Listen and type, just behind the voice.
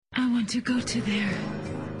want to go to there.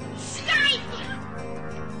 Skype!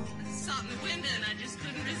 I saw it in the window and I just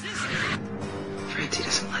couldn't resist it. Francie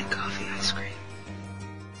doesn't like coffee ice cream.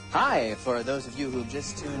 Hi, for those of you who've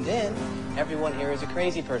just tuned in, everyone here is a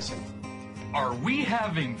crazy person. Are we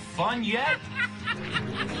having fun yet?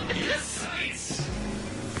 Yes.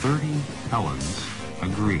 30 Helens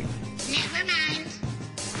agree. Never mind.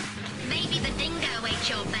 Maybe the dingo ate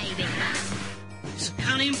your baby. It's a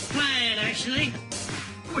cunning plan, actually.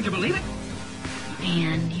 Would you believe it?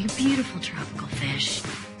 Man, you beautiful tropical fish.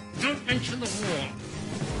 Don't mention the war.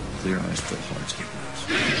 Clear eyes, full hearts, get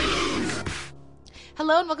lost.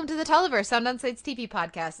 Hello and welcome to the Televerse, Sound On Sight's TV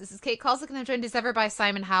podcast. This is Kate Kalsick and I'm joined as ever by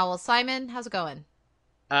Simon Howell. Simon, how's it going?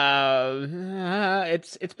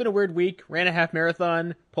 It's been a weird week. Ran a half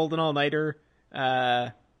marathon, pulled an all-nighter,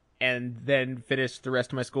 and then finished the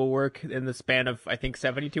rest of my schoolwork in the span of, I think,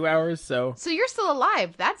 72 hours, so you're still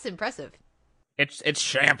alive. That's impressive. It's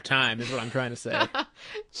champ time, is what I'm trying to say.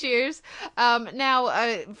 Cheers.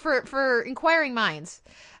 Now, for inquiring minds,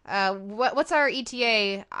 what's our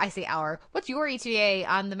ETA? I say our. What's your ETA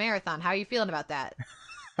on the marathon? How are you feeling about that?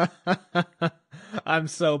 I'm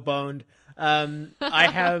so boned. I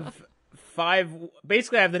have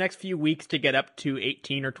basically I have the next few weeks to get up to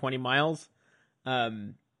 18 or 20 miles.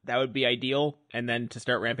 That would be ideal. And then to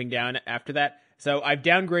start ramping down after that. So I've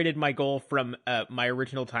downgraded my goal from my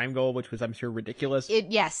original time goal, which was, I'm sure, ridiculous.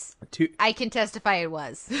 Yes, I can testify it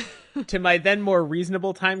was. To my then more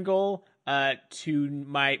reasonable time goal,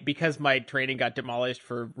 because my training got demolished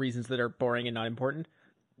for reasons that are boring and not important.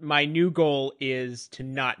 My new goal is to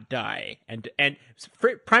not die, and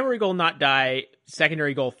primary goal not die,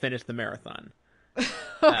 secondary goal finish the marathon.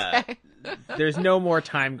 Okay. There's no more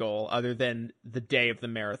time goal other than the day of the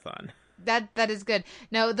marathon. That is good.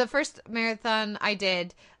 No, the first marathon I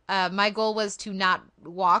did, my goal was to not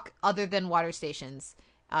walk other than water stations.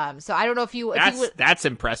 So I don't know if you... That's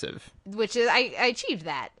impressive. Which is, I achieved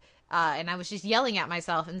that. And I was just yelling at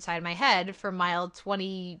myself inside my head for mile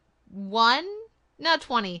 21... No,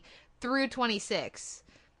 20 through 26.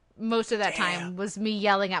 Most of that time was me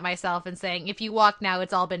yelling at myself and saying, if you walk now,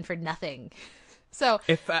 it's all been for nothing. So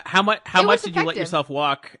how much did you let yourself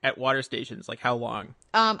walk at water stations? Like how long?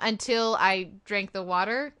 Until I drank the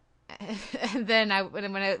water. And then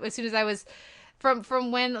as soon as I was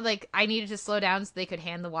from when like I needed to slow down so they could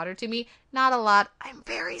hand the water to me. Not a lot. I'm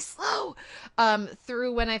very slow.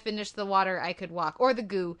 Through when I finished the water, I could walk, or the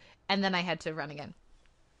goo, and then I had to run again.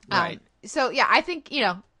 Right. So yeah, I think,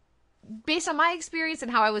 based on my experience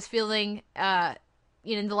and how I was feeling,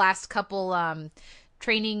 in the last couple,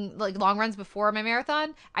 training, like long runs before my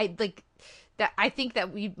marathon, I think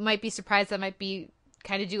that we might be surprised that might be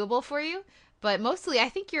kind of doable for you, but mostly I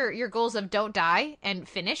think your goals of don't die and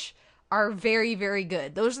finish are very, very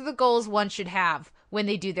good. Those are the goals one should have when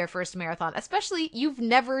they do their first marathon, especially you've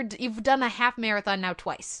done a half marathon now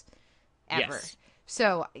twice, ever. Yes.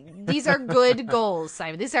 So these are good goals,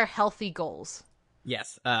 Simon. These are healthy goals.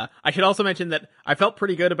 Yes. I should also mention that I felt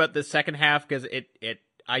pretty good about the second half because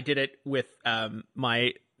I did it with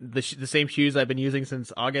the same shoes I've been using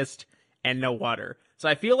since August and no water. So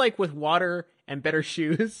I feel like with water and better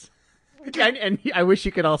shoes, and I wish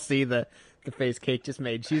you could all see the face Kate just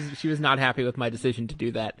made. She was not happy with my decision to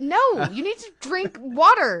do that. No, you need to drink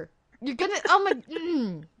water. You're gonna. Oh my.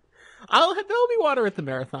 There'll be water at the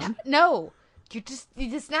marathon. No.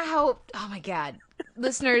 It's not how, oh my God.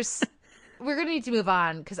 Listeners, we're going to need to move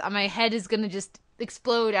on because my head is going to just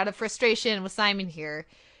explode out of frustration with Simon here.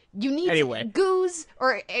 You need goos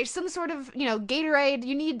or some sort of, Gatorade.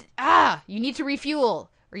 You need to refuel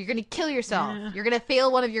or you're going to kill yourself. Yeah. You're going to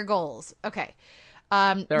fail one of your goals. Okay.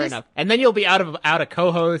 Fair enough. And then you'll be out of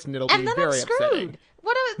co-host and it'll be very upsetting.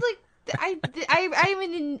 What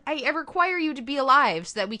I require you to be alive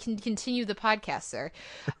so that we can continue the podcast, sir.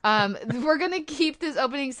 We're going to keep this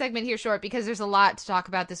opening segment here short because there's a lot to talk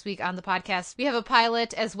about this week on the podcast. We have a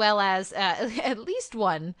pilot as well as at least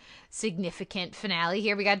one significant finale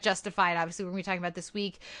here. We got Justified, obviously, we're going to be talking about this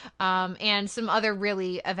week, and some other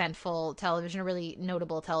really eventful television, really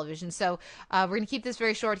notable television. So we're going to keep this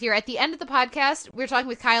very short here. At the end of the podcast, we're talking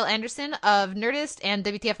with Kyle Anderson of Nerdist and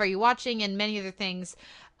WTF Are You Watching and many other things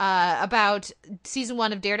about season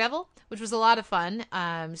 1 of Daredevil, which was a lot of fun.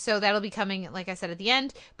 So that'll be coming, like I said, at the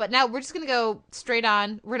end. But now we're just going to go straight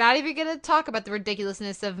on. We're not even going to talk about the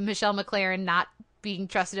ridiculousness of Michelle MacLaren not being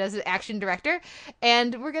trusted as an action director.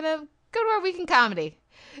 And we're going to go to our week in comedy.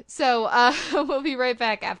 So we'll be right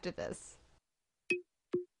back after this.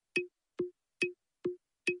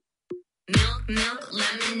 Milk,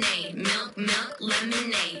 lemonade. Milk,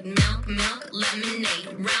 lemonade. Milk, lemonade.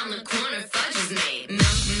 Round the corner, fudge is made.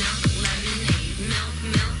 Milk, lemonade. Milk,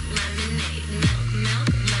 lemonade.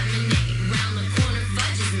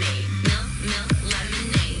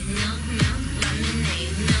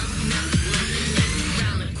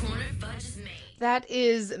 That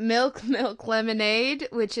is Milk Milk Lemonade,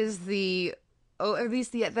 which is that's the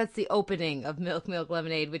opening of Milk Milk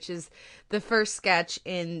Lemonade, which is the first sketch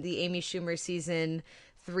in the Amy Schumer season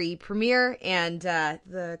 3 premiere. And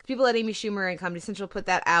the people at Amy Schumer and Comedy Central put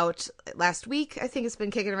that out last week. I think it's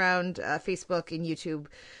been kicking around Facebook and YouTube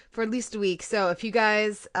for at least a week. So if you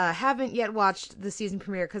guys haven't yet watched the season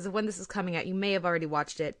premiere, because of when this is coming out, you may have already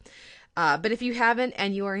watched it. But if you haven't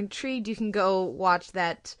and you are intrigued, you can go watch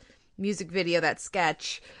that music video, that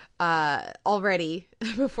sketch, already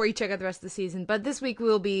before you check out the rest of the season. But this week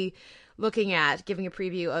we'll be looking at giving a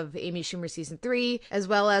preview of Amy Schumer season 3, as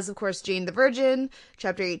well as, of course, Jane the Virgin,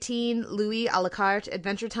 chapter 18, Louis a la carte,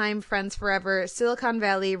 Adventure Time, Friends Forever, Silicon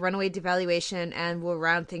Valley, Runaway Devaluation, and we'll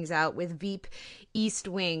round things out with Veep East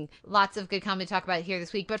Wing. Lots of good comedy to talk about here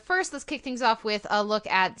this week. But first, let's kick things off with a look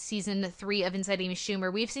at season 3 of Inside Amy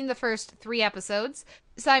Schumer. We've seen the first 3 episodes.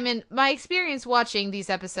 Simon, my experience watching these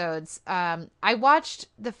episodes, I watched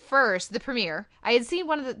the premiere. I had seen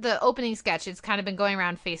one of the opening sketch. It's kind of been going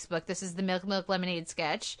around Facebook. This is the Milk Milk Lemonade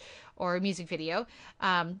sketch or music video.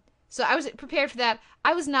 So I was prepared for that.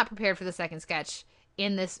 I was not prepared for the second sketch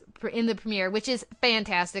in the premiere, which is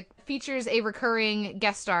fantastic. Features a recurring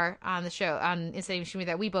guest star on the show, on Inside Amy Schumer,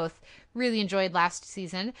 that we both really enjoyed last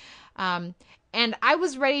season. And I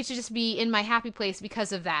was ready to just be in my happy place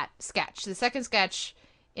because of that sketch, the second sketch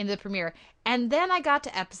in the premiere. And then I got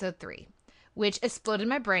to episode 3, which exploded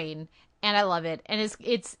my brain, and I love it. And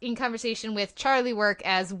it's in conversation with Charlie Work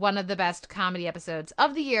as one of the best comedy episodes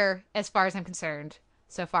of the year, as far as I'm concerned,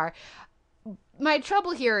 so far. My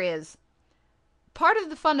trouble here is, part of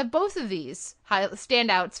the fun of both of these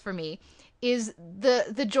standouts for me is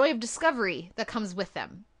the joy of discovery that comes with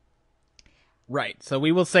them. Right, so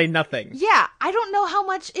we will say nothing. Yeah, I don't know how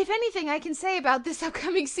much, if anything, I can say about this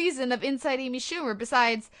upcoming season of Inside Amy Schumer,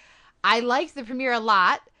 besides I liked the premiere a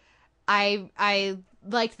lot. I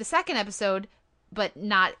liked the second episode, but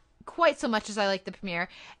not quite so much as I liked the premiere,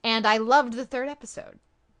 and I loved the third episode.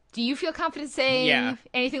 Do you feel confident saying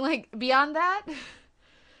anything like beyond that?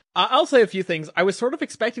 I'll say a few things. I was sort of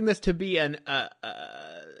expecting this to be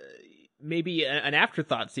maybe an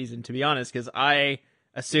afterthought season, to be honest, because I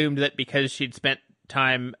assumed that because she'd spent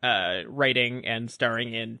time writing and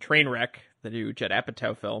starring in Trainwreck, the new Judd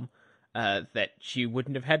Apatow film, that she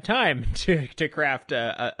wouldn't have had time to craft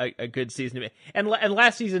a good season. And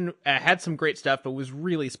last season had some great stuff, but was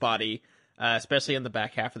really spotty, especially in the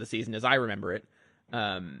back half of the season, as I remember it.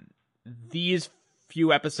 These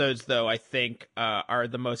few episodes, though, I think are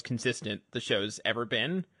the most consistent the show's ever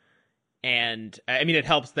been. And I mean, it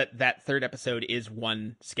helps that third episode is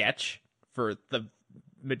one sketch for the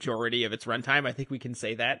majority of its runtime. I think we can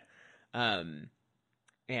say that. And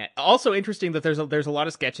also interesting that there's a lot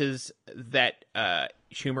of sketches that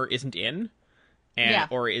Schumer isn't in,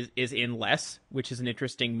 or is in less, which is an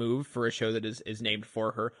interesting move for a show that is named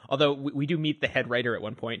for her. Although we do meet the head writer at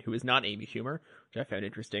one point, who is not Amy Schumer, which I found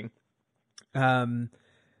interesting.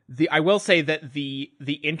 I will say that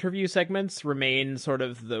the interview segments remain sort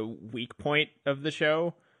of the weak point of the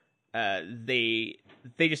show. They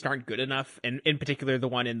just aren't good enough, and in particular the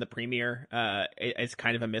one in the premiere is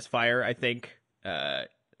kind of a misfire, I think.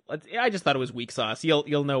 I just thought it was weak sauce.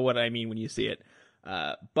 You'll know what I mean when you see it.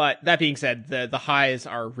 But that being said, the highs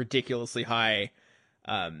are ridiculously high.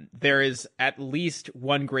 There is at least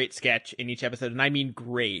one great sketch in each episode, and I mean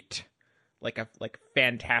great, like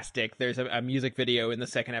fantastic. There's a music video in the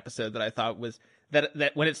second episode that I thought was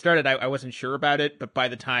that when it started, I wasn't sure about it, but by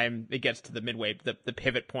the time it gets to the midway, the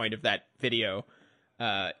pivot point of that video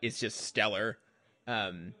is just stellar.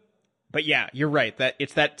 But yeah, you're right. That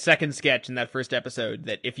it's that second sketch in that first episode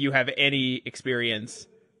that if you have any experience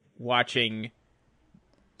watching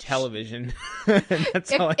television,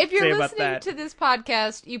 that's all I can if you're say about listening that. to this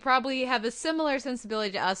podcast, you probably have a similar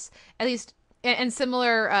sensibility to us, at least, and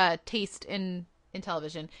similar taste in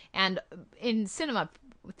television and in cinema,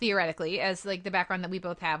 theoretically, as like the background that we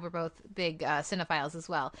both have. We're both big cinephiles as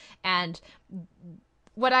well. And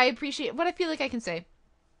what I feel like I can say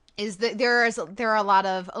is that there are a lot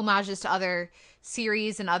of homages to other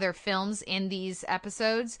series and other films in these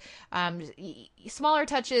episodes. Smaller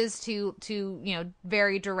touches to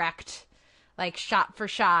very direct, like shot for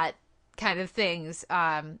shot kind of things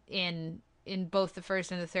in both the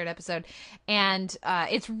first and the third episode. And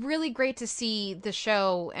it's really great to see the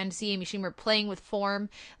show and see Amy Schumer playing with form,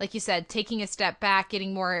 like you said, taking a step back,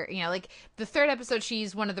 getting more, like the third episode,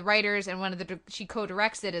 she's one of the writers and she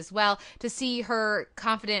co-directs it as well. To see her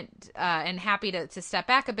confident and happy to step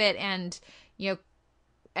back a bit and,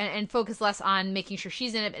 and focus less on making sure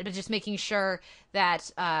she's in it, but just making sure that,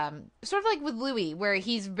 sort of like with Louis, where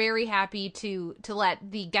he's very happy to let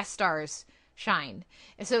the guest stars shine.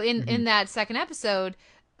 And so in that second episode,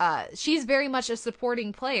 she's very much a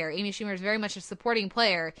supporting player. Amy Schumer is very much a supporting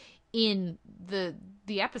player in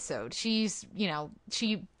the episode. She's,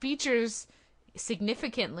 she features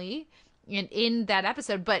significantly in that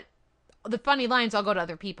episode, but the funny lines all go to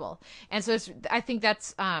other people. And so I think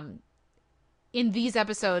that's in these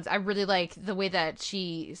episodes, I really like the way that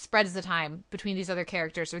she spreads the time between these other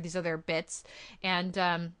characters or these other bits,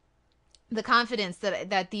 and the confidence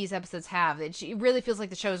that these episodes have. It really feels like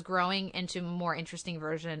the show is growing into a more interesting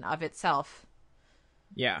version of itself.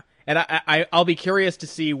 Yeah, and I'll be curious to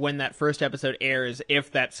see when that first episode airs,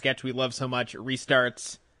 if that sketch we love so much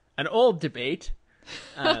restarts an old debate.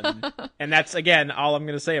 And that's, again, all I'm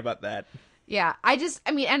going to say about that. Yeah,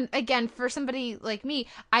 and again, for somebody like me,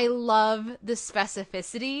 I love the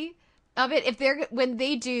specificity of it. When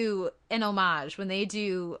they do an homage, when they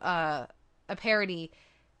do a parody,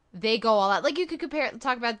 they go all out. Like, you could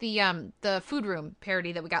talk about the Food Room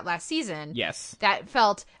parody that we got last season. Yes. That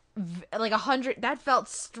felt like 100, that felt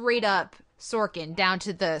straight up Sorkin, down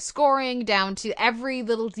to the scoring, down to every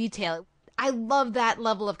little detail. I love that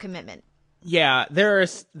level of commitment. Yeah, there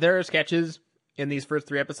are sketches in these first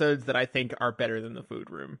 3 episodes that I think are better than the Food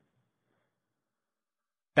Room.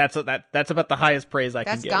 That's about the highest praise I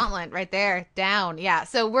can give. That's Gauntlet right there, down. Yeah,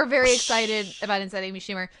 so we're very excited about Inside Amy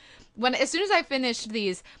Schumer. As soon as I finished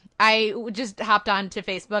these, I just hopped on to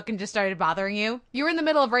Facebook and just started bothering you. You were in the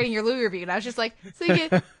middle of writing your Louis review, and I was just like, "So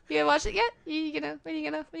you watch it yet? You gonna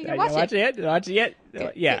watch it? Watch it yet?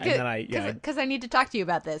 Yeah, because I need to talk to you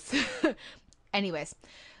about this." Anyways,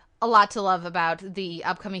 a lot to love about the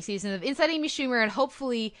upcoming season of Inside Amy Schumer, and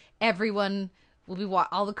hopefully everyone will be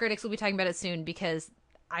all the critics will be talking about it soon, because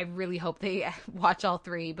I really hope they watch all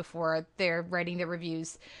 3 before they're writing their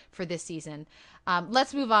reviews for this season.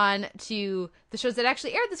 Let's move on to the shows that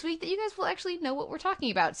actually aired this week that you guys will actually know what we're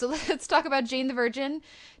talking about. So let's talk about Jane the Virgin,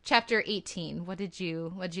 Chapter 18. What did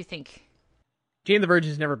you think? Jane the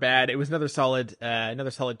Virgin is never bad. It was another solid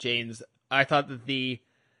Jane's. I thought that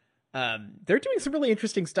they're doing some really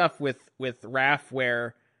interesting stuff with Raph,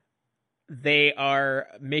 where they are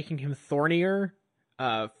making him thornier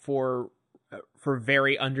for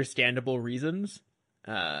very understandable reasons,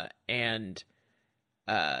 and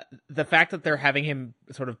the fact that they're having him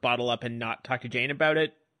sort of bottle up and not talk to Jane about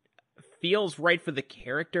it feels right for the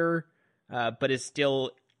character, but is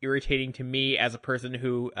still irritating to me as a person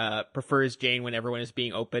who prefers Jane when everyone is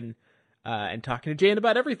being open and talking to Jane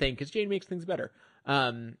about everything, because Jane makes things better.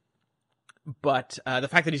 But the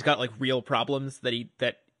fact that he's got like real problems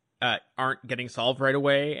that aren't getting solved right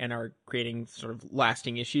away and are creating sort of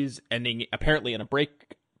lasting issues, ending apparently in a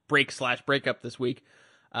break/breakup this week,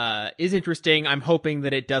 is interesting. I'm hoping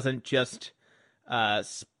that it doesn't just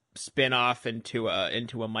spin off into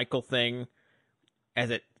a Michael thing, as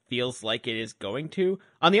it feels like it is going to.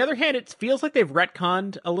 On the other hand, it feels like they've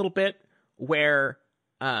retconned a little bit, where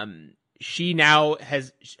she now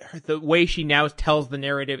has, the way she now tells the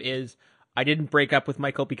narrative is, I didn't break up with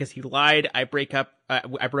Michael because he lied. I broke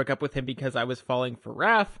up with him because I was falling for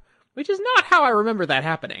Raph, which is not how I remember that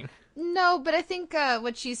happening. No, but I think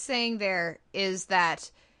what she's saying there is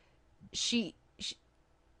that she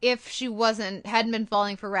if she hadn't been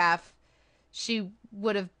falling for Raph, she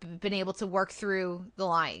would have been able to work through the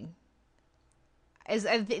lying.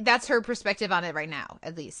 That's her perspective on it right now,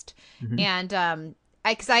 at least. Mm-hmm. And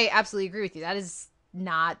because I absolutely agree with you. That is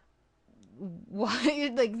not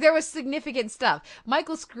why, like, there was significant stuff.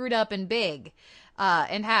 Michael screwed up and big,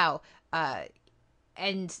 and how,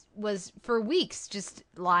 and was for weeks just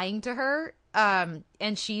lying to her, and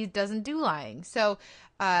she doesn't do lying. So,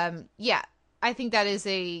 yeah, I think that is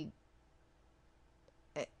I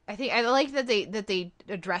like that they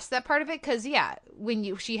address that part of it, because yeah,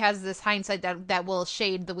 when she has this hindsight that will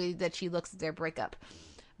shade the way that she looks at their breakup,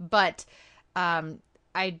 but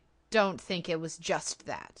I don't think it was just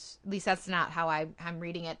that. At least that's not how I'm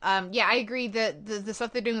reading it. Yeah, I agree that the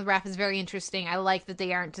stuff they're doing with Raph is very interesting. I like that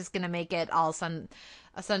they aren't just gonna make it all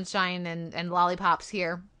sunshine and lollipops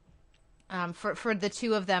here. For the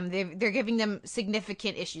two of them, they're giving them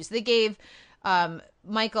significant issues. They gave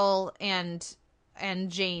Michael and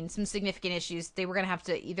Jane some significant issues they were going to have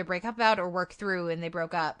to either break up about or work through, and they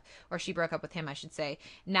broke up, or she broke up with him, I should say.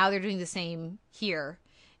 Now they're doing the same here,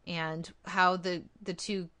 and how the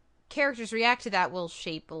two characters react to that will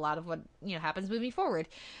shape a lot of what happens moving forward.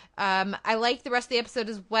 I like the rest of the episode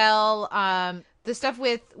as well. The stuff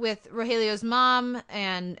with Rogelio's mom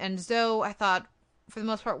and Zoe, I thought for the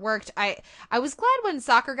most part worked. I was glad when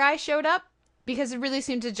Soccer Guy showed up, because it really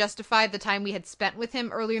seemed to justify the time we had spent with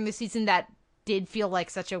him earlier in the season that did feel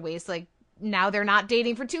like such a waste. Like, now they're not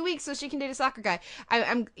dating for 2 weeks so she can date a soccer guy.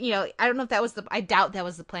 I'm I don't know if I doubt that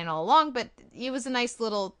was the plan all along, but it was a nice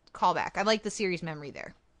little callback. I like the series memory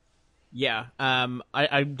there. Yeah, I'm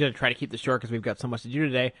going to try to keep this short because we've got so much to do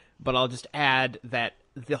today, but I'll just add that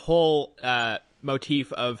the whole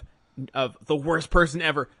motif of the worst person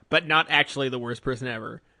ever, but not actually the worst person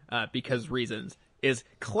ever, because reasons, is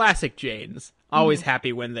classic Jane's. Always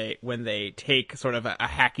happy when they take sort of a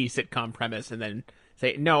hacky sitcom premise and then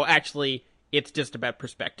say, no, actually, it's just about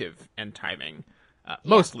perspective and timing.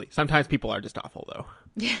 Mostly. Sometimes people are just awful, though.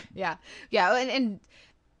 Yeah. And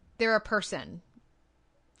they're a person.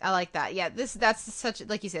 I like that. Yeah, that's such,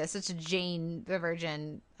 like you said, such a Jane the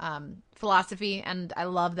Virgin philosophy, and I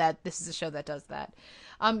love that this is a show that does that.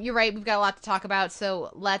 You're right, we've got a lot to talk about, so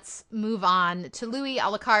let's move on to Louis a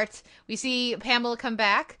la carte. We see Pamela come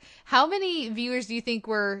back. How many viewers do you think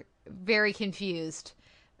were very confused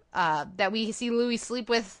that we see Louis sleep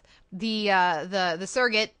with the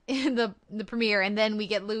surrogate in the premiere, and then we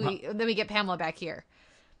get then we get Pamela back here?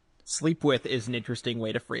 Sleep with is an interesting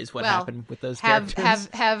way to phrase what happened with those characters.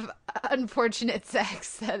 Have unfortunate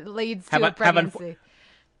sex that leads to a pregnancy.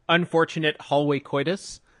 Unfortunate hallway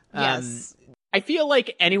coitus. Yes. I feel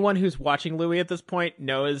like anyone who's watching Louis at this point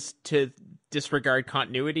knows to disregard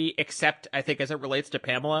continuity, except I think as it relates to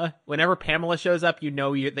Pamela. Whenever Pamela shows up, you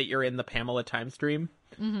know that you're in the Pamela time stream.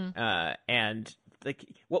 And like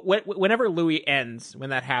whenever Louis ends,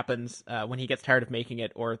 when that happens, when he gets tired of making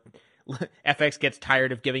it, or FX gets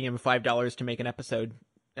tired of giving him $5 to make an episode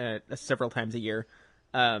several times a year,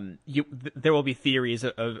 there will be theories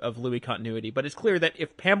of Louis continuity. But it's clear that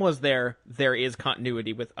if Pamela's there is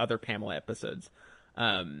continuity with other Pamela episodes.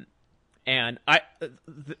 And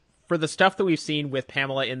for the stuff that we've seen with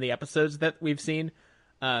Pamela in the episodes that we've seen,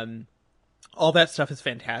 all that stuff is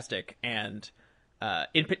fantastic. And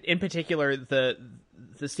in particular, the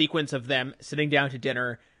sequence of them sitting down to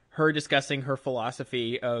dinner, her discussing her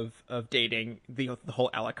philosophy of dating, the whole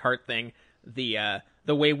a la carte thing, the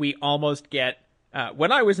way we almost get,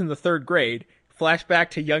 when I was in the third grade, flashback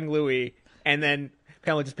to young Louis, and then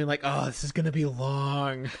Pamela just being like, oh, this is going to be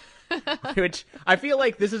long. Which I feel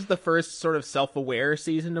like this is the first sort of self-aware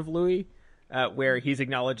season of Louis, where he's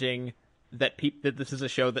acknowledging that that this is a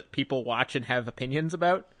show that people watch and have opinions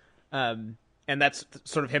about. And that's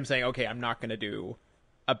sort of him saying, okay, I'm not going to do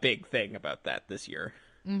a big thing about that this year.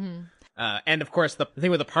 And of course, the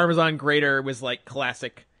thing with the Parmesan grater was like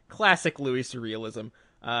classic Louis surrealism.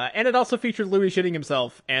 And it also featured Louis shitting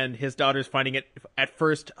himself and his daughters finding it at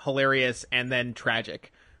first hilarious and then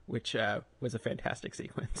tragic, which was a fantastic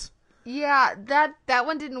sequence. Yeah, that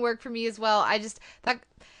one didn't work for me as well. I just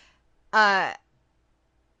I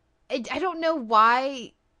don't know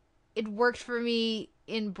why it worked for me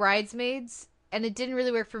in Bridesmaids and it didn't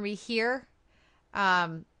really work for me here.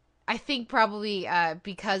 I think probably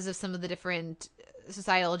because of some of the different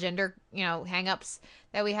societal gender, hang-ups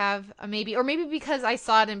that we have, maybe because I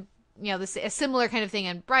saw it in, a similar kind of thing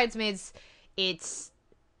in Bridesmaids,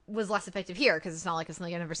 was less effective here because it's not like it's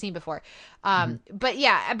something I've never seen before. But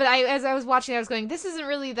as I was watching, I was going, this isn't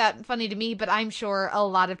really that funny to me, but I'm sure a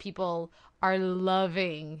lot of people are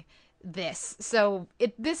loving this. So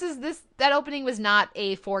that opening was not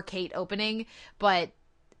a for Kate opening, but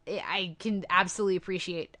I can absolutely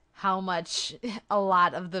appreciate how much a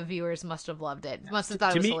lot of the viewers must have loved it. Must have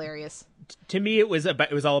thought it was hilarious. To me, it was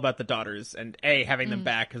all about the daughters and A, having them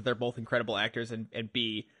back because they're both incredible actors, and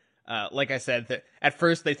B, like I said, that at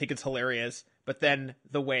first they think it's hilarious, but then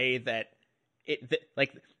the way that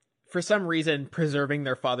for some reason, preserving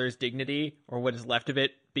their father's dignity or what is left of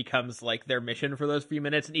it becomes like their mission for those few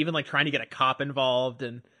minutes, and even like trying to get a cop involved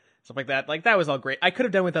and stuff like that. Like that was all great. I could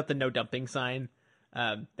have done without the no dumping sign.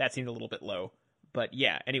 That seemed a little bit low. But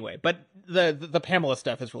yeah, anyway. But the Pamela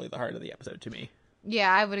stuff is really the heart of the episode to me.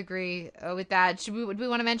 Yeah, I would agree with that. Would we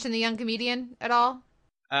want to mention the young comedian at all?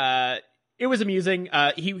 It was amusing.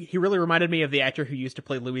 He really reminded me of the actor who used to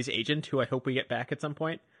play Louis' agent, who I hope we get back at some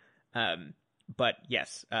point. But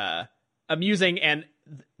yes, amusing, and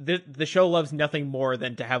the show loves nothing more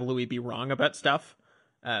than to have Louis be wrong about stuff.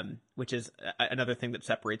 Which is another thing that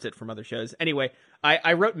separates it from other shows. Anyway,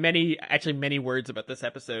 I wrote many words about this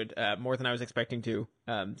episode, more than I was expecting to.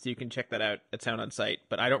 So you can check that out at Sound On Sight.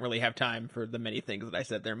 But I don't really have time for the many things that I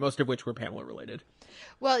said there, most of which were Pamela related.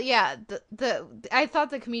 Well, yeah, I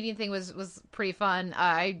thought the comedian thing was pretty fun.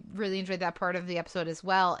 I really enjoyed that part of the episode as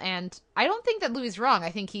well. And I don't think that Louis is wrong.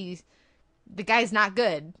 I think the guy's not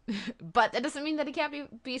good, but that doesn't mean that he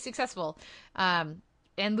can't be successful. And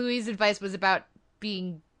Louis' advice was about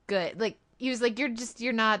being good. Like he was like, you're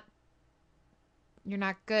not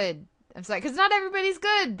good. I'm sorry, because not everybody's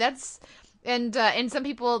good. and some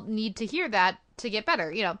people need to hear that to get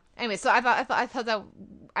better, you know. Anyway, so I thought that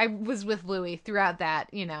I was with Louis throughout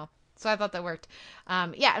that, you know. So I thought that worked.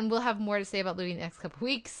 Yeah, and we'll have more to say about Louis in the next couple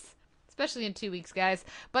weeks, especially in 2 weeks, guys.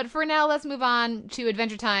 But for now, let's move on to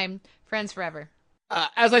Adventure Time, Friends Forever.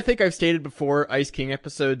 As I think I've stated before, Ice King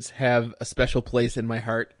episodes have a special place in my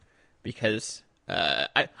heart because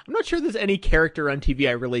I'm not sure there's any character on TV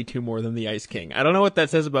I relate to more than the Ice King. I don't know what that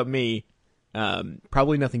says about me.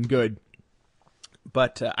 Probably nothing good.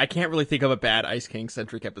 But I can't really think of a bad Ice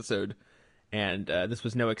King-centric episode, and this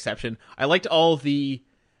was no exception. I liked all the...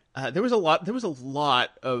 There was a lot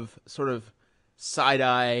of sort of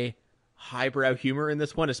side-eye, highbrow humor in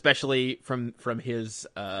this one, especially from his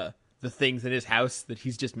the things in his house that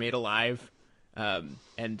he's just made alive,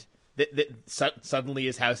 and suddenly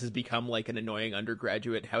his house has become like an annoying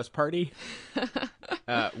undergraduate house party,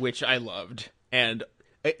 which I loved, and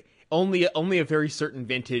only a very certain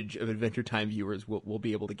vintage of Adventure Time viewers will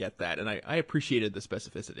be able to get that, and I appreciated the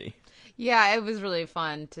specificity. Yeah, it was really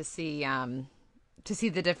fun to see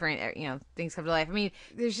the different, you know, things come to life. I mean,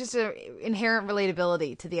 there's just an inherent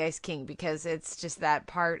relatability to the Ice King because it's just that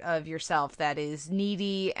part of yourself that is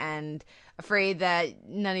needy and afraid that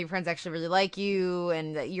none of your friends actually really like you,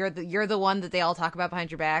 and that you're the one that they all talk about behind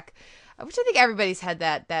your back, which I think everybody's had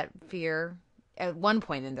that fear at one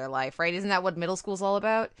point in their life, right? Isn't that what middle school's all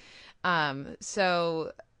about?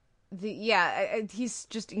 He's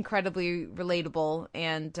just incredibly relatable,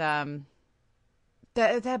 and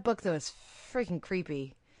that book though is freaking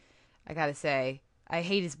creepy. I gotta say, I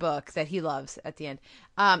hate his book that he loves at the end.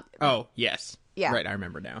 Oh yes, yeah, right. I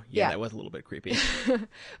remember now. Yeah, that was a little bit creepy.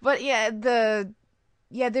 But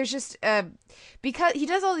there's just because he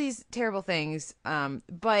does all these terrible things,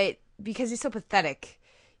 but because he's so pathetic.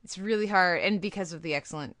 It's really hard, and because of the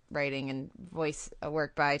excellent writing and voice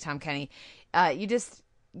work by Tom Kenny, you just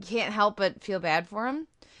can't help but feel bad for him.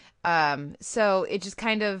 So it just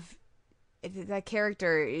kind of, that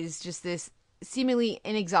character is just this seemingly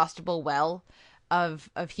inexhaustible well of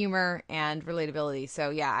humor and relatability. So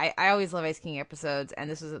yeah, I always love Ice King episodes, and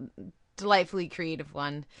this was a delightfully creative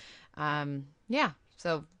one. Yeah,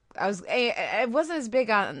 so I wasn't as big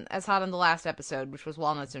as hot on the last episode, which was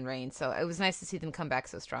Walnuts and Rain. So it was nice to see them come back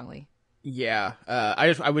so strongly. Yeah,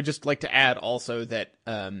 I would just like to add also that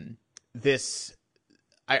I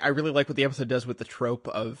really like what the episode does with the trope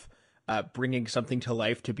of bringing something to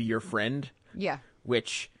life to be your friend. Yeah,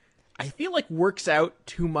 which I feel like works out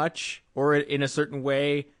too much or in a certain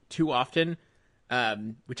way too often.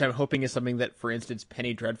 Which I'm hoping is something that, for instance,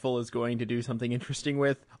 Penny Dreadful is going to do something interesting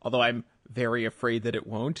with, although I'm very afraid that it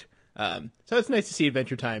won't. So it's nice to see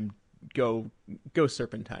Adventure Time go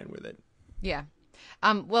serpentine with it. Yeah.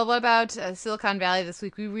 Well, what about Silicon Valley this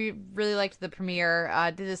week? We really liked the premiere.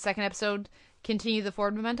 Did the second episode continue the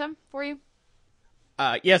forward momentum for you?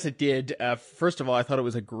 Yes, it did. First of all, I thought it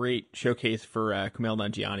was a great showcase for Kumail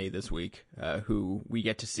Nanjiani this week, who we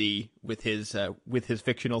get to see with his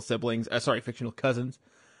fictional cousins,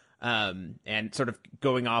 and sort of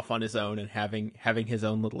going off on his own and having his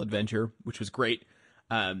own little adventure, which was great.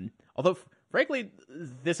 Although, frankly,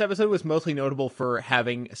 this episode was mostly notable for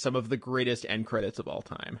having some of the greatest end credits of all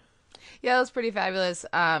time. Yeah, that was pretty fabulous.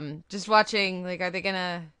 Just watching, like,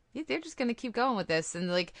 they're just going to keep going with this.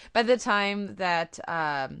 And, like, by the time that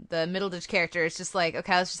the Middleditch character is just like,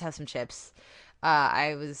 okay, let's just have some chips.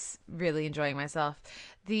 I was really enjoying myself.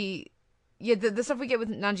 The stuff we get with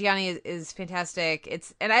Nanjiani is fantastic.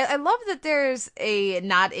 I love that there's a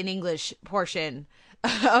not in English portion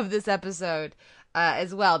of this episode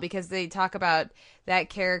as well, because they talk about that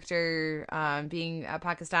character being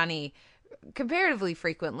Pakistani comparatively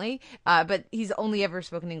frequently, but he's only ever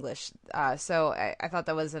spoken English. So I thought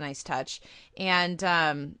that was a nice touch. And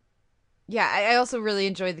I also really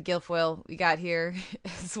enjoyed the Guilfoyle we got here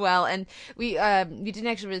as well. And we didn't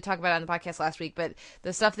actually really talk about it on the podcast last week, but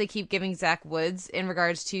the stuff they keep giving Zach Woods in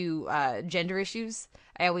regards to gender issues,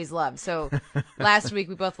 I always love. So last week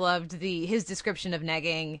we both loved his description of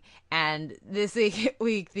negging, and this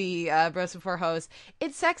week the Bros Before Hoes.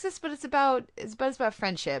 It's sexist, but it's about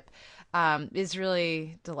friendship. Is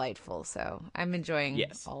really delightful. So I'm enjoying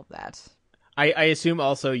all of that. I assume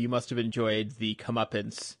also you must have enjoyed the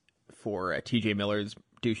comeuppance for TJ Miller's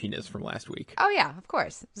douchiness from last week. Oh yeah, of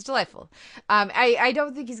course. It's delightful. I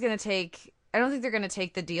don't think they're going to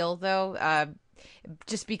take the deal though.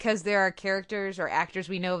 Just because there are characters or actors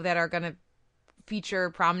we know that are going to feature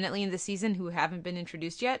prominently in the season who haven't been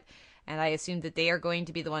introduced yet, and I assume that they are going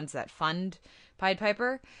to be the ones that fund Pied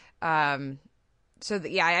Piper. I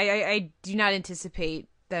do not anticipate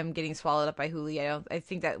them getting swallowed up by Hulu. I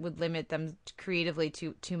think that would limit them creatively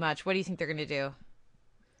too much. What do you think they're going to do?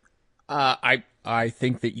 I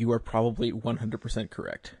think that you are probably 100%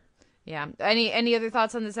 correct. Yeah. Any other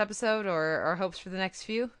thoughts on this episode or hopes for the next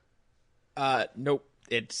few? Nope.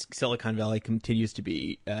 It's Silicon Valley continues to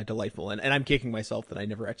be delightful, and I'm kicking myself that I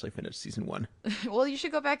never actually finished season 1. Well, you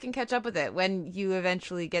should go back and catch up with it when you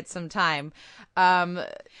eventually get some time.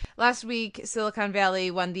 Last week, Silicon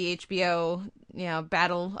Valley won the HBO,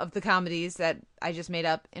 battle of the comedies that I just made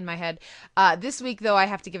up in my head. This week, though, I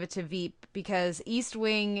have to give it to Veep because East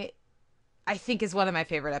Wing, I think, is one of my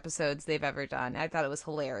favorite episodes they've ever done. I thought it was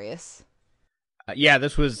hilarious. Yeah,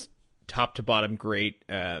 this was top to bottom great,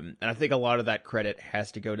 and I think a lot of that credit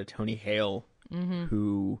has to go to Tony Hale,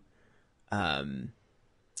 who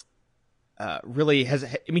really has.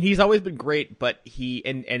 I mean, he's always been great, but he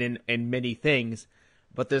and in many things,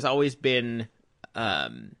 but there's always been. I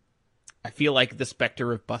feel like the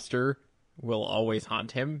specter of Buster will always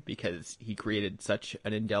haunt him because he created such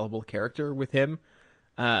an indelible character with him.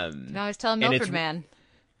 Now he's telling Milford Man,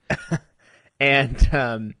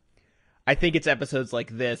 and I think it's episodes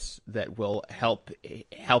like this that will help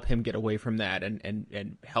him get away from that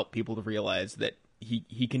and help people to realize that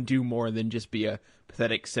he can do more than just be a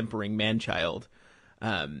pathetic, simpering man-child.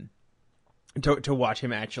 To watch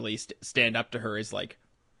him actually stand up to her is like,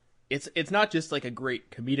 it's not just like a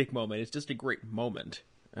great comedic moment, it's just a great moment.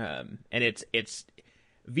 And it's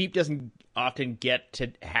Veep doesn't often get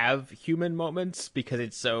to have human moments because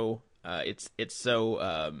it's so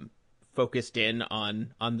focused in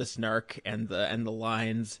on the snark and the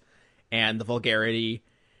lines and the vulgarity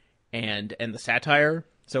and the satire.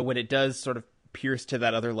 So when it does sort of pierce to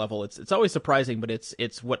that other level, it's always surprising, but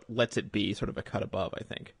it's what lets it be sort of a cut above, I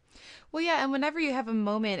think. Well, yeah, and whenever you have a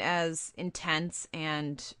moment as intense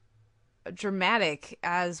and dramatic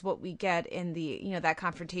as what we get in the that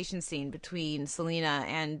confrontation scene between Selena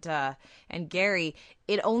and Gary,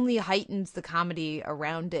 it only heightens the comedy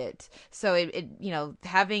around it. So it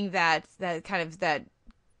having that kind of that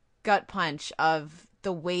gut punch of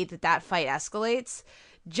the way that fight escalates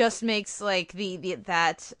just makes like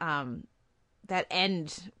that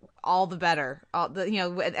end all the better.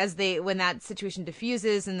 When that situation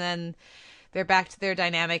diffuses and then they're back to their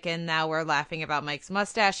dynamic, and now we're laughing about Mike's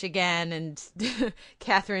mustache again, and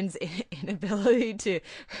Catherine's inability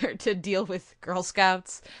to deal with Girl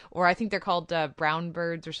Scouts, or I think they're called brown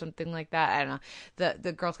birds or something like that. I don't know.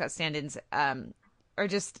 The Girl Scout stand-ins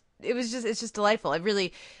it's just delightful. It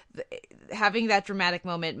really, having that dramatic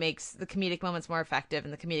moment makes the comedic moments more effective,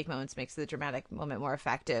 and the comedic moments makes the dramatic moment more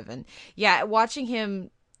effective. And yeah, watching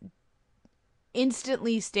him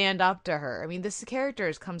instantly stand up to her. I mean, this character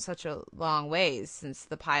has come such a long ways since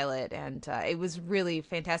the pilot, and it was really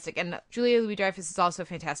fantastic. And Julia Louis-Dreyfus is also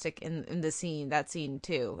fantastic in that scene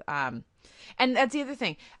too. And that's the other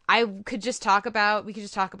thing. We could just talk about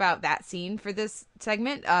that scene for this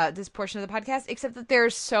segment, this portion of the podcast, except that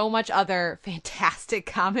there's so much other fantastic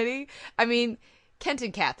comedy. I mean, Kent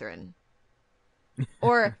and Catherine.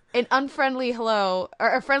 Or an unfriendly hello,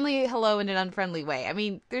 or a friendly hello in an unfriendly way. I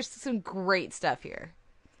mean, there's some great stuff here.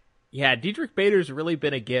 Yeah, Diedrich Bader's really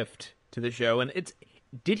been a gift to the show, and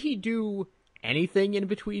did he do anything in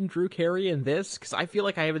between Drew Carey and this? Because I feel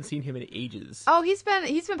like I haven't seen him in ages. Oh, he's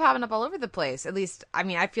been popping up all over the place. At least, I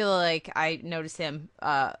mean, I feel like I notice him,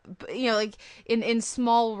 like in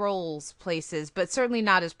small roles places, but certainly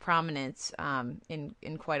not as prominent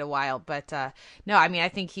in quite a while. But no, I mean, I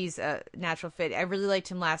think he's a natural fit. I really liked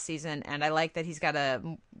him last season, and I like that he's got a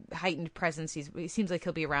heightened presence. He seems like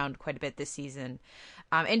he'll be around quite a bit this season.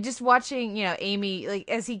 And just watching, Amy, like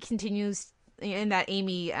as he continues in that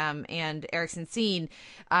Amy and Erickson scene,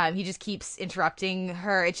 he just keeps interrupting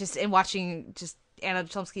her. It's just, and watching just Anna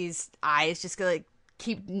Chlumsky's eyes just like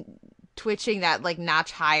keep twitching that like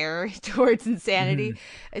notch higher towards insanity.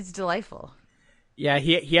 It's delightful. Yeah,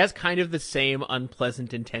 he has kind of the same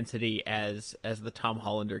unpleasant intensity as the Tom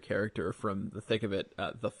Hollander character from The Thick of It,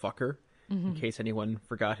 the fucker. In case anyone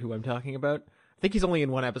forgot who I'm talking about, I think he's only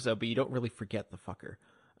in one episode, but you don't really forget the fucker.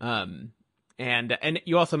 And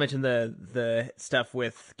you also mentioned the stuff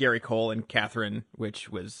with Gary Cole and Catherine, which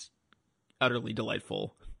was utterly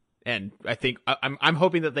delightful. And I think I'm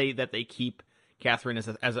hoping that they keep Catherine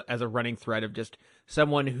as a running thread of just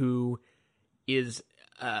someone who is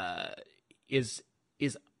what's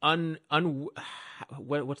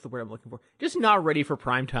the word I'm looking for? Just not ready for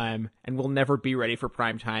prime time and will never be ready for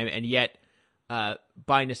prime time, and yet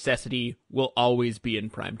by necessity will always be in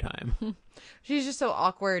prime time. She's just so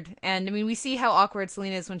awkward. And I mean, we see how awkward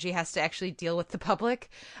Selena is when she has to actually deal with the public.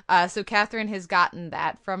 So Catherine has gotten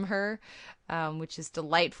that from her, which is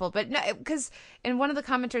delightful. But no, because in one of the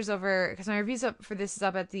commenters because my reviews for this is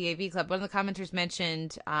up at the AV Club, one of the commenters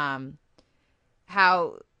mentioned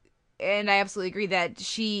how and I absolutely agree that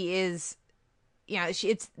she is,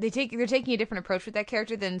 they're taking a different approach with that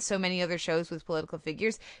character than so many other shows with political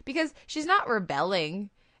figures, because she's not rebelling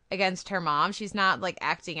against her mom. She's not like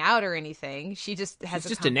acting out or anything. She just has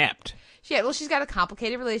inept. She's got a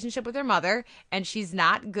complicated relationship with her mother, and she's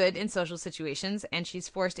not good in social situations, and she's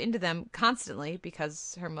forced into them constantly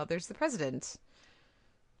because her mother's the president.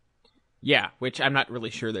 Yeah, which I'm not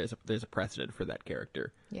really sure there's a precedent for that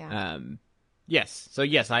character. Yeah. Yes. So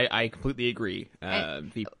yes, I completely agree.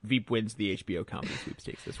 Veep wins the HBO comedy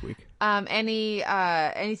sweepstakes this week.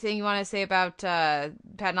 Anything you want to say about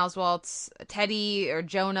Patton Oswalt's Teddy or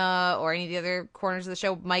Jonah or any of the other corners of the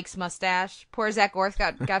show? Mike's mustache. Poor Zach Orth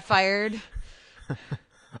got fired.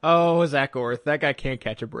 Oh, Zach Orth, that guy can't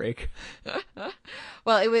catch a break.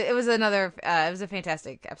 Well, it was a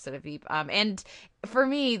fantastic episode of Veep. And for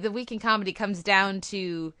me, the week in comedy comes down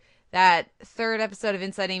to that third episode of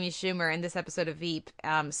Inside Amy Schumer and this episode of Veep.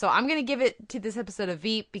 So I'm going to give it to this episode of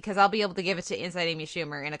Veep because I'll be able to give it to Inside Amy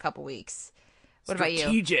Schumer in a couple weeks. What about you?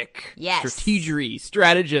 Strategic. Yes. Strategery.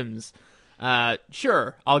 Stratagems.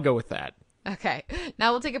 Sure, I'll go with that. Okay.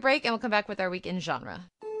 Now we'll take a break and we'll come back with our week in genre.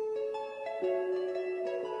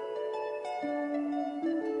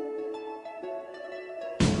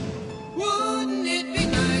 Wouldn't it be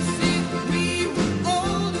nice if we were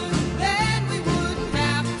older, then we wouldn't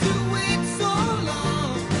have to wait so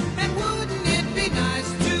long? And wouldn't it be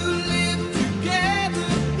nice to live together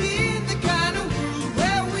in the kind of world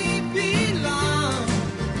where we belong?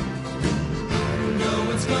 No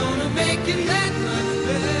one's gonna make it that much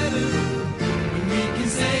better when we can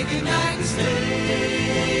say goodnight and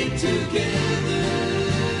stay together.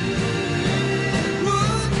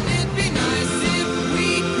 Wouldn't it be nice if we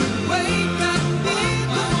could wake up in the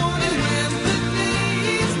morning when the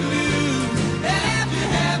day is blue, after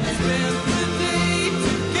having spent the day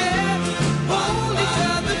together, hold each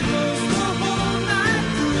other close the whole night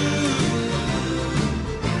through?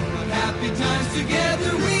 What happy times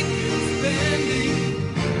together we were spending.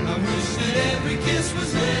 I wish that every kiss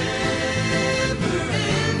was never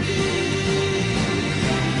ending.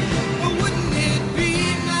 But wouldn't it be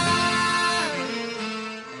nice?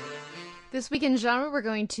 This week in genre, we're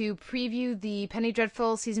going to preview the Penny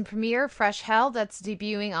Dreadful season premiere, Fresh Hell, that's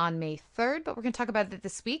debuting on May 3rd, but we're going to talk about it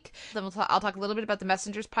this week. Then I'll talk a little bit about the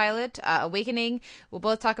Messengers pilot, Awakening. We'll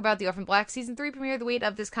both talk about the Orphan Black season 3 premiere, The Weight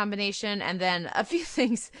of This Combination, and then a few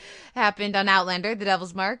things happened on Outlander, The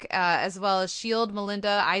Devil's Mark, as well as S.H.I.E.L.D.,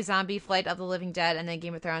 Melinda, iZombie, Flight of the Living Dead, and then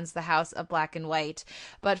Game of Thrones, The House of Black and White.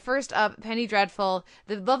 But first up, Penny Dreadful.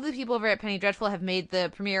 The lovely people over at Penny Dreadful have made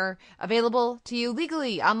the premiere available to you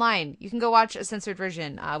legally online. You can go watch a censored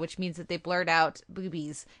version, which means that they blurred out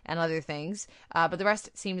boobies and other things, but the rest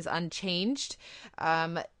seems unchanged.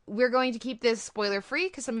 We're going to keep this spoiler free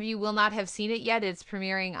because some of you will not have seen it yet. It's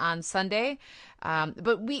premiering on Sunday,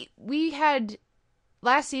 but we had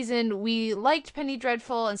last season, we liked Penny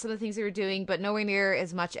Dreadful and some of the things they were doing, but nowhere near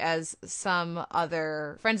as much as some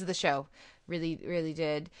other friends of the show really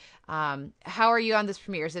did. How are you on this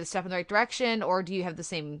premiere? Is it a step in the right direction, or do you have the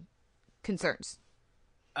same concerns?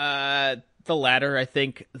 The latter. I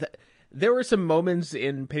think there were some moments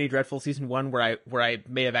in Penny Dreadful season 1 where I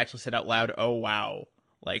may have actually said out loud, "Oh wow,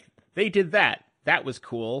 like they did that. That was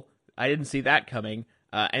cool. I didn't see that coming."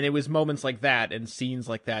 And it was moments like that and scenes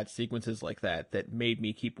like that, sequences like that, that made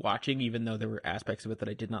me keep watching, even though there were aspects of it that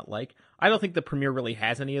I did not like. I don't think the premiere really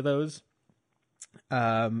has any of those.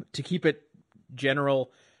 To keep it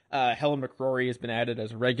general, Helen McCrory has been added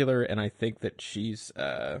as a regular, and I think that she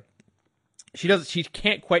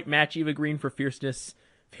can't quite match Eva Green for fierceness.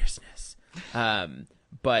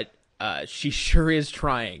 But she sure is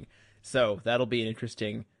trying. So that'll be an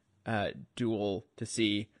interesting duel to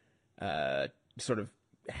see sort of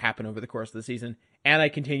happen over the course of the season. And I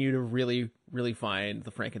continue to really, really find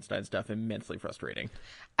the Frankenstein stuff immensely frustrating.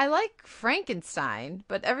 I like Frankenstein,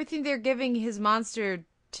 but everything they're giving his monster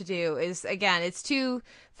to do is, again, it's too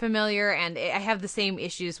familiar, and I have the same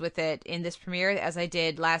issues with it in this premiere as I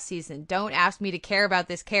did last season. Don't ask me to care about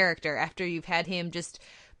this character after you've had him just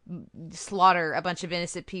slaughter a bunch of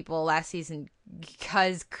innocent people last season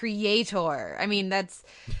because creator. I mean, that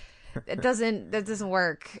doesn't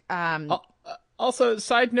work. Also,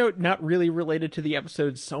 side note, not really related to the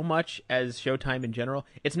episode so much as Showtime in general.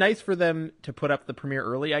 It's nice for them to put up the premiere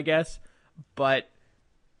early, I guess, but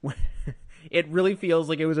it really feels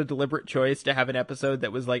like it was a deliberate choice to have an episode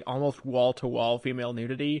that was like almost wall-to-wall female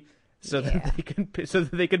nudity so that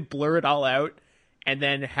they could blur it all out and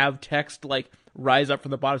then have text like rise up from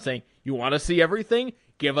the bottom saying, "You want to see everything?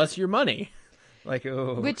 Give us your money." Like,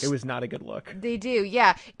 oh, Which it was not a good look. They do,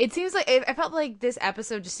 yeah. It seems like I felt like this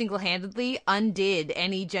episode just single-handedly undid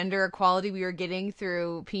any gender equality we were getting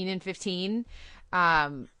through Peen and 15.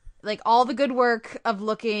 Like all the good work of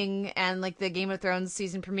looking and like the Game of Thrones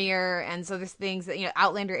season premiere and so there's things that, you know,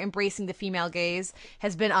 Outlander embracing the female gaze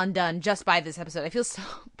has been undone just by this episode. I feel so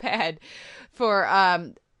bad for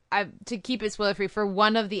to keep it spoiler free for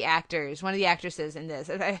one of the actresses in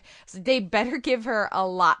this. So they better give her a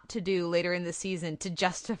lot to do later in the season to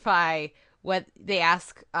justify what they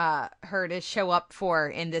ask her to show up for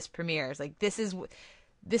in this premiere. It's like this is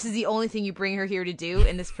the only thing you bring her here to do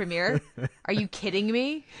in this premiere? Are you kidding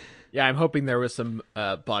me? Yeah, I'm hoping there was some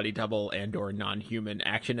body double and or non-human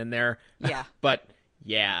action in there. Yeah. But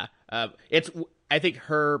yeah, I think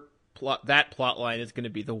that plot line is going to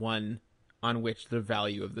be the one on which the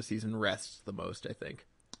value of the season rests the most, I think.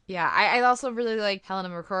 Yeah, I also really like Helena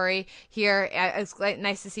McCrory here. It's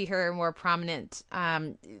nice to see her more prominent.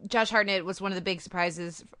 Josh Hartnett was one of the big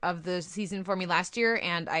surprises of the season for me last year,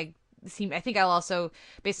 and I think I'll also,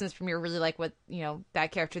 based on this premiere, really like what, you know,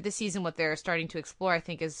 that character this season, what they're starting to explore, I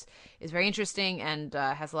think is very interesting and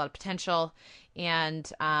has a lot of potential.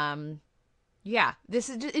 And yeah,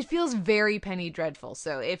 it feels very Penny Dreadful.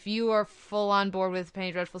 So if you are full on board with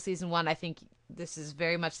Penny Dreadful season 1, I think this is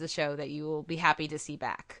very much the show that you will be happy to see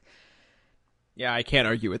back. Yeah, I can't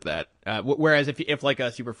argue with that. Whereas if like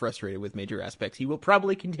us, you were frustrated with major aspects, you will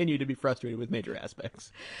probably continue to be frustrated with major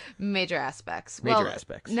aspects. Major aspects.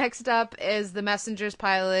 Next up is The Messenger's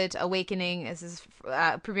pilot, Awakening. This is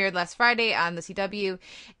premiered last Friday on the CW.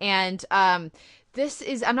 And this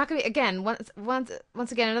is, I'm not going to, again,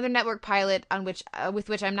 once again, another network pilot on with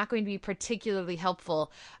which I'm not going to be particularly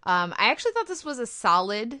helpful. I actually thought this was a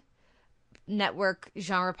solid network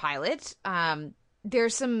genre pilot.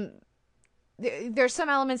 There's some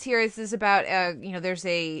elements here. This is about, there's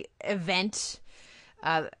a event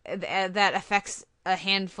that affects a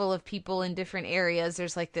handful of people in different areas.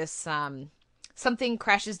 There's like this, something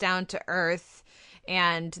crashes down to Earth,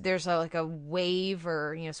 and there's a wave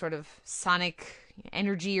or, sort of sonic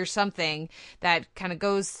energy or something that kind of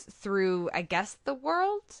goes through, I guess, the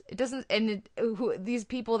world. It doesn't, and these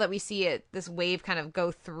people that we see this wave kind of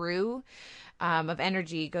go through, of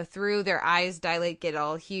energy go through, their eyes dilate, get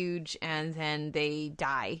all huge, and then they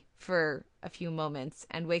die for a few moments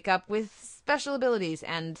and wake up with special abilities.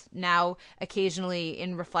 And now occasionally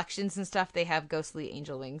in reflections and stuff, they have ghostly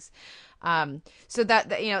angel wings. So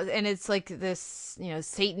that, and it's like this,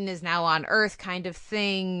 Satan is now on Earth kind of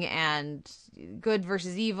thing, and good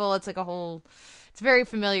versus evil. It's like it's a very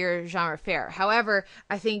familiar genre fare. However,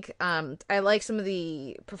 I think I like some of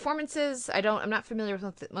the performances. I'm not familiar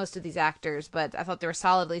with most of these actors, but I thought they were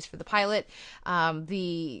solid, at least for the pilot.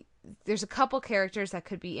 There's a couple characters that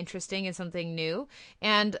could be interesting and something new,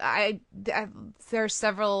 and there are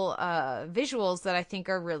several visuals that I think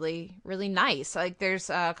are really, really nice. Like there's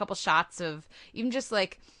a couple shots of even just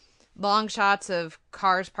like long shots of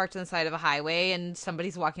cars parked on the side of a highway and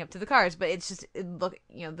somebody's walking up to the cars, but it's just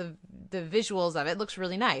the visuals of it looks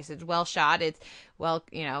really nice. It's well shot. It's well,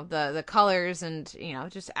 the colors and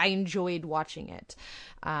just I enjoyed watching it.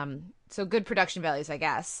 So good production values, I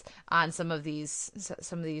guess, on some of these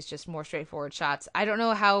just more straightforward shots. I don't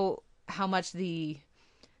know how much the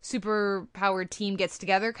super powered team gets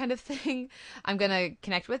together kind of thing I'm gonna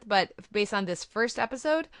connect with, but based on this first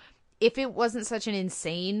episode, if it wasn't such an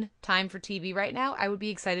insane time for TV right now, I would be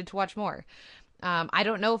excited to watch more. I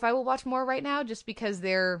don't know if I will watch more right now just because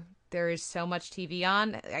there is so much TV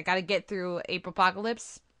on. I got to get through April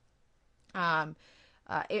Apocalypse.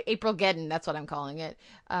 April Geddon, that's what I'm calling it.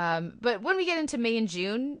 But when we get into May and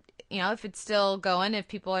June, if it's still going, if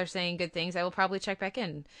people are saying good things, I will probably check back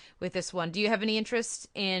in with this one. Do you have any interest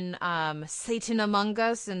in Satan Among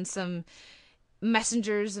Us and some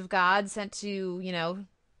messengers of God sent to,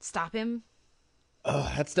 stop him?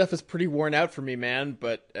 Oh, that stuff is pretty worn out for me, man.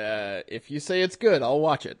 But if you say it's good, I'll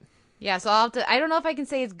watch it. Yeah, so I'll have to. I don't know if I can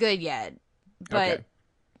say it's good yet, but okay.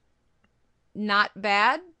 Not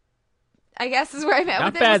bad, I guess, is where I'm at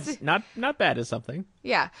with it. Not bad is something.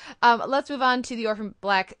 Yeah. Let's move on to the Orphan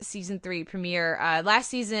Black season 3 premiere. Last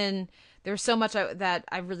season, there was so much that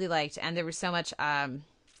I really liked, and there was so much I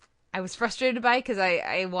was frustrated by because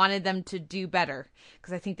I wanted them to do better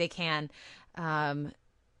because I think they can.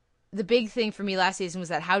 The big thing for me last season was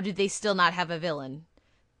that how did they still not have a villain?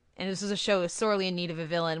 And this was a show sorely in need of a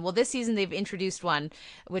villain. Well, this season they've introduced one,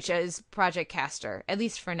 which is Project Castor. At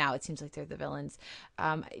least for now, it seems like they're the villains.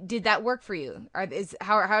 Did that work for you?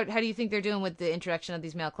 How do you think they're doing with the introduction of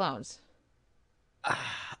these male clones?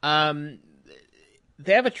 They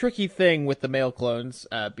have a tricky thing with the male clones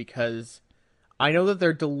because I know that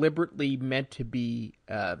they're deliberately meant to be.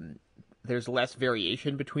 There's less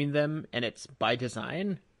variation between them, and it's by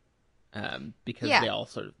design, because they all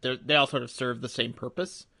sort of serve the same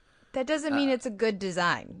purpose. That doesn't mean it's a good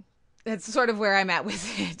design. That's sort of where I'm at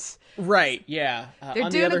with it. Right, yeah. They're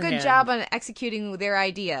doing a good job on executing their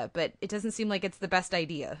idea, but it doesn't seem like it's the best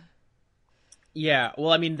idea. Yeah,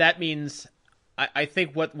 well, I mean, that means... I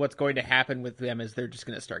think what's going to happen with them is they're just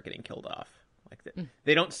going to start getting killed off. Like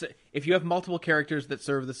they don't... If you have multiple characters that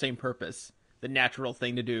serve the same purpose, the natural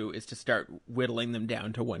thing to do is to start whittling them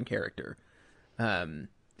down to one character.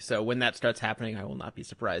 So when that starts happening, I will not be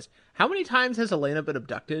surprised. How many times has Elena been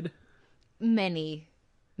abducted? Many.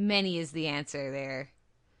 Many is the answer there.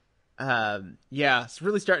 Yeah, it's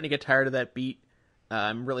really starting to get tired of that beat.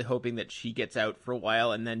 I'm really hoping that she gets out for a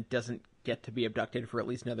while and then doesn't get to be abducted for at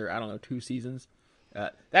least another, 2 seasons.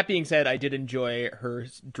 That being said, I did enjoy her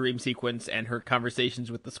dream sequence and her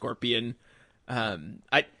conversations with the Scorpion.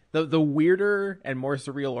 The weirder and more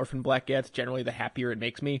surreal Orphan Black gets, generally the happier it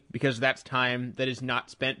makes me, because that's time that is not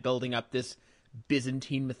spent building up this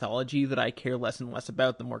Byzantine mythology that I care less and less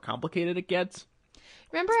about the more complicated it gets.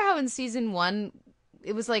 Remember how in season 1,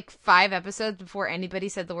 it was like 5 episodes before anybody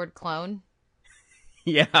said the word clone?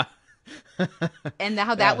 Yeah. And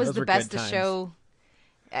how that was the best the show,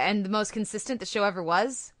 and the most consistent the show ever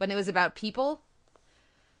was, when it was about people?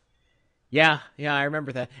 Yeah, I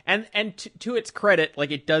remember that. And to its credit,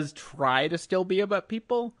 like, it does try to still be about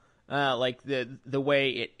people. Like the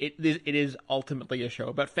way it is ultimately a show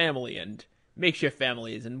about family and makeshift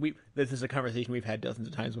families, and this is a conversation we've had dozens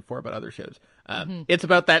of times before about other shows. It's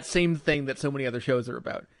about that same thing that so many other shows are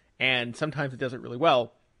about, and sometimes it does it really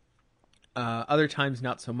well. Other times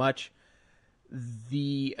not so much.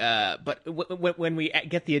 But when we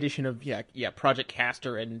get the addition of Project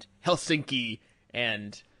Castor and Helsinki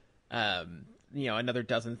and another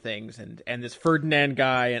dozen things and this Ferdinand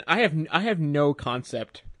guy, and I have no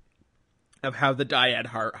concept of how the dyad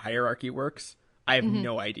hierarchy works. I have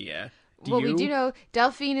no idea. Do you? We do know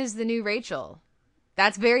Delphine is the new Rachel.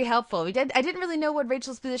 That's very helpful. I didn't really know what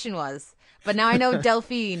Rachel's position was, but now I know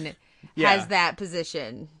Delphine has that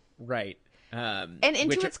position. Right. And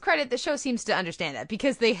to its credit, the show seems to understand that,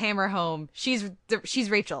 because they hammer home she's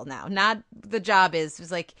Rachel now. Not the job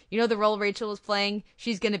is like, the role Rachel was playing.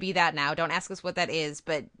 She's going to be that now. Don't ask us what that is,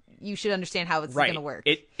 but you should understand how it's going to work.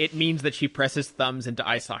 It means that she presses thumbs into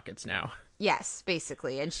eye sockets now. Yes,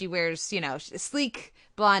 basically, and she wears sleek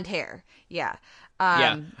blonde hair. Yeah.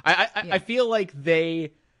 I feel like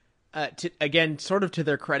they, again, sort of to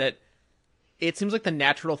their credit, it seems like the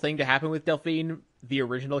natural thing to happen with Delphine, the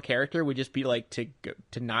original character, would just be like to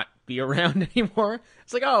not be around anymore.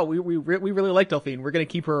 It's like, oh, we really like Delphine. We're going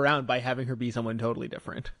to keep her around by having her be someone totally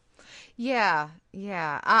different. Yeah. And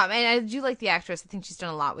I do like the actress. I think she's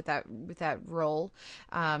done a lot with that role.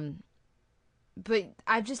 But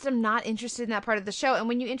I just am not interested in that part of the show. And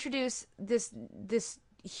when you introduce this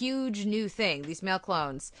huge new thing, these male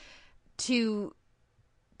clones, there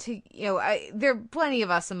are plenty of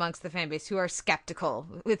us amongst the fan base who are skeptical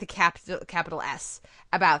with a capital S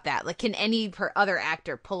about that. Like, can any other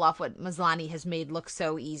actor pull off what Maslany has made look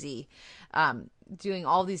so easy, doing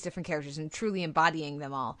all these different characters and truly embodying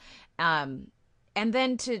them all? And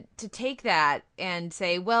then to take that and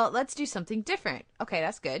say, well, let's do something different. Okay,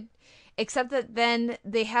 that's good. Except that then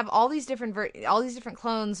they have all these different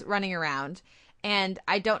clones running around, and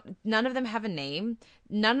none of them have a name.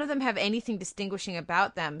 None of them have anything distinguishing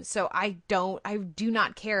about them. So I do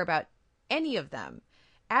not care about any of them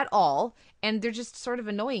at all. And they're just sort of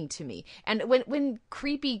annoying to me. And when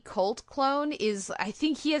creepy cult clone is, I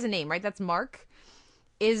think he has a name, right? That's Mark,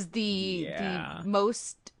 is the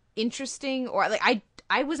most interesting, or like,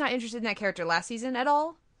 I was not interested in that character last season at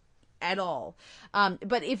all.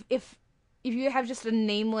 But if you have just a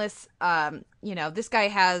nameless, this guy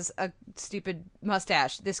has a stupid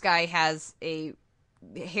mustache. This guy has a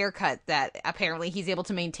haircut that apparently he's able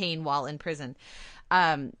to maintain while in prison.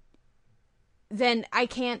 Then I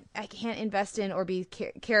can't invest in or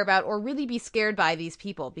care about or really be scared by these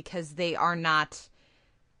people, because they are not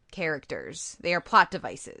characters. They are plot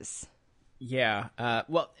devices. Yeah.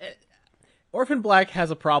 Orphan Black has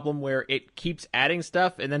a problem where it keeps adding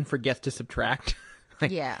stuff and then forgets to subtract.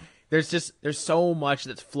 There's so much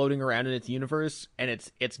that's floating around in its universe, and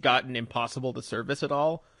it's gotten impossible to service it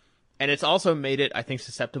all. And it's also made it, I think,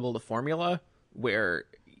 susceptible to formula, where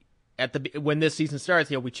when this season starts,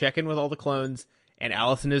 we check in with all the clones, and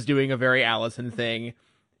Allison is doing a very Allison thing,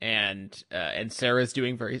 and Sarah's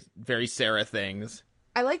doing very, very Sarah things.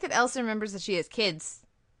 I like that Allison remembers that she has kids,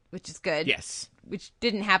 which is good. Yes. which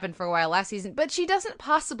didn't happen for a while last season. But she doesn't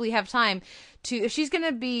possibly have time to, if she's going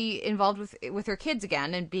to be involved with her kids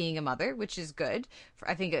again and being a mother, which is good.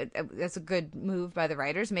 I think that's a good move by the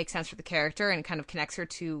writers. Makes sense for the character and kind of connects her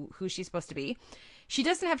to who she's supposed to be. She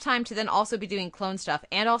doesn't have time to then also be doing clone stuff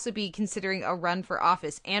and also be considering a run for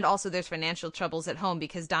office. And also there's financial troubles at home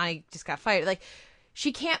because Donnie just got fired. Like,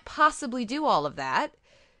 she can't possibly do all of that.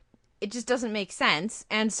 It just doesn't make sense.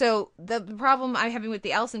 And so the problem I'm having with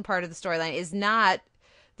the Allison part of the storyline is not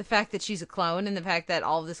the fact that she's a clone and the fact that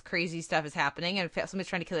all of this crazy stuff is happening and somebody's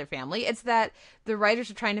trying to kill her family. It's that the writers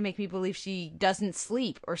are trying to make me believe she doesn't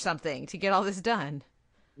sleep or something to get all this done.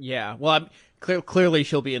 Yeah, well, clearly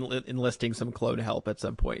she'll be enlisting some clone help at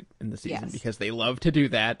some point in the season because they love to do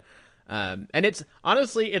that. And it's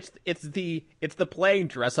honestly, it's the playing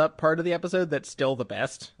dress up part of the episode that's still the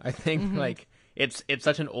best. I think like it's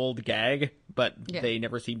such an old gag, but they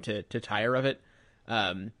never seem to tire of it.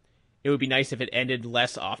 It would be nice if it ended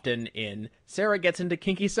less often in Sarah gets into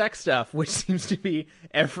kinky sex stuff, which seems to be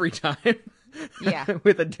every time.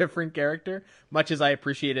 With a different character. Much as I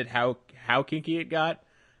appreciated how kinky it got.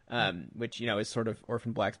 Which, is sort of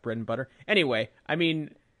Orphan Black's bread and butter. Anyway, I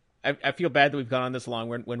mean, I feel bad that we've gone on this long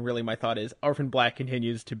when really my thought is Orphan Black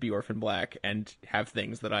continues to be Orphan Black and have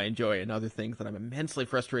things that I enjoy and other things that I'm immensely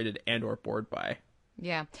frustrated and or bored by.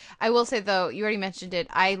 Yeah. I will say, though, you already mentioned it.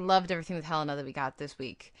 I loved everything with Helena that we got this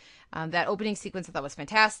week. That opening sequence I thought was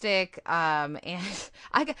fantastic. And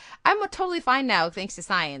I'm totally fine now, thanks to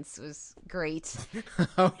science. It was great.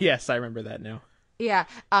 Oh, yes, I remember that now. Yeah,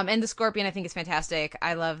 and the Scorpion I think is fantastic.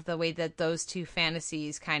 I love the way that those two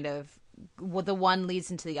fantasies kind of, the one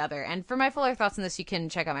leads into the other. And for my fuller thoughts on this, you can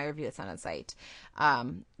check out my review that's on site.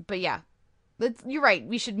 But yeah, you're right.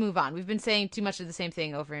 We should move on. We've been saying too much of the same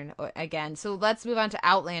thing over and again. So let's move on to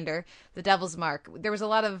Outlander, The Devil's Mark. There was a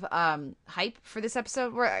lot of hype for this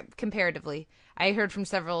episode, comparatively. I heard from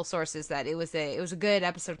several sources that it was a good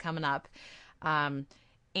episode coming up.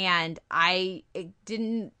 And I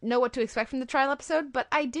didn't know what to expect from the trial episode, but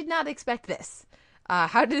I did not expect this.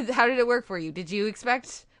 How did it work for you? Did you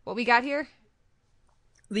expect what we got here?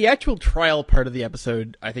 The actual trial part of the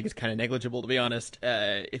episode, I think, is kind of negligible, to be honest.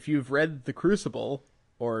 If you've read The Crucible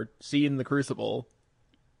or seen The Crucible,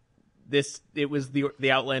 it was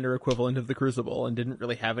the Outlander equivalent of The Crucible and didn't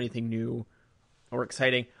really have anything new or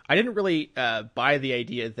exciting. I didn't really buy the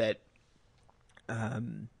idea that.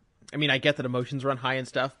 I mean, I get that emotions run high and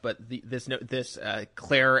stuff, but this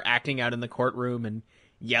Claire acting out in the courtroom and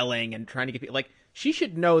yelling and trying to get people, like, she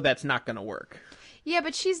should know that's not going to work. Yeah,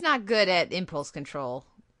 but she's not good at impulse control,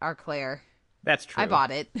 our Claire. That's true. I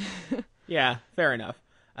bought it. Yeah, fair enough.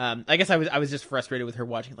 I guess I was just frustrated with her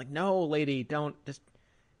watching, like, no, lady, don't just.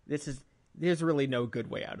 There's really no good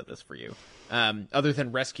way out of this for you, other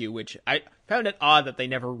than rescue, which I found it odd that they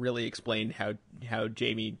never really explained how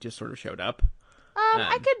Jamie just sort of showed up.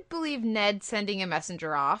 I could believe Ned sending a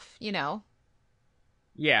messenger off,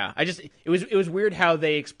 Yeah, it was weird how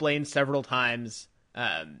they explained several times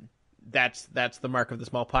that's the mark of the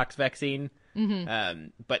smallpox vaccine,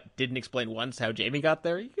 but didn't explain once how Jamie got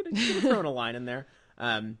there. You could have thrown a line in there.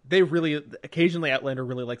 They really occasionally Outlander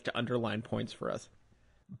really likes to underline points for us.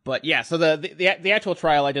 But yeah, so the actual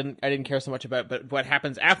trial I didn't care so much about, but what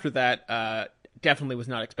happens after that definitely was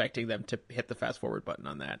not expecting them to hit the fast forward button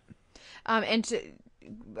on that.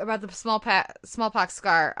 About the smallpox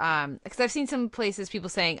scar, because I've seen some places people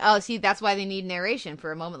saying, "Oh, see, that's why they need narration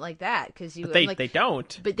for a moment like that." Because they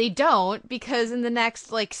don't. But they don't, because in the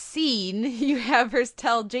next scene, you have her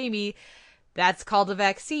tell Jamie that's called a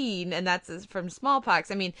vaccine, and that's from smallpox.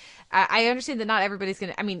 I mean, I understand that not everybody's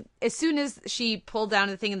gonna. I mean, as soon as she pulled down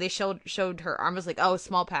the thing and they showed her arm, I was like, "Oh,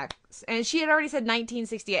 smallpox," and she had already said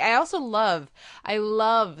 1968. I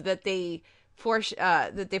love that they.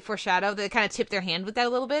 That they foreshadow, they kind of tip their hand with that a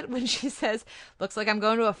little bit when she says, "Looks like I'm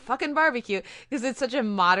going to a fucking barbecue," because it's such a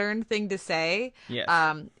modern thing to say. Yes.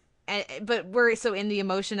 But we're so in the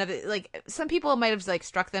emotion of it. Like, some people might have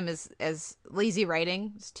struck them as lazy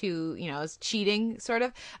writing, as cheating sort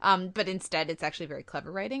of. But instead, it's actually very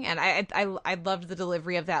clever writing, and I loved the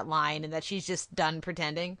delivery of that line and that she's just done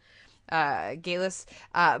pretending, Galis.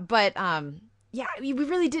 Yeah, we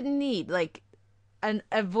really didn't need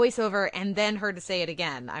a voiceover and then her to say it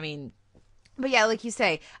again. I mean, but yeah, like you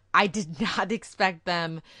say, I did not expect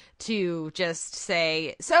them to just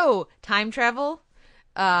say, "So, time travel,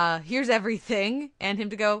 here's everything," and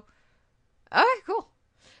him to go, "Okay, cool."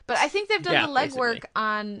 But I think they've done the legwork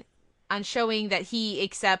on showing that he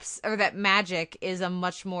accepts, or that magic is a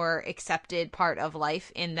much more accepted part of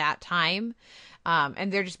life in that time.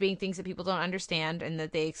 And they're just being things that people don't understand and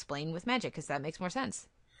that they explain with magic, because that makes more sense.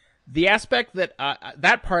 The aspect that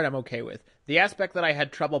that part I'm okay with. The aspect that I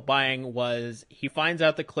had trouble buying was he finds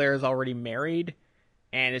out that Claire is already married,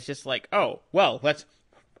 and it's just like, oh, well,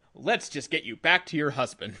 let's just get you back to your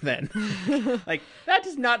husband then. Like, that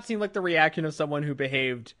does not seem like the reaction of someone who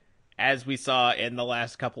behaved as we saw in the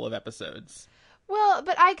last couple of episodes. Well,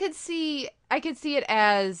 but I could see it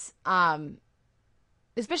as,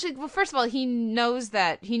 especially, well, first of all, he knew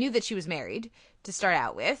that she was married to start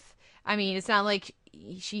out with. I mean, it's not like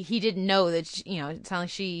he didn't know that, it's not like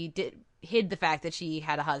she hid the fact that she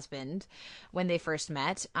had a husband when they first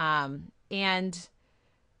met. And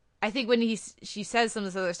I think when she says some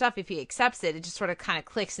of this other stuff, if he accepts it, it just sort of kind of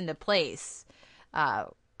clicks into place.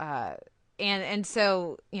 And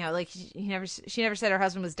so, like she never said her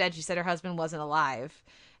husband was dead. She said her husband wasn't alive.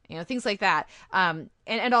 Things like that.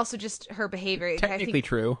 And also just her behavior. Technically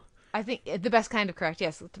true. I think the best kind of correct.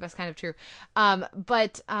 Yes, the best kind of true.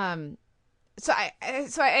 So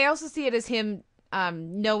I also see it as him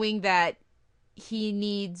knowing that he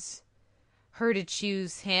needs her to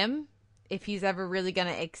choose him if he's ever really going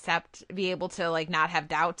to be able to like not have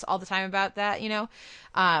doubts all the time about that,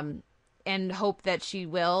 and hope that she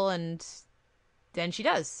will, and then she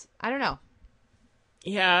does. I don't know.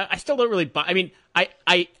 Yeah, I still don't really buy. I mean,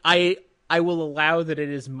 I will allow that it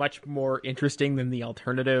is much more interesting than the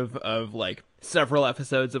alternative of like several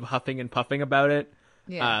episodes of huffing and puffing about it.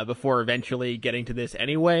 Yeah. Before eventually getting to this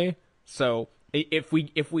anyway. So if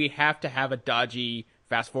we have to have a dodgy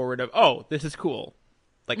fast forward of, oh, this is cool,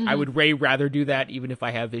 like I would way rather do that even if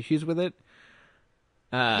I have issues with it.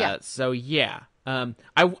 So yeah.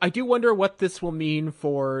 I do wonder what this will mean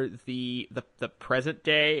for the present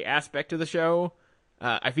day aspect of the show.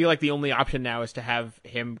 I feel like the only option now is to have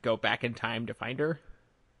him go back in time to find her.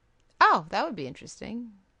 Oh, that would be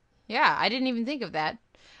interesting. Yeah, I didn't even think of that.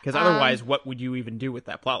 Because otherwise, what would you even do with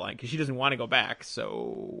that plotline? Because she doesn't want to go back,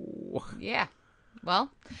 so... Yeah.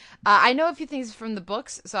 Well, I know a few things from the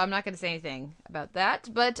books, so I'm not going to say anything about that.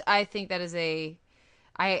 But I think that is I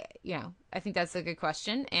think that's a good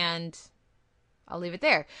question, and I'll leave it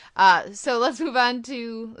there. So let's move on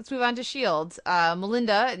to S.H.I.E.L.D.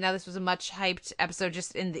 Melinda. Now, this was a much hyped episode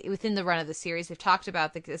just within the run of the series. They've talked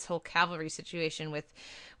about this whole cavalry situation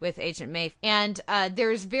with Agent May, and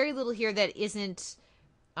there's very little here that isn't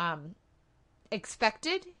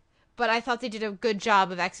expected, but I thought they did a good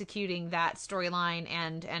job of executing that storyline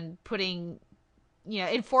and putting,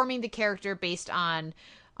 informing the character based on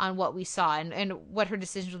what we saw and what her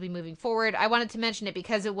decisions will be moving forward. I wanted to mention it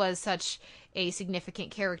because it was such a significant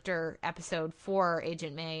character episode for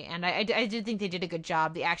Agent May, and I did think they did a good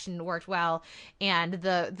job. The action worked well, and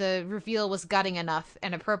the reveal was gutting enough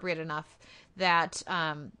and appropriate enough that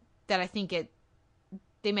I think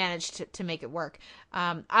they managed to make it work.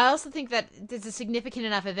 I also think that it's a significant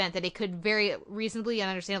enough event that it could very reasonably and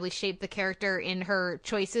understandably shape the character in her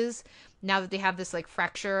choices now that they have this like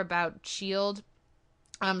fracture about S.H.I.E.L.D.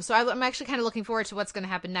 So I'm actually kind of looking forward to what's going to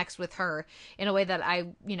happen next with her in a way that I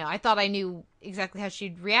thought I knew exactly how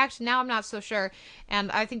she'd react. Now I'm not so sure.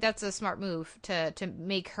 And I think that's a smart move to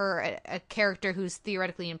make her a character who's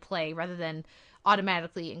theoretically in play rather than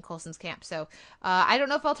automatically in Coulson's camp. So I don't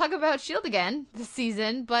know if I'll talk about S.H.I.E.L.D. again this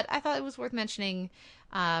season, but I thought it was worth mentioning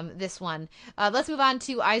this one. Let's move on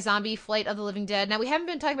to iZombie, Flight of the Living Dead. Now, we haven't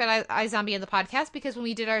been talking about iZombie in the podcast because when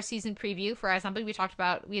we did our season preview for iZombie,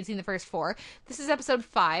 we had seen the first 4. This is episode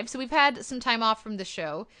 5, so we've had some time off from the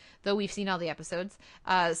show, though we've seen all the episodes.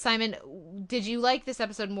 Simon, did you like this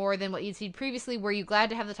episode more than what you'd seen previously? Were you glad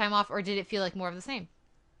to have the time off, or did it feel like more of the same?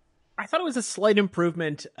 I thought it was a slight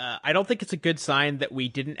improvement. I don't think it's a good sign that we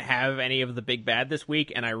didn't have any of the big bad this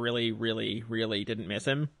week, and I really, really, really didn't miss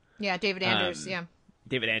him. Yeah, David Anders, yeah.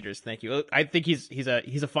 David Anders, thank you. I think he's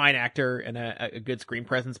a fine actor and a good screen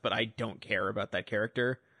presence, but I don't care about that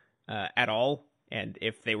character at all. And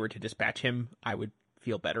if they were to dispatch him, I would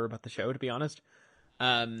feel better about the show, to be honest.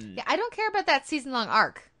 Yeah, I don't care about that season-long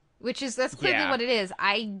arc, that's clearly what it is.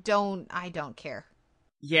 I don't care.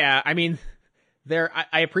 Yeah, I mean,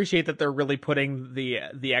 I appreciate that they're really putting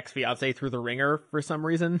the ex-fiance through the ringer for some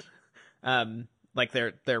reason. Like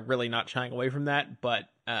they're really not shying away from that, but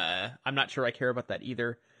I'm not sure I care about that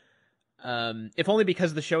either. If only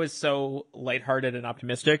because the show is so lighthearted and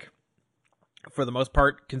optimistic for the most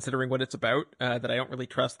part, considering what it's about, that I don't really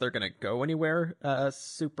trust they're going to go anywhere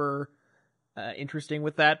super interesting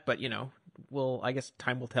with that. But I guess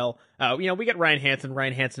time will tell. We get Ryan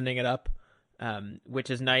Hansening it up, which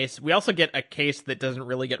is nice. We also get a case that doesn't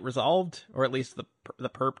really get resolved, or at least the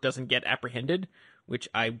perp doesn't get apprehended, which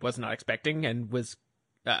I was not expecting, and was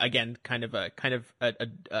again kind of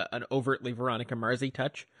an overtly Veronica Marzi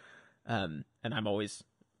touch. And I'm always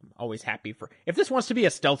always happy for. If this wants to be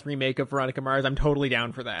a stealth remake of Veronica Mars, I'm totally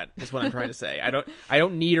down for that. Is what I'm trying to say. I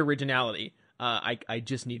don't need originality. I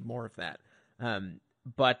just need more of that.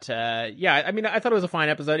 But yeah, I mean, I thought it was a fine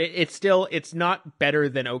episode. It's not better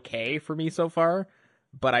than okay for me so far,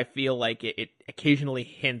 but I feel like it occasionally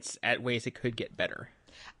hints at ways it could get better.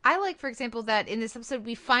 I like, for example, that in this episode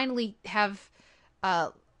we finally have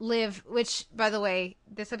Liv, which, by the way,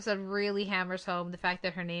 this episode really hammers home the fact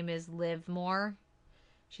that her name is Liv Moore.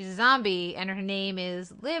 She's a zombie, and her name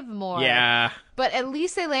is Liv Moore. Yeah. But at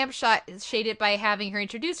least they lampshade it by having her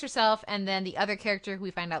introduce herself, and then the other character, who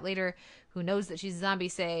we find out later, who knows that she's a zombie,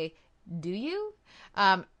 say, "Do you?"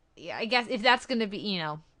 Yeah, I guess if that's going to be, you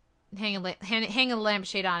know, hang a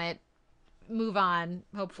lampshade on it, move on,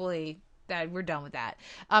 hopefully that we're done with that.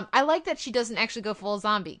 I like that she doesn't actually go full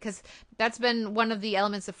zombie, because that's been one of the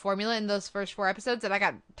elements of formula in those first 4 episodes that I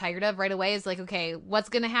got tired of right away. Is like, okay, what's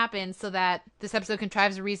going to happen so that this episode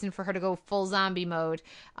contrives a reason for her to go full zombie mode.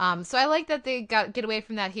 So I like that they get away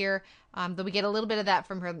from that here, though we get a little bit of that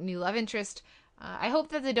from her new love interest. I hope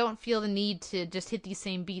that they don't feel the need to just hit these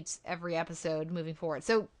same beats every episode moving forward.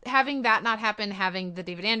 So having that not happen, having the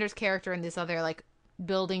David Anders character and this other like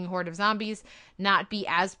building horde of zombies not be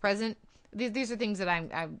as present, these are things that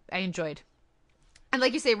I enjoyed. And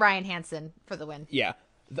like you say, Ryan Hansen for the win. Yeah.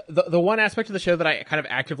 The one aspect of the show that I kind of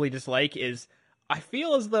actively dislike is I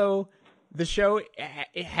feel as though the show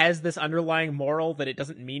it has this underlying moral that it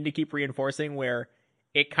doesn't mean to keep reinforcing, where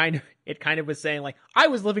it kind of was saying like, I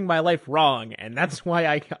was living my life wrong and that's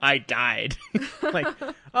why I died. Like,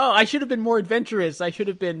 oh, I should have been more adventurous. I should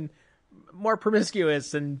have been more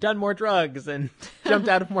promiscuous and done more drugs and jumped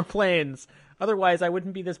out of more planes. Otherwise, I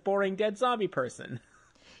wouldn't be this boring dead zombie person.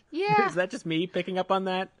 Yeah. Is that just me picking up on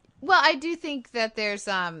that? Well, I do think that there's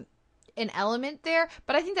an element there,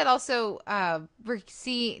 but I think that also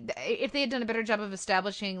if they had done a better job of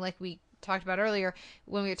establishing, like we talked about earlier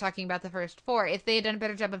when we were talking about the first 4, if they had done a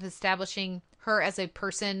better job of establishing her as a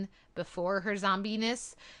person before her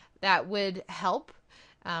zombiness, that would help.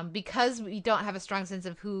 Because we don't have a strong sense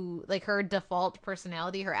of who, like, her default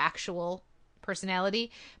personality, her actual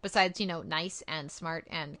personality, besides, you know, nice and smart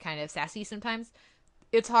and kind of sassy sometimes.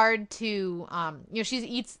 It's hard to, you know, she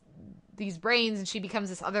eats these brains and she becomes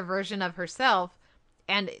this other version of herself.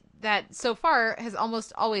 And that so far has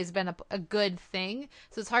almost always been a good thing.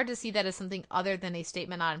 So it's hard to see that as something other than a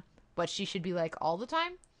statement on what she should be like all the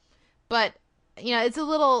time. But, you know, it's a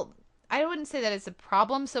little, I wouldn't say that it's a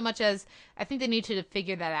problem so much as I think they need to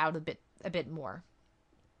figure that out a bit more.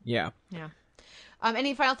 Yeah. Yeah.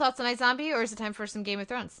 Any final thoughts on iZombie, or is it time for some Game of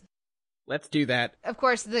Thrones? Let's do that. Of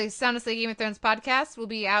course, the Sound of the Game of Thrones podcast will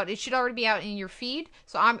be out. It should already be out in your feed.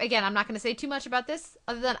 So I'm not going to say too much about this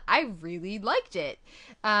other than I really liked it.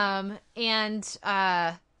 And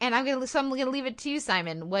I'm going to leave it to you,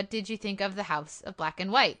 Simon. What did you think of the House of Black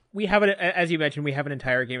and White? We have as you mentioned, we have an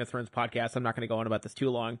entire Game of Thrones podcast. I'm not going to go on about this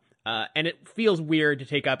too long. And it feels weird to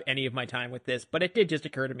take up any of my time with this, but it did just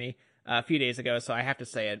occur to me a few days ago, so I have to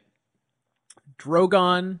say it.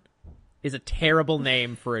 Drogon is a terrible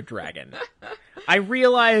name for a dragon. I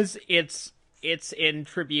realize it's in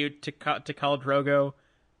tribute to Khal Drogo,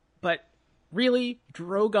 but really,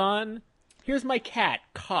 Drogon? Here's my cat,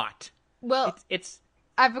 caught. Well, it's.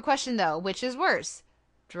 I have a question though. Which is worse,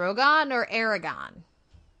 Drogon or Aragon?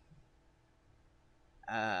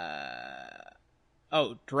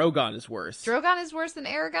 Drogon is worse. Drogon is worse than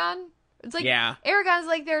Aragon? It's like, yeah. Aragon's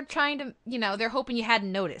like they're trying to, you know, they're hoping you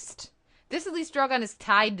hadn't noticed. This, at least, Drogon is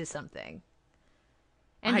tied to something.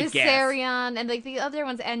 And Viserion, and like the other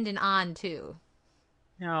ones end in on too.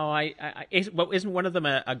 No, isn't one of them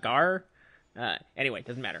a Gar? Anyway,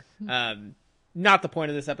 doesn't matter. Not the point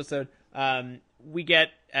of this episode. We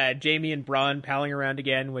get Jaime and Bronn palling around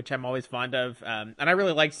again, which I'm always fond of. And I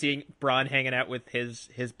really like seeing Bronn hanging out with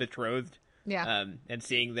his betrothed. Yeah. And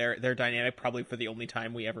seeing their dynamic, probably for the only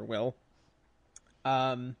time we ever will.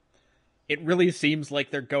 It really seems like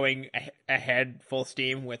they're going ahead full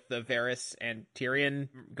steam with the Varys and Tyrion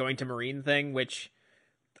going to Meereen thing, which,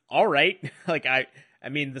 all right. Like, I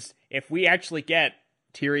mean, if we actually get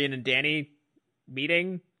Tyrion and Dany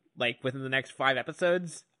meeting, like, within the next 5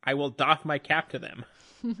 episodes, I will doff my cap to them.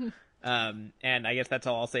 And I guess that's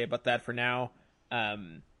all I'll say about that for now.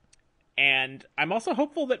 And I'm also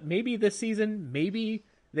hopeful that maybe this season, maybe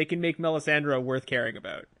they can make Melisandre worth caring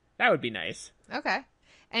about. That would be nice. Okay.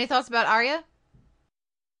 Any thoughts about Arya?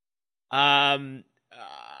 I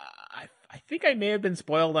think I may have been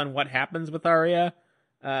spoiled on what happens with Arya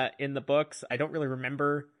in the books. I don't really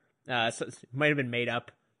remember. So it might have been made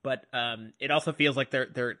up, but it also feels like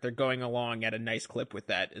they're going along at a nice clip with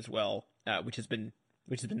that as well, which has been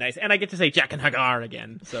which has been nice. And I get to say Jack and Hagar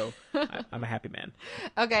again, so I'm a happy man.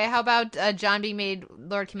 Okay, how about John being made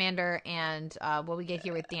Lord Commander and what we get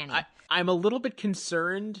here with Danny? I'm a little bit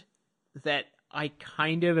concerned that I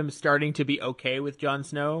kind of am starting to be okay with Jon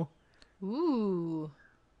Snow. Ooh.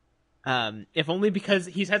 If only because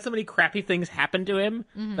he's had so many crappy things happen to him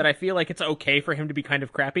that I feel like it's okay for him to be kind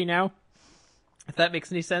of crappy now. If that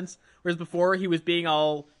makes any sense. Whereas before he was being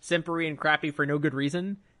all simpery and crappy for no good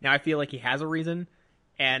reason. Now I feel like he has a reason,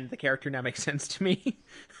 and the character now makes sense to me.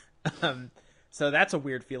 So that's a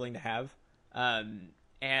weird feeling to have. And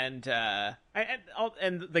the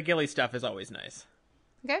Gilly stuff is always nice.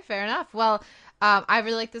 Okay, fair enough. Well, I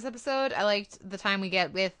really liked this episode. I liked the time we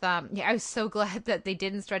get with, I was so glad that they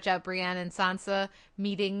didn't stretch out Brienne and Sansa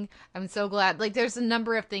meeting. I'm so glad. Like, there's a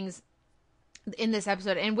number of things in this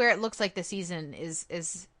episode, and where it looks like the season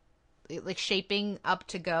is like shaping up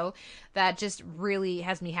to go, that just really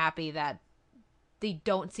has me happy that they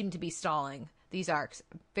don't seem to be stalling these arcs.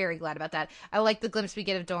 Very glad about that. I like the glimpse we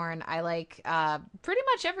get of Dorne. I like pretty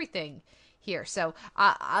much everything here. So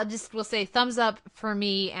we'll say thumbs up for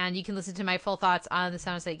me, and you can listen to my full thoughts on the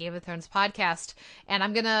Soundsite Game of Thrones podcast. And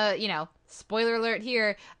I'm gonna, spoiler alert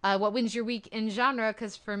here, what wins your week in genre?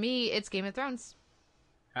 Because for me, it's Game of Thrones.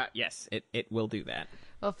 Yes, it will do that.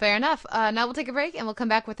 Well, fair enough. Now we'll take a break, and we'll come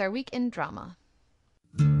back with our week in drama.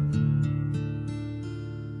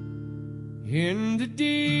 In the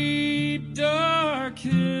deep, dark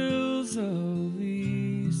hills of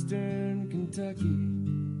eastern Kentucky,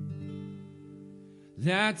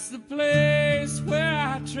 that's the place where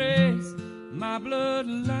I trace my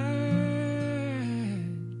bloodline.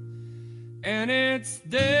 And it's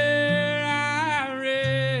there I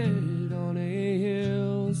read on a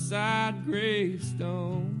hillside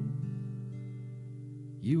gravestone,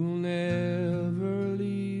 you will never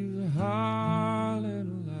leave the harlot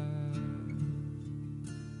alive.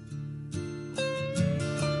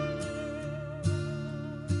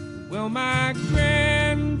 Well, my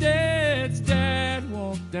granddad's dad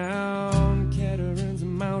walked down Catarines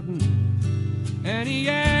Mountain, and he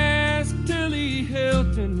asked Tilly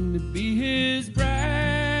Hilton to be his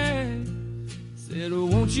bride. Said,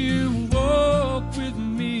 won't you walk with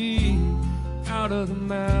me out of the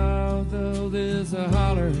mouth of this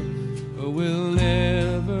holler, or we'll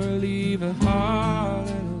never leave a harlot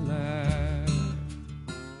alive.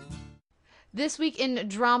 This week in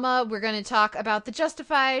drama, we're going to talk about the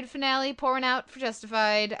Justified finale, pouring out for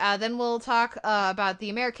Justified. Then we'll talk about the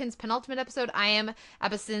Americans' penultimate episode, I Am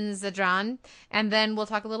Abasin Zadran. And then we'll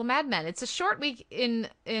talk a little Mad Men. It's a short week in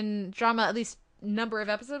drama, at least number of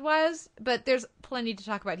episode-wise, but there's plenty to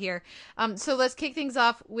talk about here. So let's kick things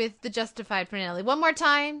off with the Justified finale. One more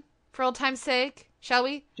time, for old time's sake, shall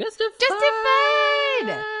we? Justified!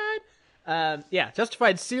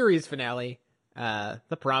 Justified series finale.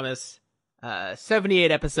 The Promise. 78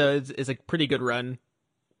 episodes is a pretty good run.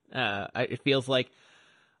 It feels like.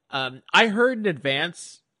 I heard in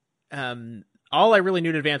advance. All I really knew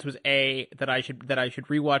in advance was A, that I should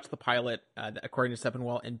rewatch the pilot, according to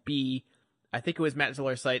Steppenwall, and B, I think it was Matt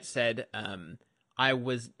Ziller's site said I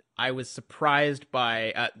was surprised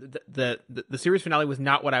by the series finale was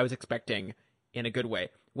not what I was expecting in a good way.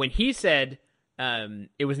 When he said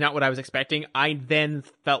it was not what I was expecting, I then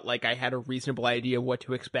felt like I had a reasonable idea of what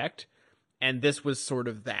to expect, and this was sort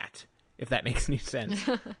of that, if that makes any sense.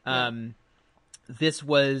 This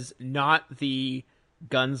was not the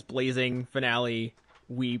guns blazing finale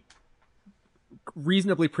we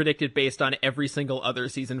reasonably predicted based on every single other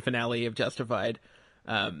season finale of Justified.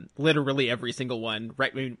 Literally every single one,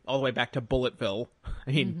 right? I mean, all the way back to Bulletville.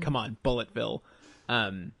 I mean, come on, Bulletville.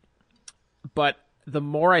 But the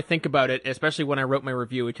more I think about it, especially when I wrote my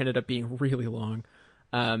review, which ended up being really long,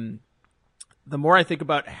 the more I think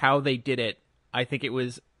about how they did it, I think it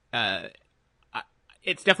was,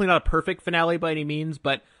 it's definitely not a perfect finale by any means,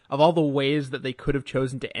 but of all the ways that they could have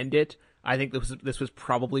chosen to end it, I think this was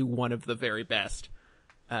probably one of the very best.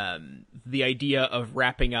 The idea of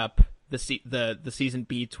wrapping up the season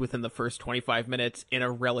beats within the first 25 minutes in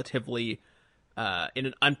a relatively, in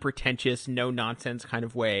an unpretentious, no nonsense kind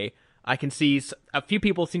of way. I can see a few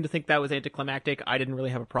people seem to think that was anticlimactic. I didn't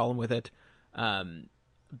really have a problem with it.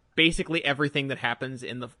 Basically everything that happens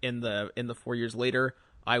in the 4 years later,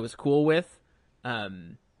 I was cool with.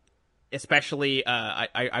 Especially,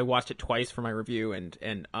 I watched it twice for my review,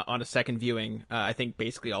 and on a second viewing, I think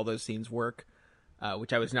basically all those scenes work,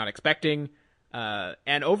 which I was not expecting.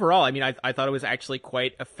 And overall, I mean, I thought it was actually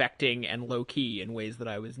quite affecting and low key in ways that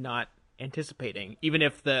I was not anticipating, even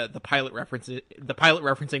if the pilot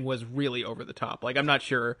referencing was really over the top. Like, I'm not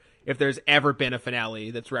sure if there's ever been a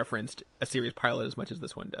finale that's referenced a series pilot as much as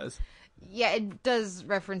this one does. Yeah, it does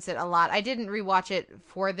reference it a lot. I didn't rewatch it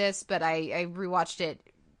for this, but I rewatched it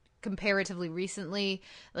comparatively recently,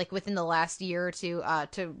 like within the last year or two,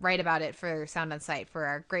 to write about it for Sound on Sight for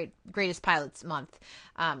our greatest pilots month.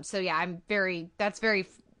 So yeah, that's very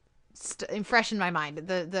fresh in my mind.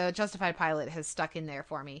 The Justified pilot has stuck in there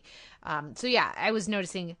for me. So yeah, I was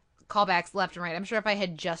noticing callbacks left and right. I'm sure if I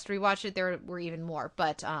had just rewatched it, there were even more.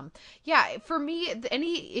 But yeah, for me,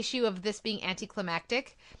 any issue of this being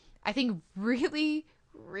anticlimactic, I think really,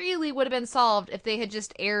 really would have been solved if they had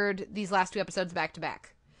just aired these last 2 episodes back to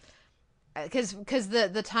back. Because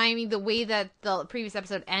the timing, the way that the previous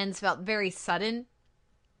episode ends felt very sudden.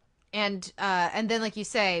 And then, like you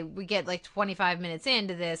say, we get like 25 minutes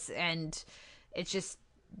into this and it's just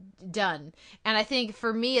done. And I think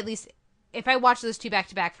for me, at least, if I watch those 2 back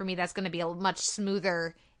to back, for me, that's going to be a much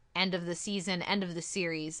smoother end of the season, end of the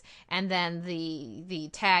series. And then the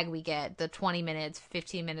tag we get, the 20 minutes,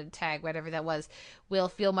 15-minute tag, whatever that was, will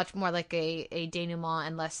feel much more like a denouement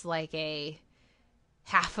and less like a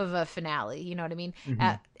half of a finale. You know what I mean?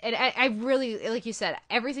 And I really, like you said,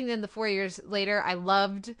 everything in the 4 years later, I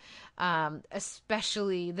loved,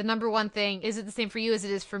 especially the number one thing. Is it the same for you as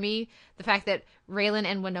it is for me? The fact that Raylan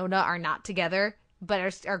and Winona are not together,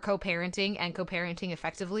 but are co-parenting and co-parenting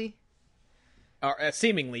effectively.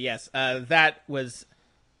 Seemingly, yes. That was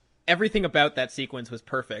everything about that sequence was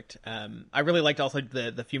perfect. I really liked also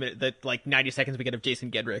the few minutes, the like 90 seconds we get of Jason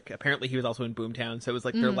Gedrick. Apparently, he was also in Boomtown, so it was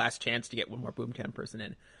like their last chance to get one more Boomtown person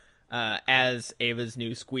in as Ava's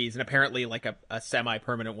new squeeze, and apparently like a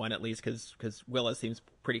semi-permanent one at least, because Willa seems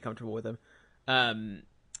pretty comfortable with him.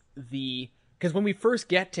 Because when we first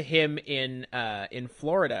get to him in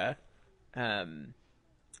Florida,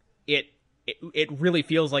 it really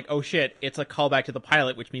feels like, oh shit, it's a callback to the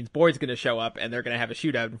pilot, which means Boyd's going to show up and they're going to have a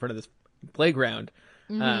shootout in front of this playground,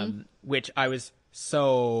 which I was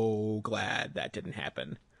so glad that didn't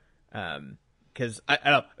happen. Because I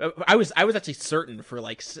don't know, I was actually certain for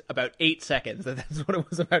like about 8 seconds that that's what it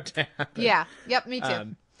was about to happen. Yeah. Yep. Me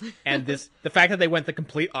too. And the fact that they went the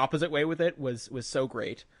complete opposite way with it was so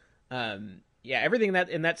great. Yeah, everything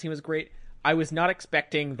in that scene was great. I was not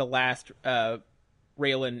expecting the last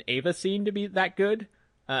Raylan Ava scene to be that good.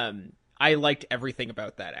 I liked everything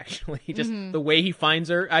about that, actually. Just the way he finds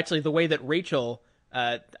her. Actually, the way that Rachel,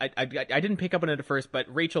 I didn't pick up on it at first,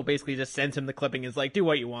 but Rachel basically just sends him the clipping, is like, do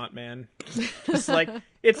what you want, man. Just like,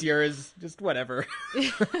 it's yours, just whatever.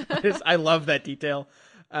 I love that detail.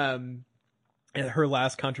 And her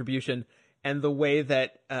last contribution, and the way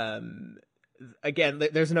that, again,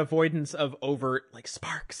 there's an avoidance of overt, like,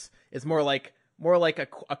 sparks. It's more like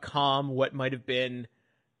a calm what might have been,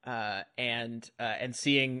 and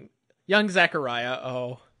seeing young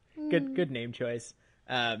Zachariah. Good name choice.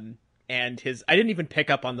 And I didn't even pick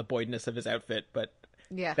up on the Boydness of his outfit, but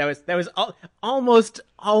yeah, that was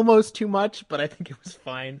almost too much, but I think it was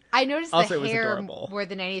fine. I noticed also, the hair it was adorable. More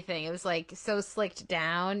than anything. It was like so slicked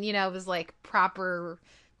down, it was like proper,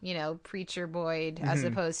 preacher Boyd as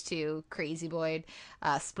opposed to crazy Boyd,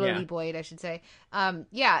 Splody Boyd, I should say.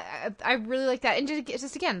 Yeah, I really like that. And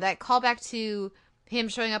just again, that callback to him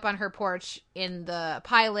showing up on her porch in the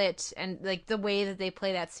pilot, and like the way that they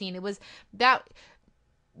play that scene, it was that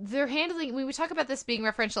they're handling, when we talk about this being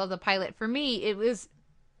referential of the pilot, for me, it was,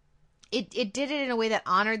 it did it in a way that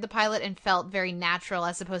honored the pilot and felt very natural,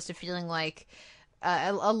 as opposed to feeling like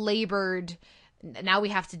a labored, now we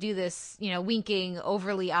have to do this, winking,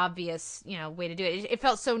 overly obvious, way to do it. It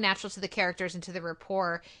felt so natural to the characters and to the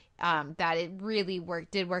rapport, that it really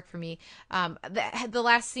did work for me. The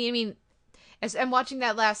last scene, I mean, as I'm watching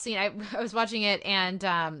that last scene, I was watching it, and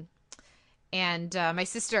my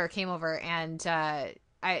sister came over, and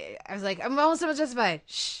I was like, I'm almost Justified.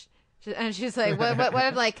 Shh. And she's like, what?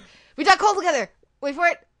 I'm like, we dug coal together. Wait for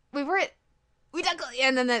it. We dug coal.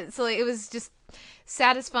 And then so like, it was just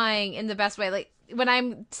satisfying in the best way. Like, when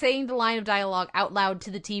I'm saying the line of dialogue out loud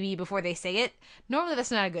to the TV before they say it, normally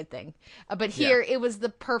that's not a good thing. But here, it was the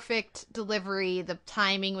perfect delivery. The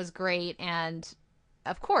timing was great. And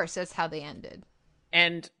of course, that's how they ended.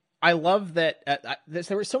 And I love that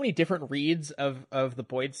there were so many different reads of the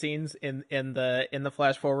Boyd scenes in the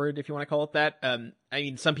flash forward, if you want to call it that. I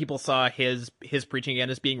mean, some people saw his preaching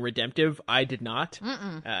again as being redemptive. I did not.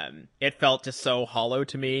 It felt just so hollow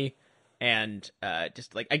to me, and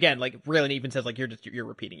just like, again, like Raylan even says, like, you're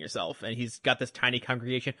repeating yourself, and he's got this tiny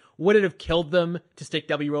congregation. Would it have killed them to stick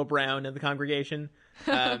W.O. Brown in the congregation,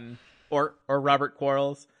 or Robert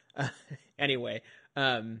Quarles? Anyway,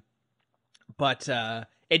 but.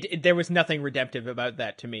 there was nothing redemptive about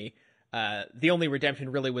that to me. The only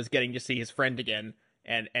redemption really was getting to see his friend again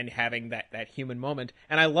and having that human moment.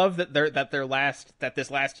 And I love that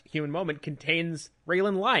this last human moment contains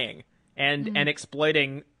Raylan lying and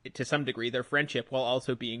exploiting to some degree their friendship while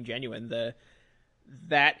also being genuine.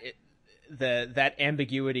 That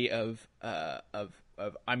ambiguity of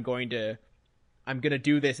I'm going to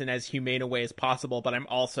do this in as humane a way as possible, but I'm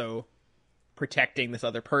also protecting this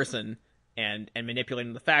other person and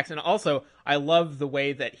manipulating the facts. And also, I love the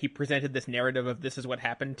way that he presented this narrative of this is what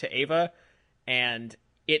happened to Ava, and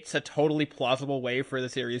it's a totally plausible way for the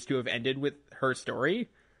series to have ended with her story,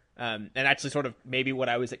 and actually sort of maybe what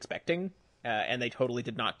I was expecting, and they totally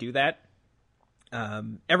did not do that. I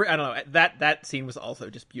don't know, that scene was also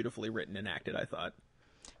just beautifully written and acted, I thought.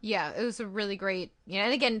 Yeah, it was a really great,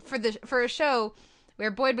 and again, for a show where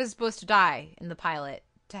Boyd was supposed to die in the pilot,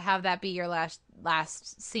 to have that be your last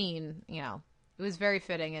scene, it was very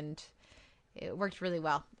fitting and it worked really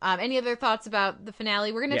well. Any other thoughts about the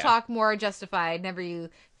finale? We're going to talk more Justified, never you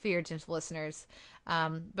fear, gentle listeners.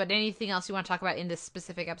 But anything else you want to talk about in this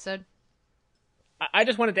specific episode? I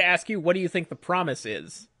just wanted to ask you, what do you think the promise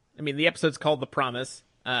is? I mean, the episode's called The Promise.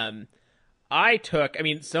 So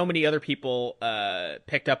many other people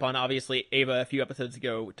picked up on, obviously, Ava a few episodes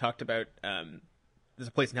ago talked about there's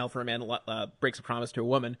a place in hell for a man breaks a promise to a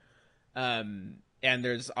woman. And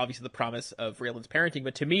there's obviously the promise of Raylan's parenting.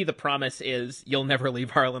 But to me, the promise is you'll never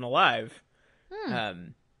leave Harlan alive,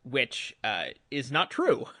 which is not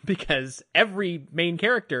true because every main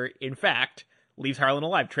character, in fact, leaves Harlan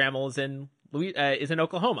alive. Trammell is in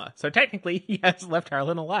Oklahoma. So technically, he has left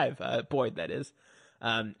Harlan alive, Boyd, that is.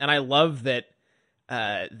 And I love that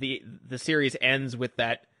the series ends with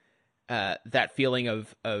that feeling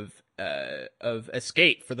of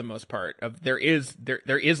escape for the most part. Of there is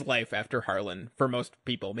life after Harlan for most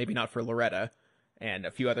people, maybe not for Loretta and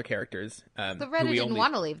a few other characters. Loretta didn't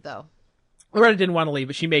want to leave, though. Loretta didn't want to leave,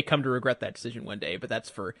 but she may come to regret that decision one day. But that's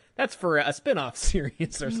for a spin-off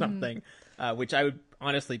series or something, which I would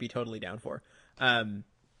honestly be totally down for.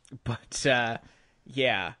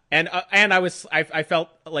 Yeah, and I felt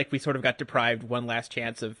like we sort of got deprived one last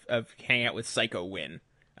chance of hanging out with Psycho Wynn,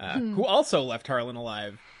 who also left Harlan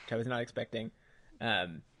alive, which I was not expecting.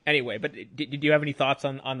 Anyway, but did you have any thoughts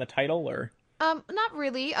on the title or? Not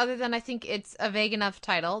really, other than I think it's a vague enough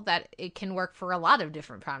title that it can work for a lot of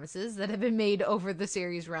different promises that have been made over the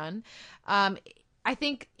series run. I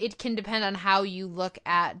think it can depend on how you look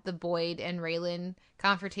at the Boyd and Raylan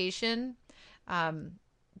confrontation.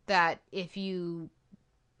 That if you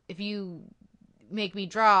make me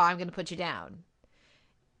draw, I'm going to put you down.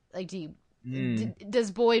 Like,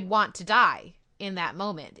 does Boyd want to die in that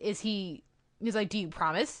moment? He's like, do you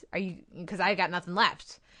promise? Are you, because I got nothing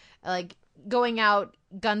left. Like, going out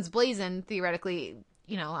guns blazing, theoretically,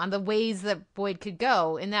 on the ways that Boyd could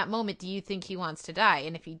go in that moment, do you think he wants to die?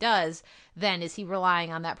 And if he does, then is he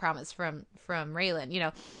relying on that promise from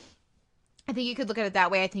Raylan? I think you could look at it that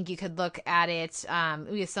way. I think you could look at it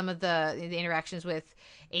with some of the interactions with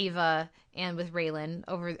Ava and with Raylan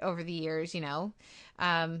over the years.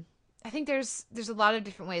 I think there's a lot of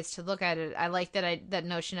different ways to look at it. I like that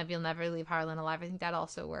notion of you'll never leave Harlan alive. I think that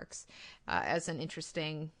also works as an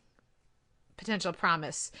interesting potential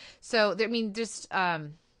promise. So there's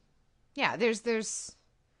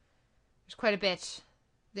quite a bit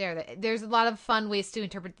there. There's a lot of fun ways to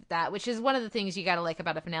interpret that, which is one of the things you got to like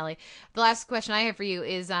about a finale. The last question I have for you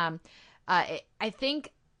is, I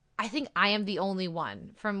think I am the only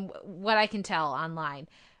one from what I can tell online.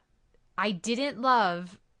 I didn't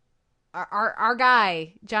love our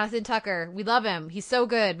guy, Jonathan Tucker. We love him. He's so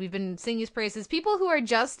good. We've been singing his praises. People who are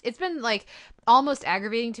it's been like almost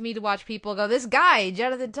aggravating to me to watch people go, this guy,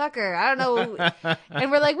 Jonathan Tucker, I don't know.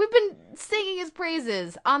 And we're like, we've been singing his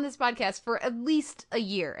praises on this podcast for at least a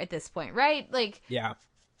year at this point, right? Like, yeah,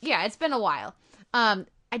 it's been a while. I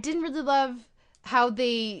didn't really love how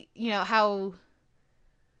they, how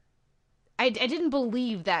I didn't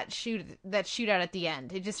believe that shootout at the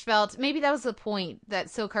end. It just felt, maybe that was the point,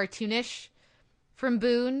 that's so cartoonish from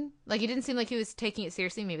Boone. Like, it didn't seem like he was taking it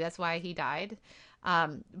seriously. Maybe that's why he died.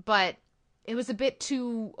 But it was a bit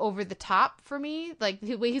too over the top for me. Like,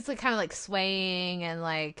 the way he's like kind of like swaying and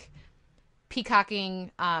like peacocking.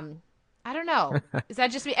 I don't know. Is that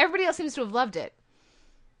just me? Everybody else seems to have loved it.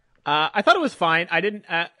 I thought it was fine. I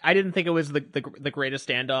didn't think it was the greatest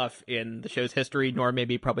standoff in the show's history, nor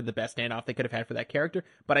maybe probably the best standoff they could have had for that character.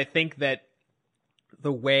 But I think that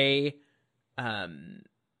the way, I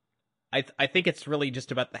think it's really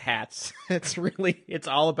just about the hats. It's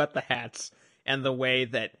all about the hats and the way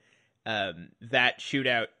that that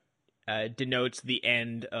shootout denotes the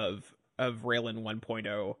end of Raylan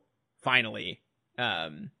 1.0 finally,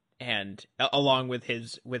 and along with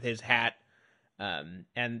his hat, and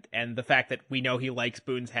the fact that we know he likes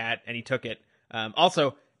Boone's hat and he took it.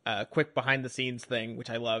 Also, quick behind the scenes thing which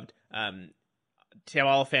I loved. Tim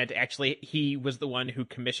Oliphant, actually, he was the one who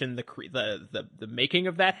commissioned the making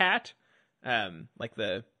of that hat. Like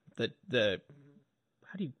the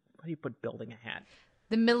how do you put building a hat?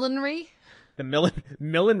 The millinery. The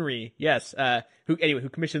millinery, yes. Who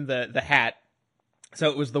commissioned the hat? So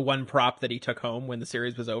it was the one prop that he took home when the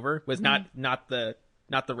series was over. Was not the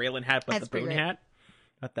Raylan hat, but That's the Boone great. hat.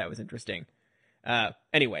 I thought that was interesting.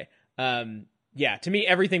 Anyway, yeah, to me,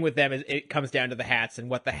 everything with them it comes down to the hats and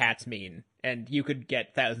what the hats mean. And you could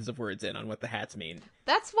get thousands of words in on what the hats mean.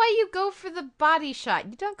 That's why you go for the body shot.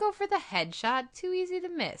 You don't go for the head shot. Too easy to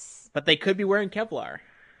miss. But they could be wearing Kevlar.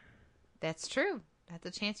 That's true. That's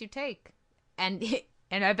a chance you take. And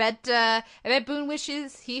I bet Boone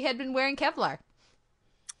wishes he had been wearing Kevlar.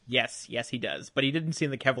 Yes, he does. But he didn't seem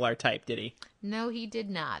the Kevlar type, did he? No, he did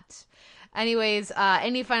not. Anyways,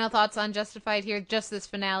 any final thoughts on Justified here? Just this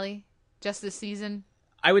finale? Just this season?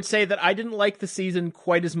 I would say that I didn't like the season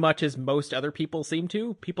quite as much as most other people seem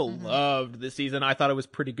to. People loved this season. I thought it was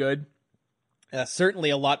pretty good.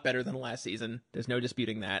 Certainly a lot better than last season. There's no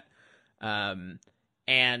disputing that.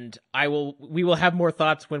 And we will have more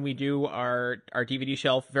thoughts when we do our DVD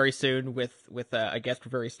shelf very soon with a guest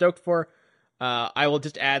we're very stoked for. I will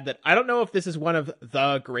just add that I don't know if this is one of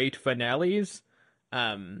the great finales,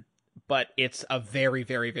 but it's a very,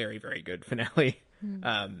 very, very, very good finale.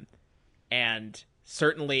 And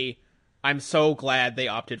certainly I'm so glad they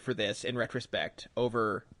opted for this in retrospect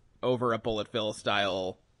over a Bulletville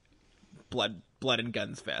style blood and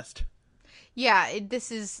guns fest. Yeah,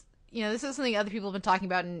 this is something other people have been talking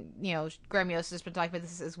about, and Gremios has been talking about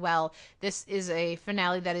this as well. This is a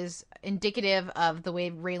finale that is indicative of the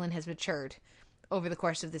way Raylan has matured over the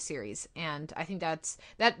course of the series, and I think that's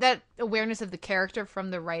that awareness of the character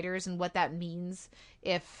from the writers and what that means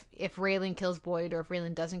if Raylan kills Boyd or if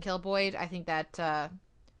Raylan doesn't kill Boyd. I think that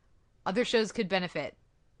other shows could benefit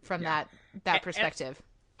from that perspective.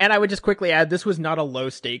 And I would just quickly add, this was not a low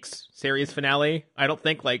stakes series finale. I don't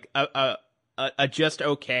think like a just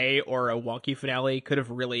okay or a wonky finale could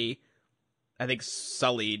have really, I think,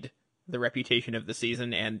 sullied the reputation of the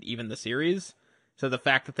season and even the series. So the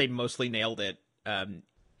fact that they mostly nailed it, and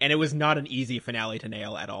it was not an easy finale to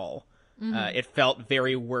nail at all. It felt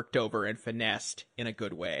very worked over and finessed in a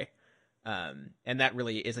good way. And that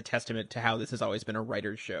really is a testament to how this has always been a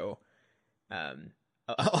writer's show.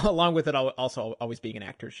 Along with it also always being an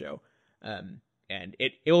actor's show. And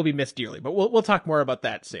it will be missed dearly, but we'll talk more about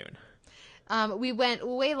that soon. We went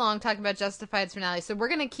way long talking about Justified's finale, so we're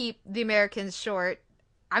going to keep The Americans short.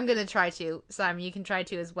 I'm going to try to. Simon, you can try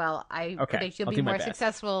to as well. I predict you'll be more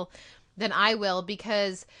successful than I will,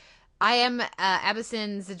 because I am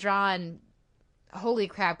Abyssin Zedran. Holy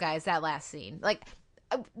crap, guys, that last scene. Like,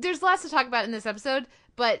 there's lots to talk about in this episode,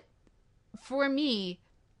 but for me,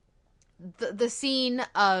 the scene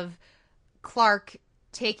of Clark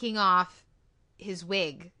taking off his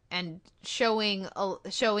wig and showing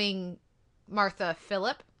Martha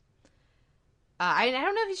Phillip. I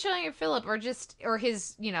don't know if he's showing her Phillip or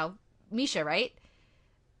his, Misha, right?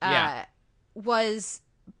 Yeah. Was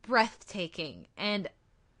breathtaking, and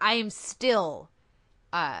I am still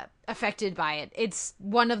affected by it. It's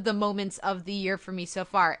one of the moments of the year for me so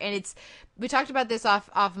far, and we talked about this off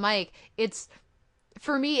mic.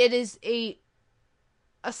 For me, it is a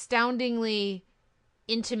astoundingly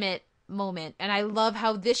intimate moment, and I love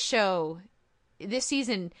how this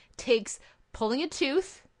season takes pulling a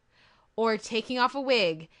tooth or taking off a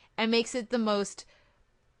wig and makes it the most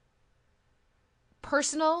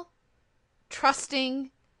personal,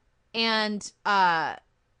 trusting, and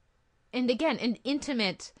again, an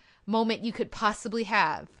intimate moment you could possibly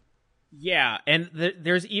have. Yeah, and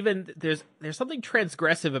there's something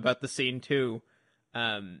transgressive about the scene too.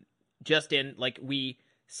 Just in like we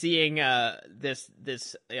seeing this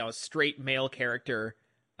straight male character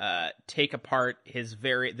take apart this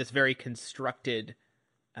very constructed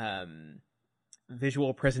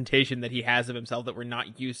visual presentation that he has of himself that we're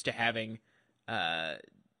not used to having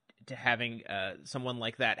someone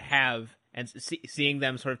like that have, and seeing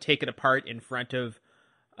them sort of take it apart in front of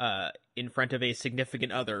a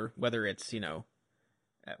significant other, whether it's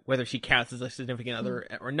whether she counts as a significant other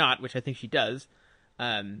or not, which I think she does.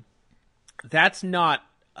 That's not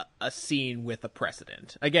a scene with a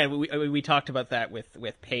precedent. Again, we talked about that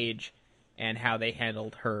with Paige and how they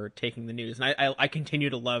handled her taking the news, and I continue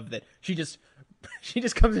to love that she just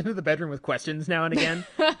comes into the bedroom with questions now and again.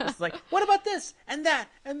 It's like, what about this and that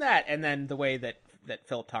and that, and then the way that that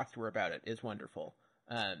Philip talks to her about it is wonderful.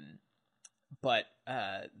 But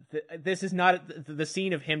this is not the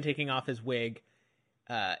scene of him taking off his wig.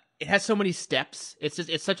 It has so many steps.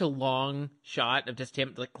 It's such a long shot of just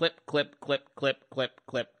him like clip, clip, clip, clip, clip,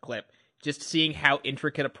 clip, clip. Just seeing how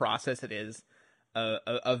intricate a process it is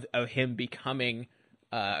of him becoming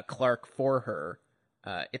Clark for her.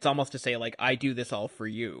 It's almost to say like, I do this all for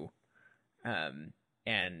you,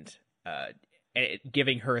 and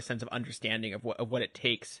giving her a sense of understanding of what it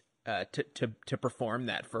takes to perform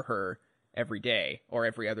that for her every day or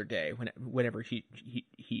every other day whenever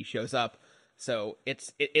he shows up. So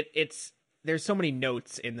it's there's so many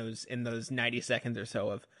notes in those 90 seconds or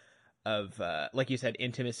so of like you said,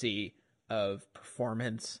 intimacy, of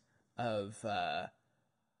performance, of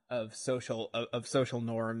social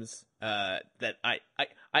norms, that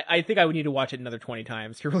I think I would need to watch it another 20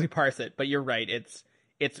 times to really parse it. But you're right, it's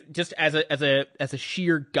just as a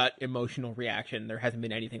sheer gut emotional reaction, there hasn't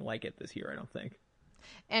been anything like it this year, I don't think.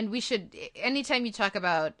 And we should, anytime you talk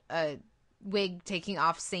about a wig taking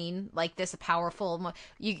off scene like this, a powerful,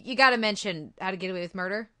 you got to mention How to Get Away with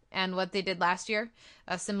Murder and what they did last year.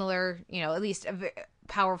 A similar, at least a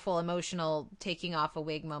powerful, emotional taking off a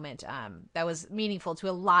wig moment that was meaningful to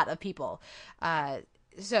a lot of people.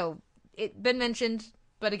 So it's been mentioned,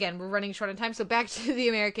 but again, we're running short on time. So back to the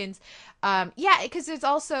Americans. Because there's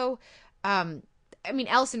also,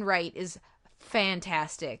 Allison Wright is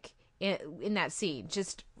fantastic in that scene,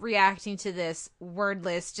 just reacting to this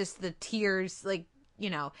wordless, just the tears,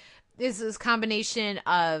 this combination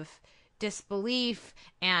of disbelief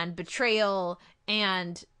and betrayal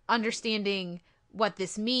and understanding what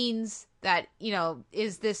this means, that,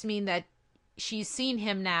 is this mean that she's seen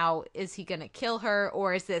him now? Is he going to kill her?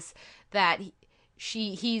 Or is this that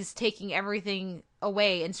he's taking everything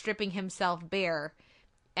away and stripping himself bare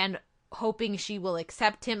and hoping she will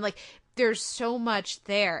accept him? Like, there's so much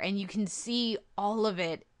there, and you can see all of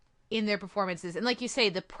it in their performances. And like you say,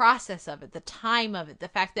 the process of it, the time of it, the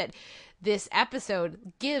fact that this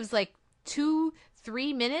episode gives 2-3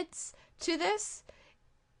 minutes to this,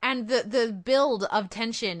 and the build of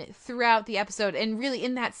tension throughout the episode, and really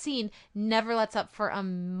in that scene, never lets up for a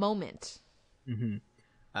moment. Mm-hmm.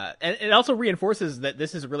 And it also reinforces that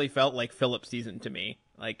this has really felt like Philip's season to me.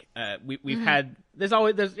 We've had, there's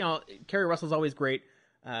Kerry Russell's always great.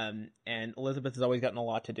 And Elizabeth has always gotten a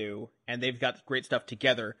lot to do, and they've got great stuff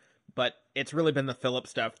together, but it's really been the Philip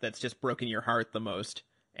stuff that's just broken your heart the most.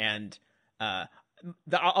 And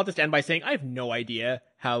I'll just end by saying I have no idea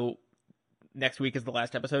how next week is the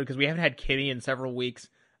last episode, because we haven't had Kitty in several weeks.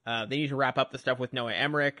 They need to wrap up the stuff with Noah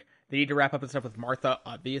Emmerich. They need to wrap up the stuff with Martha,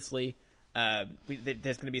 obviously. There's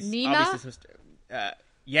going to be Nina? Obviously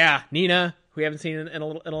some Nina, who we haven't seen in a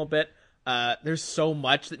little bit. There's so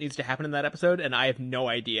much that needs to happen in that episode, and I have no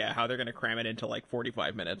idea how they're going to cram it into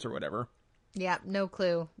 45 minutes or whatever. Yeah, no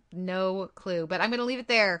clue. But I'm going to leave it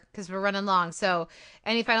there because we're running long. So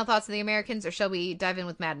any final thoughts on the Americans, or shall we dive in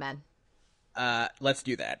with Mad Men? Let's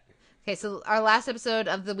do that. Okay, so our last episode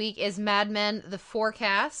of the week is Mad Men: The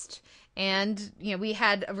Forecast. And, we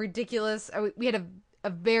had a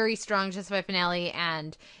very strong Justified finale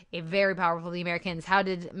and a very powerful The Americans. How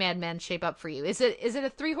did Mad Men shape up for you? Is it a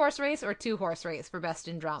 3-horse race or 2-horse race for best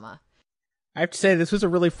in drama? I have to say this was a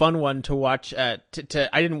really fun one to watch. I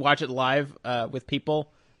didn't watch it live with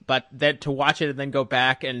people, but then to watch it and then go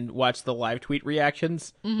back and watch the live tweet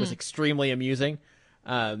reactions was extremely amusing.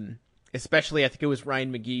 Especially, I think it was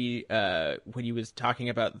Ryan McGee when he was talking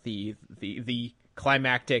about the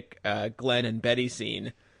climactic Glenn and Betty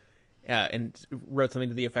scene. And wrote something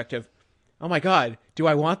to the effect of, "Oh my God, do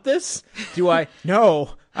I want this?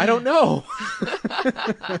 No, I don't know."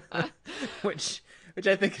 which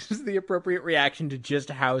I think is the appropriate reaction to just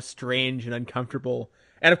how strange and uncomfortable.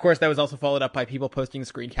 And of course, that was also followed up by people posting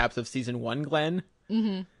screen caps of season 1 Glenn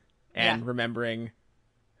and remembering.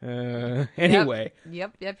 Anyway.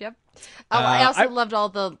 Yep. I also loved all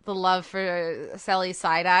the love for Sally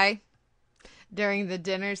side-eye during the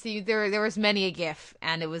dinner scene. There was many a gif,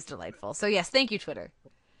 and it was delightful. So yes, thank you, Twitter.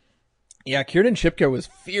 Yeah, Kiernan Shipka was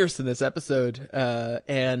fierce in this episode,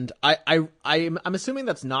 and I'm assuming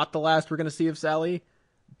that's not the last we're going to see of Sally,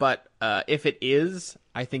 but if it is,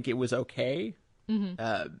 I think it was okay.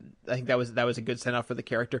 I think that was a good send off for the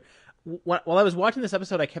character. While I was watching this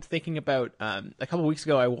episode, I kept thinking about a couple weeks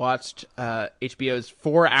ago. I watched HBO's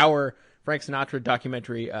 4-hour Frank Sinatra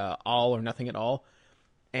documentary, All or Nothing at All.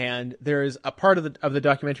 And there's a part of the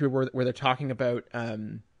documentary where they're talking about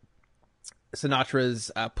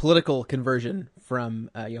Sinatra's political conversion from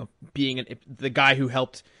being the guy who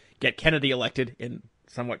helped get Kennedy elected in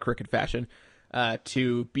somewhat crooked fashion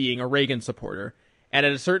to being a Reagan supporter. And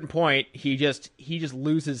at a certain point, he just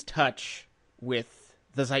loses touch with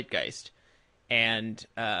the zeitgeist. And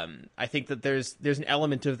I think that there's an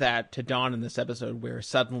element of that to Don in this episode where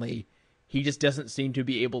suddenly he just doesn't seem to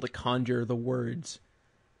be able to conjure the words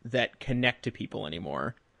that connect to people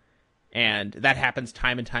anymore. And that happens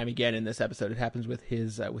time and time again in this episode. It happens with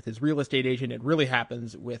his real estate agent. It really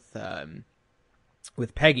happens with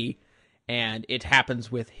Peggy, and it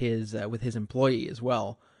happens with his employee as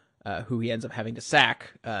well, who he ends up having to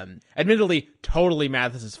sack. Admittedly, totally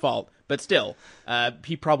Mathis's fault, but still,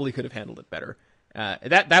 he probably could have handled it better.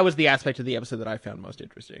 That was the aspect of the episode that I found most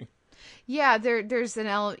interesting. Yeah, there's an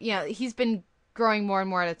element. Yeah, he's been growing more and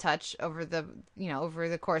more out of touch over the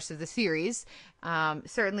course of the series.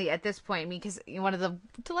 Certainly at this point, I mean, because one of the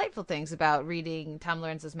delightful things about reading Tom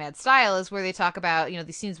Lawrence's Mad Style is where they talk about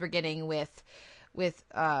the scenes we're getting with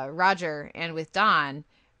Roger and with Don.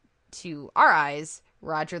 To our eyes,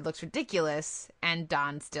 Roger looks ridiculous and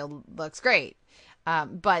Don still looks great.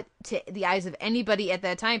 But to the eyes of anybody at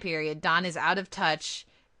that time period, Don is out of touch,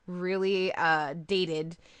 really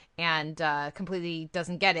dated, and completely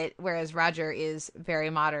doesn't get it, whereas Roger is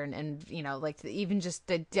very modern and, even just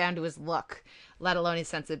down to his look, let alone his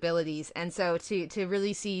sensibilities. And so to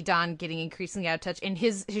really see Don getting increasingly out of touch, and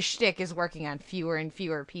his shtick is working on fewer and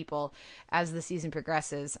fewer people as the season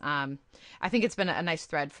progresses. I think it's been a nice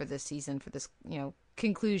thread for this season, for this,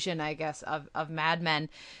 conclusion, I guess, of Mad Men.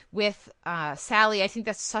 With Sally, I think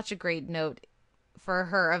that's such a great note for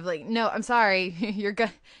her of like, no, I'm sorry,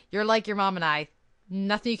 you're like your mom and I.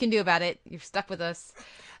 Nothing you can do about it. You're stuck with us.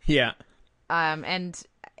 Yeah. And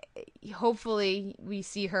hopefully we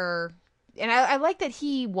see her. And I like that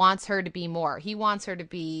he wants her to be more. He wants her to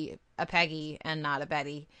be a Peggy and not a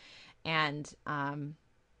Betty. And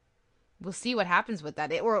we'll see what happens with that.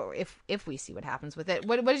 Or if we see what happens with it.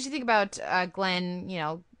 What did you think about Glenn,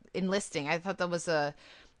 enlisting? I thought that was a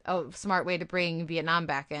smart way to bring Vietnam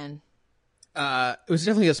back in. It was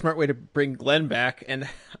definitely a smart way to bring Glenn back. And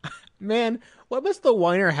man, what must the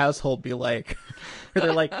Weiner household be like? Where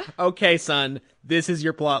they're like, okay, son, this is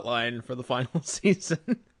your plot line for the final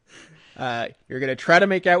season. You're going to try to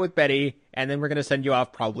make out with Betty, and then we're going to send you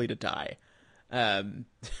off probably to die.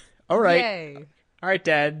 All right. Yay. All right,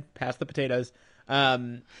 Dad, pass the potatoes.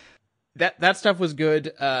 That stuff was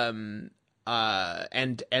good. And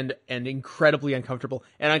incredibly uncomfortable,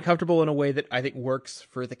 and uncomfortable in a way that I think works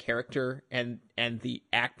for the character and the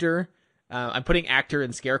actor. I'm putting actor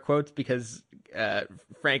in scare quotes because,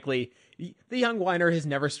 frankly, the young Weiner has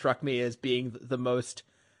never struck me as being the most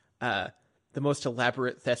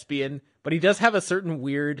elaborate thespian, but he does have a certain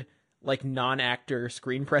weird, like, non-actor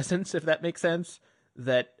screen presence, if that makes sense,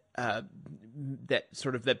 that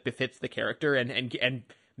befits the character and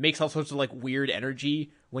makes all sorts of like weird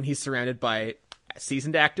energy when he's surrounded by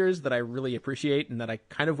seasoned actors that I really appreciate and that I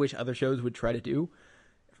kind of wish other shows would try to do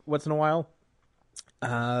once in a while.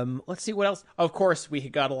 Let's see what else. Of course, we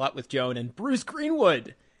got a lot with Joan and Bruce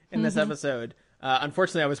Greenwood in this episode.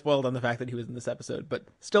 Unfortunately, I was spoiled on the fact that he was in this episode, but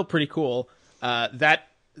still pretty cool. That,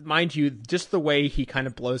 mind you, just the way he kind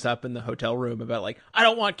of blows up in the hotel room about like, I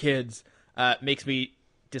don't want kids, makes me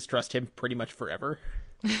distrust him pretty much forever.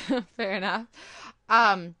 Fair enough.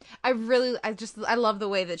 I love the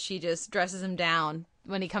way that she just dresses him down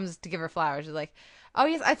when he comes to give her flowers. She's like, oh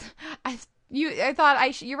yes,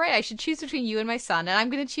 you're right. I should choose between you and my son, and I'm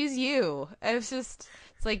going to choose you. It's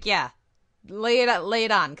like, yeah, lay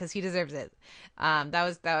it on, because he deserves it.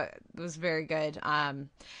 That was very good. And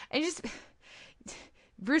just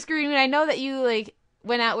Bruce Greenwood, I know that you like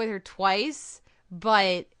went out with her twice,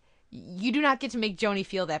 but you do not get to make Joni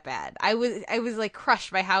feel that bad. I was like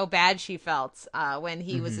crushed by how bad she felt when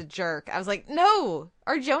he was a jerk. I was like, no,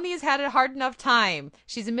 our Joni has had a hard enough time.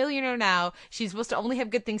 She's a millionaire now. She's supposed to only have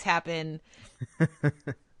good things happen.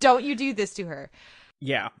 Don't you do this to her.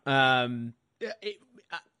 Yeah. I'm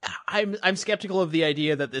skeptical of the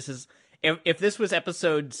idea that this is, if this was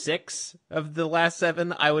episode 6 of the last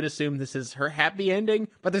 7, I would assume this is her happy ending,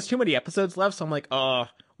 but there's too many episodes left. So I'm like, oh,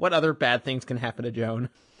 what other bad things can happen to Joan?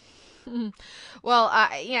 Well,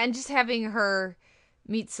 and just having her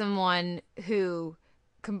meet someone who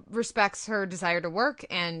respects her desire to work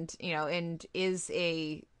and is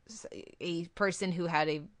a person who had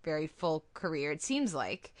a very full career. It seems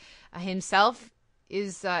like himself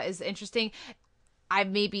is interesting.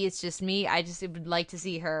 Maybe it's just me. I just would like to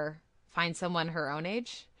see her find someone her own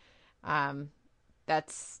age.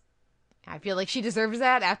 I feel like she deserves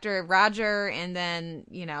that after Roger and then,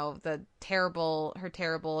 her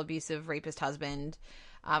terrible abusive rapist husband.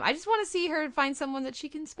 I just want to see her find someone that she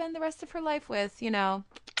can spend the rest of her life with,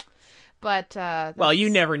 But, well,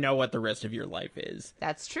 you never know what the rest of your life is.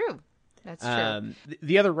 That's true. That's true.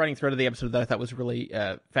 The other running thread of the episode that I thought was really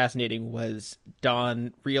fascinating was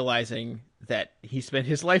Don realizing that he spent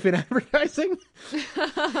his life in advertising.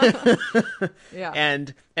 Yeah.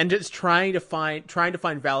 And just trying to find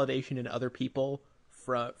validation in other people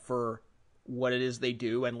for what it is they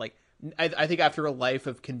do. And like, I think after a life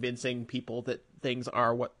of convincing people that things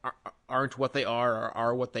aren't what they are or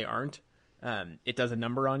are what they aren't, it does a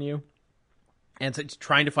number on you. And so it's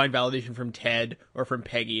trying to find validation from Ted or from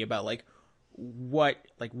Peggy about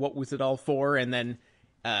what was it all for? And then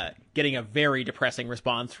getting a very depressing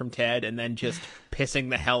response from Ted and then just pissing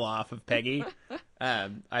the hell off of Peggy.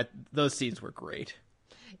 Those scenes were great.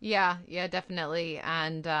 Yeah, definitely.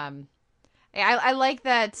 And I like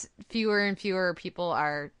that fewer and fewer people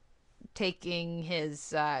are taking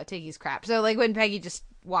his crap. So like when Peggy just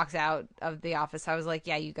walks out of the office, I was like,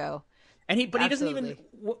 yeah, you go. And he doesn't even.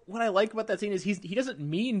 What I like about that scene is he doesn't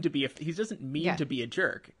mean to be to be a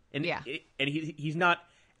jerk, and he's not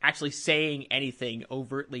actually saying anything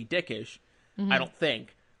overtly dickish. I don't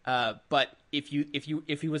think. But if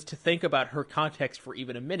he was to think about her context for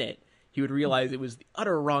even a minute, he would realize it was the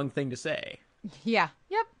utter wrong thing to say. Yeah.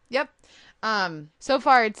 Yep. So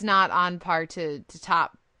far, it's not on par to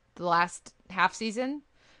top the last half season,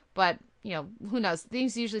 but. Who knows?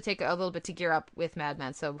 Things usually take a little bit to gear up with Mad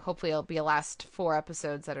Men, so hopefully it'll be a last 4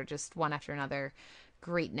 episodes that are just one after another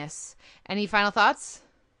greatness. Any final thoughts?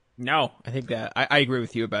 No, I think that I agree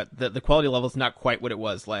with you about the quality level is not quite what it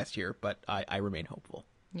was last year, but I remain hopeful.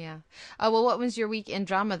 Yeah. Well, what was your week in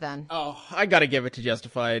drama then? Oh, I gotta give it to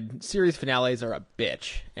Justified. Series finales are a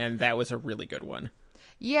bitch, and that was a really good one.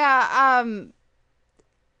 Yeah,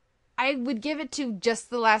 I would give it to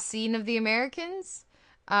just the last scene of The Americans.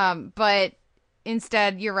 But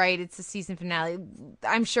instead, you're right, it's the season finale.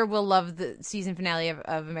 I'm sure we'll love the season finale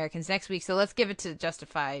of Americans next week, so let's give it to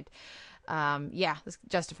Justified. Let's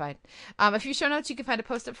Justified. A few show notes. You can find a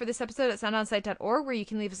post up for this episode at soundonsite.org where you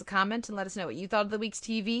can leave us a comment and let us know what you thought of the week's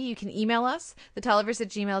TV. You can email us,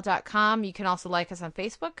 theteleverse@gmail.com. You can also like us on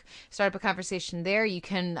Facebook, start up a conversation there. You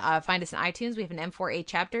can find us on iTunes. We have an M4A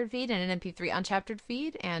chaptered feed and an MP3 unchaptered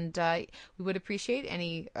feed, and we would appreciate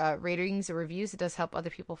any ratings or reviews. It does help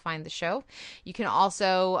other people find the show. You can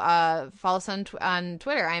also follow us on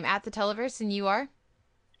Twitter. I am at the Televerse, and you are?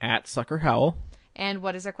 At Sucker Howl. And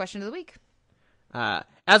what is our question of the week?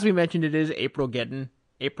 As we mentioned, it is April-geddon.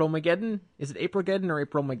 April-mageddon? Is it April-geddon or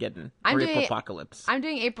April-mageddon? Or April-apocalypse? I'm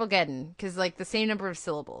doing April-geddon, because, the same number of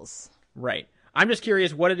syllables. Right. I'm just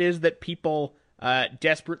curious what it is that people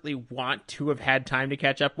desperately want to have had time to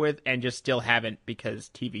catch up with and just still haven't because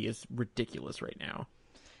TV is ridiculous right now.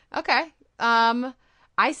 Okay.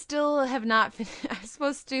 I still have not I'm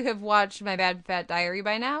supposed to have watched My Bad Fat Diary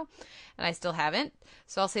by now, and I still haven't.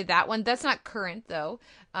 So I'll say that one. That's not current, though.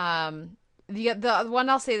 The one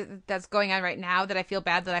I'll say that's going on right now that I feel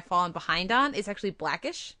bad that I've fallen behind on is actually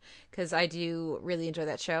Blackish, because I do really enjoy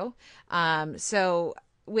that show. So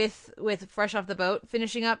with Fresh Off the Boat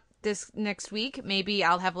finishing up this next week, maybe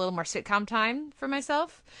I'll have a little more sitcom time for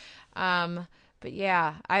myself. But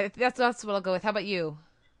yeah, that's what I'll go with. How about you?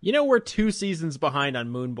 We're 2 seasons behind on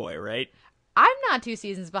Moon Boy, right? I'm not 2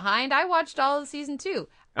 seasons behind. I watched all of season 2.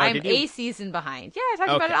 I'm a season behind. Yeah, I talked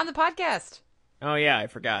about it on the podcast. Oh, yeah, I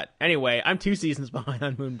forgot. Anyway, I'm 2 seasons behind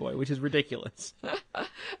on Moon Boy, which is ridiculous.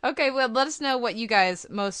 Okay, well, let us know what you guys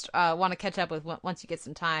most want to catch up with once you get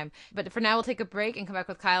some time. But for now, we'll take a break and come back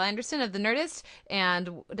with Kyle Anderson of The Nerdist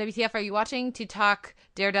and WTF Are You Watching to talk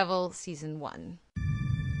Daredevil Season 1.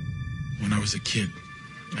 When I was a kid,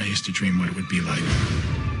 I used to dream what it would be like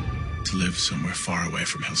to live somewhere far away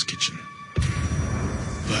from Hell's Kitchen.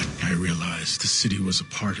 But I realized the city was a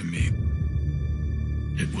part of me.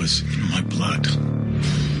 It was in my blood.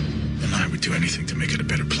 And I would do anything to make it a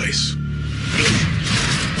better place.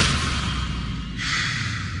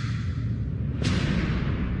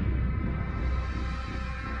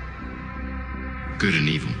 Good and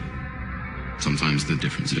evil. Sometimes the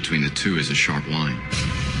difference between the two is a sharp line.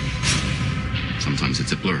 Sometimes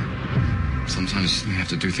it's a blur. Sometimes you have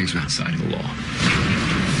to do things outside of the law.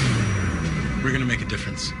 We're gonna make a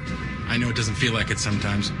difference. I know it doesn't feel like it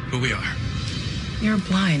sometimes, but we are. You're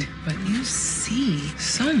blind, but you see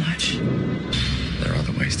so much. There are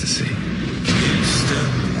other ways to see.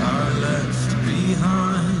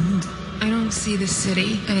 I don't see the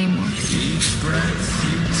city anymore.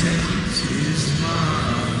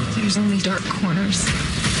 There's only dark corners.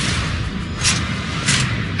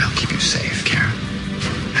 I'll keep you safe, Karen.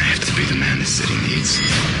 I have to be the man this city needs.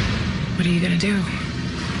 What are you gonna do?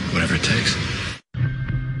 Whatever it takes.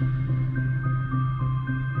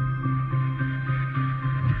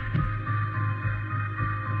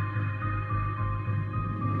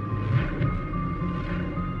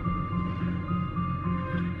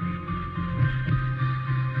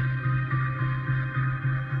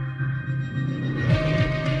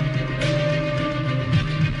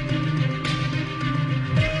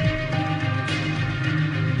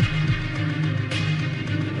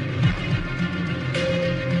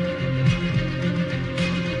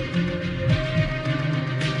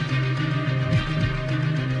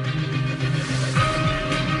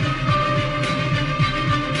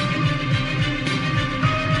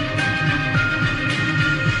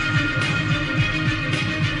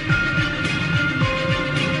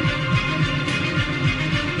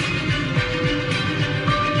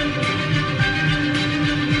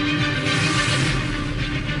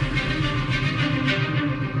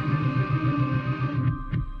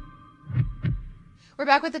 We're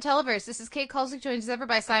back with the Televerse. This is Kate Kulzick, joined as ever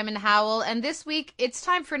by Simon Howell. And this week, it's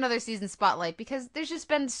time for another season spotlight because there's just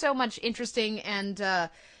been so much interesting and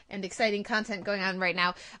exciting content going on right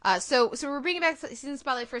now. So we're bringing back season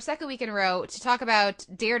spotlight for a second week in a row to talk about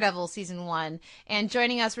Daredevil season 1. And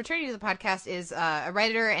joining us, returning to the podcast, is a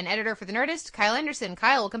writer and editor for The Nerdist, Kyle Anderson.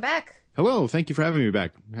 Kyle, welcome back. Hello. Thank you for having me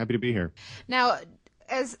back. Happy to be here. Now,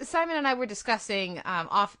 as Simon and I were discussing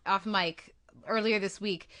off mic earlier this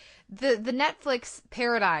week, the Netflix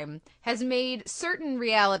paradigm has made certain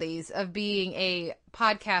realities of being a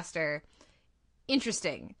podcaster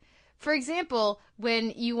interesting. For example,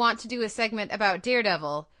 when you want to do a segment about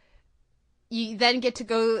Daredevil, you then get to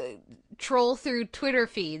go troll through Twitter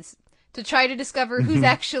feeds to try to discover who's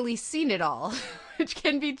actually seen it all, which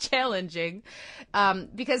can be challenging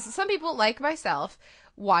because some people, like myself,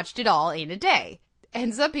 watched it all in a day.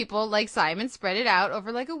 And some people, like Simon, spread it out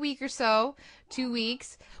over like a week or so, 2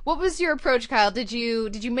 weeks. What was your approach, Kyle? Did you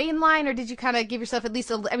mainline, or did you kind of give yourself at least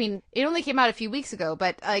I mean, it only came out a few weeks ago,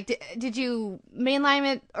 but like, did you mainline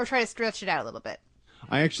it or try to stretch it out a little bit?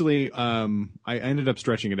 I actually, I ended up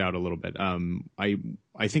stretching it out a little bit.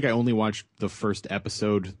 I think I only watched the first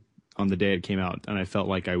episode on the day it came out, and I felt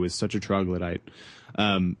like I was such a troglodyte.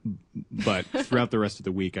 But throughout the rest of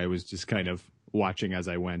the week, I was just kind of watching as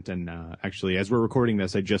I went, and actually, as we're recording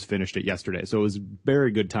this, I just finished it yesterday, so it was very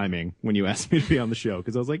good timing when you asked me to be on the show,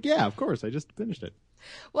 because I was like, yeah, of course, I just finished it.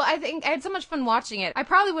 Well, I think I had so much fun watching it. I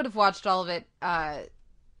probably would have watched all of it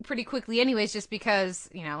pretty quickly anyways, just because,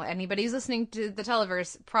 you know, anybody who's listening to the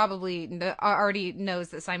Televerse probably already knows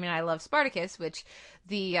that Simon and I love Spartacus, which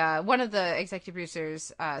the one of the executive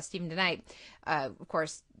producers, Stephen DeKnight, of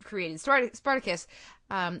course, created Spartacus,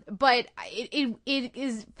 but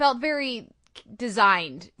it felt very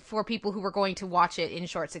designed for people who were going to watch it in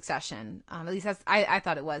short succession. At least I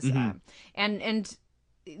thought it was. And I'm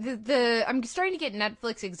starting to get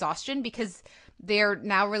Netflix exhaustion because they're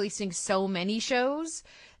now releasing so many shows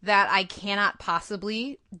that I cannot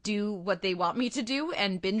possibly do what they want me to do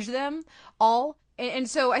and binge them all. And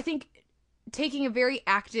so I think taking a very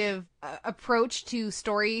active approach to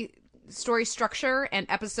story structure and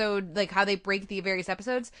episode, like how they break the various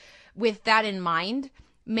episodes, with that in mind,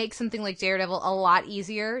 makes something like Daredevil a lot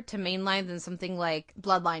easier to mainline than something like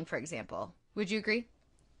Bloodline, for example. Would you agree?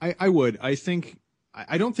 I would. I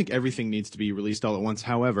don't think everything needs to be released all at once.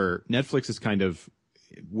 However, Netflix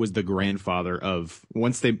was the grandfather of,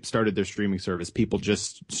 once they started their streaming service, people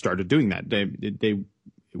just started doing that. It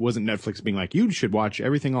wasn't Netflix being like, you should watch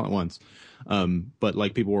everything all at once. But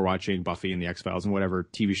like, people were watching Buffy and the X-Files and whatever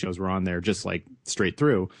TV shows were on there, just like straight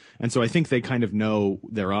through. And so I think they kind of know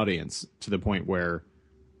their audience to the point where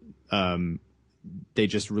they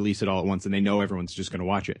just release it all at once, and they know everyone's just going to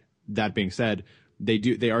watch it. That being said,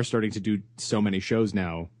 they are starting to do so many shows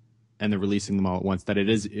now, and they're releasing them all at once, that it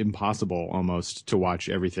is impossible almost to watch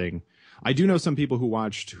everything. I do know some people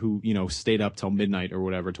who stayed up till midnight or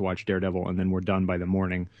whatever to watch Daredevil, and then were done by the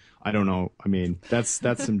morning. I don't know. I mean, that's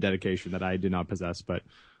some dedication that I did not possess, but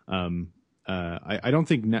I don't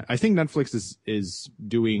think I think Netflix is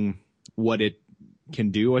doing what it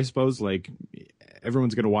can do, I suppose. Like,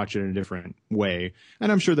 everyone's going to watch it in a different way.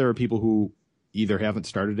 And I'm sure there are people who either haven't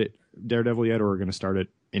started Daredevil yet, or are going to start it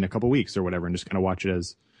in a couple weeks or whatever, and just kind of watch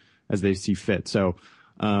it as they see fit. So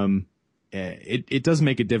it does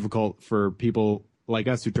make it difficult for people like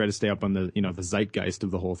us who try to stay up on the zeitgeist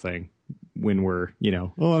of the whole thing when we're,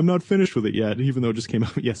 oh, I'm not finished with it yet, even though it just came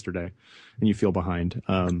out yesterday, and you feel behind.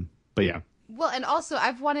 But yeah. Well, and also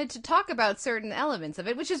I've wanted to talk about certain elements of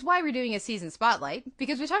it, which is why we're doing a season spotlight,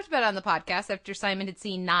 because we talked about it on the podcast after Simon had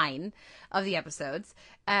seen 9 of the episodes.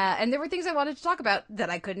 And there were things I wanted to talk about that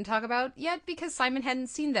I couldn't talk about yet because Simon hadn't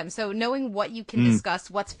seen them. So knowing what you can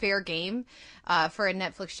discuss, what's fair game for a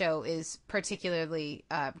Netflix show is particularly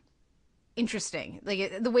interesting.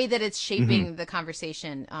 Like, the way that it's shaping the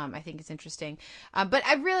conversation, I think is interesting. But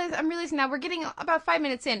I'm realizing now we're getting about 5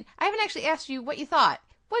 minutes in. I haven't actually asked you what you thought.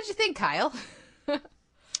 What did you think, Kyle?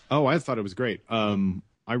 Oh, I thought it was great. I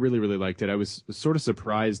really, really liked it. I was sort of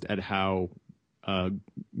surprised at how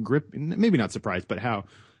maybe not surprised, but how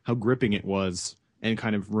gripping it was, and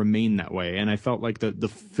kind of remained that way. And I felt like the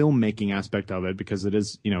filmmaking aspect of it, because it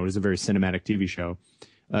is a very cinematic TV show,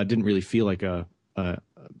 didn't really feel like a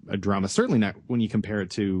drama. Certainly not when you compare it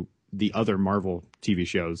to the other Marvel TV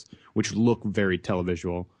shows, which look very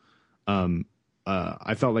televisual.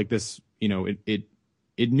 I felt like this,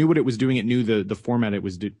 it knew what it was doing. It knew the format it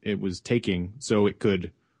was taking, so it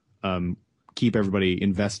could keep everybody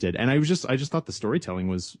invested. And I just thought the storytelling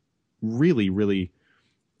was really, really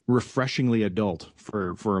refreshingly adult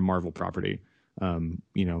for a Marvel property.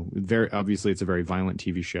 Very obviously it's a very violent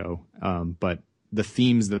TV show, but the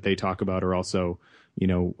themes that they talk about are also,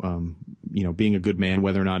 being a good man,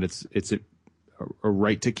 whether or not it's a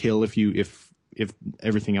right to kill if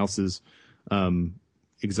everything else is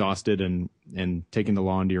exhausted and taking the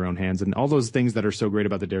law into your own hands, and all those things that are so great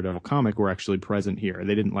about the Daredevil comic were actually present here.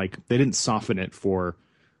 They didn't soften it for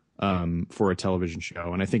a television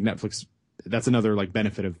show, and I think Netflix. That's another like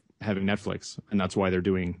benefit of having Netflix, and that's why they're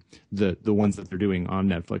doing the ones that they're doing on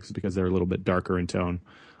Netflix, because they're a little bit darker in tone.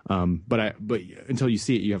 But until you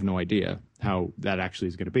see it, you have no idea how that actually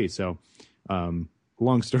is going to be. So,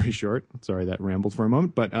 long story short, sorry that rambled for a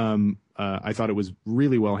moment, but I thought it was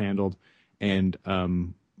really well handled, and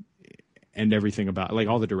everything about, like,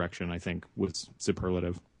 all the direction I think was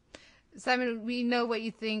superlative. Simon, we know what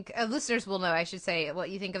you think. Listeners will know, I should say, what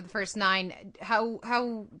you think of the first 9.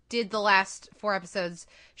 How did the last 4 episodes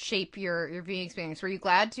shape your viewing experience? Were you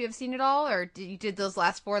glad to have seen it all, or did those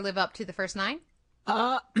last 4 live up to the first 9?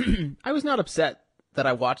 I was not upset that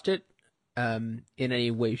I watched it in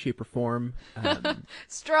any way, shape, or form.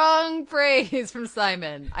 Strong praise from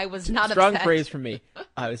Simon. I was not strong upset. Praise from me.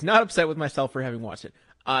 I was not upset with myself for having watched it.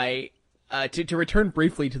 To return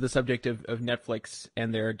briefly to the subject of Netflix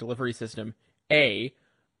and their delivery system, I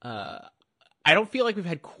don't feel like we've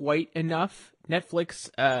had quite enough Netflix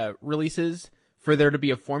releases for there to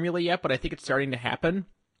be a formula yet, but I think it's starting to happen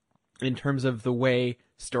in terms of the way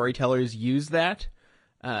storytellers use that.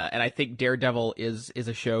 And I think Daredevil is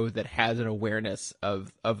a show that has an awareness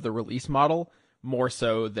of the release model more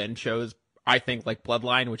so than shows, I think, like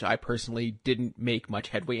Bloodline, which I personally didn't make much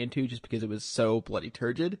headway into just because it was so bloody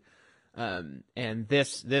turgid. And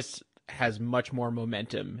this has much more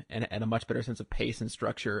momentum and a much better sense of pace and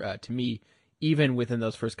structure to me, even within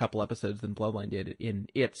those first couple episodes, than Bloodline did in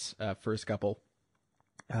its first couple.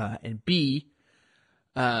 And B,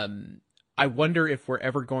 I wonder if we're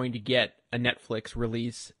ever going to get a Netflix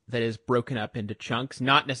release that is broken up into chunks,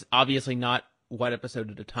 obviously not one episode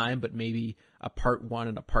at a time, but maybe a part 1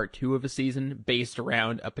 and a part 2 of a season based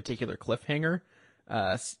around a particular cliffhanger,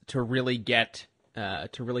 to really get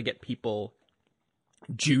people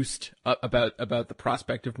juiced about the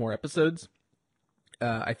prospect of more episodes.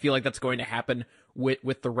 I feel like that's going to happen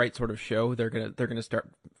with the right sort of show. They're gonna start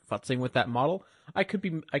futzing with that model. I could be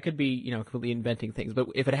completely inventing things, but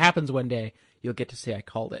if it happens one day, you'll get to say I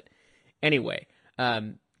called it. Anyway,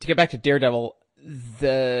 to get back to Daredevil,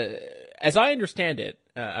 as I understand it,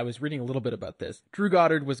 I was reading a little bit about this. Drew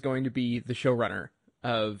Goddard was going to be the showrunner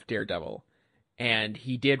of Daredevil, and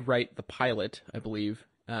he did write the pilot, I believe,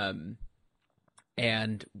 and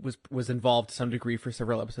was involved to some degree for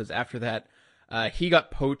several episodes after that. He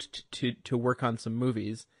got poached to work on some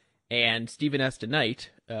movies, and Stephen S. DeKnight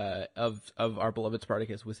of our beloved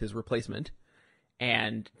Spartacus was his replacement.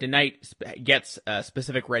 And DeKnight gets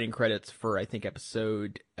specific writing credits for, I think,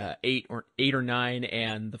 episode 8 or 9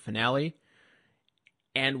 and the finale.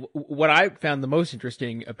 And what I found the most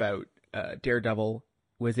interesting about Daredevil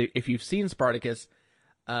was, if you've seen Spartacus,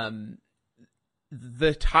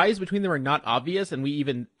 the ties between them are not obvious,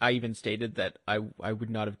 and I even stated that I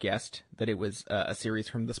would not have guessed that it was a series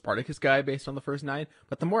from the Spartacus guy based on the first 9.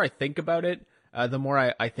 But the more I think about it, the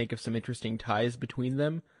more I think of some interesting ties between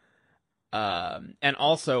them. And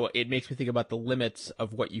also, it makes me think about the limits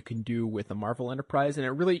of what you can do with the Marvel Enterprise,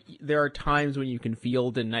 and there are times when you can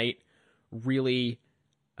feel DeKnight really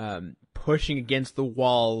pushing against the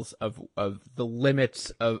walls of the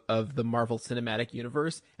limits of the Marvel Cinematic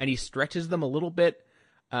Universe, and he stretches them a little bit.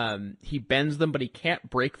 He bends them, but he can't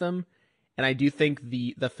break them. And I do think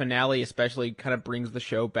the finale especially kind of brings the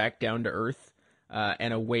show back down to earth,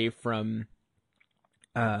 and away from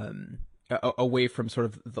sort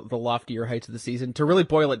of the loftier heights of the season. To really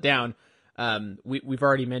boil it down, we've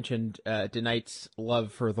already mentioned DeKnight's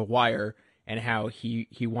love for The Wire and how he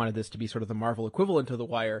wanted this to be sort of the Marvel equivalent of The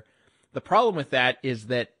Wire. The problem with that is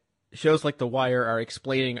that shows like The Wire are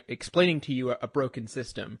explaining to you a broken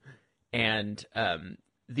system, and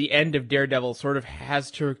the end of Daredevil sort of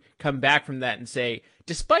has to come back from that and say,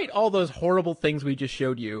 despite all those horrible things we just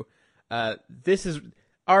showed you,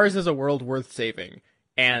 ours is a world worth saving.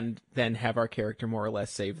 And then have our character more or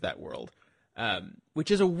less save that world,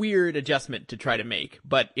 which is a weird adjustment to try to make,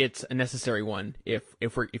 but it's a necessary one if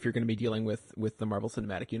you're going to be dealing with the Marvel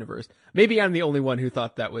Cinematic Universe. Maybe I'm the only one who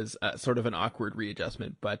thought that was sort of an awkward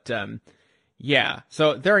readjustment, but yeah.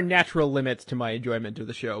 So there are natural limits to my enjoyment of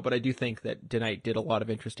the show, but I do think that DeKnight did a lot of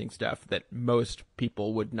interesting stuff that most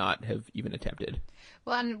people would not have even attempted.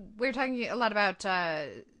 Well, and we're talking a lot about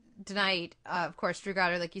DeKnight, of course, Drew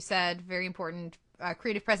Goddard, like you said, very important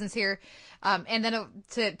creative presence here, and then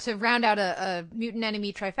to round out a mutant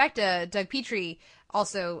enemy trifecta, Doug Petrie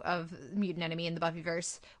also of Mutant Enemy in the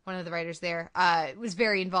Buffyverse, one of the writers there, was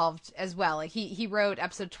very involved as well. Like he wrote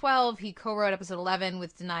episode 12, he co-wrote episode 11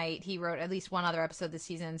 with Tonight, he wrote at least one other episode this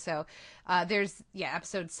season. So there's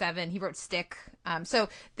episode 7, he wrote Stick. So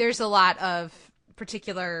there's a lot of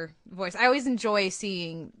particular voice. I always enjoy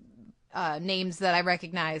seeing names that I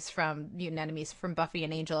recognize from Mutant Enemies, from Buffy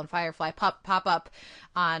and Angel and Firefly pop up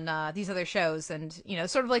on these other shows. And,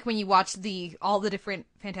 sort of like when you watch all the different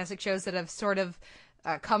fantastic shows that have sort of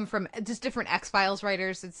come from just different X-Files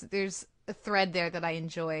writers, there's a thread there that I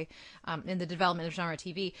enjoy in the development of genre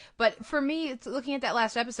TV. But for me, looking at that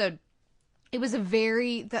last episode, it was a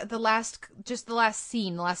very, the last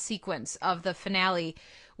scene, the last sequence of the finale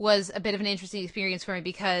was a bit of an interesting experience for me,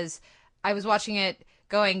 because I was watching it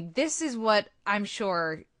going, this is what I'm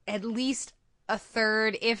sure at least a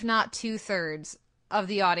third, if not 2/3 of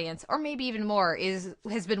the audience, or maybe even more,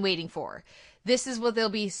 has been waiting for. This is what they'll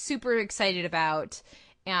be super excited about.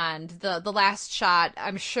 And the last shot,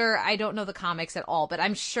 I'm sure, I don't know the comics at all, but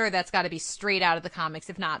I'm sure that's got to be straight out of the comics,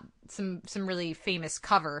 if not some really famous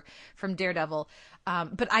cover from Daredevil.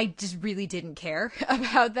 But I just really didn't care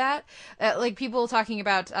about that. Like people talking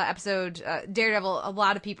about episode Daredevil, a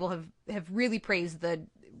lot of people have really praised the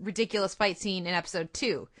ridiculous fight scene in episode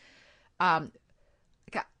 2. I'm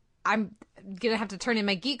gonna have to turn in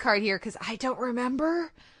my geek card here because I don't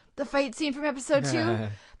remember the fight scene from episode 2.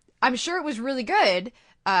 I'm sure it was really good,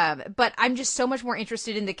 but I'm just so much more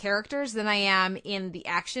interested in the characters than I am in the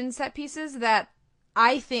action set pieces. That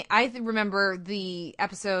I remember the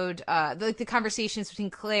episode, the conversations between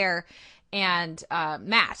Claire and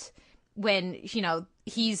Matt when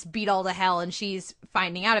he's beat all to hell and she's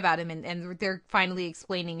finding out about him, and they're finally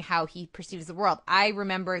explaining how he perceives the world. I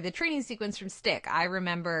remember the training sequence from Stick. I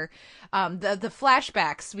remember the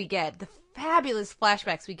flashbacks we get, the fabulous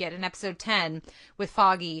flashbacks we get in episode 10 with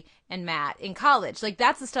Foggy and Matt in college. Like,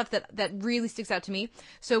 that's the stuff that really sticks out to me.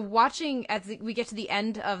 So watching as we get to the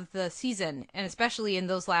end of the season, and especially in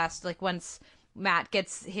those last, like, once Matt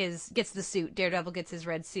gets the suit, Daredevil gets his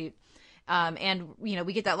red suit, and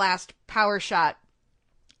we get that last power shot.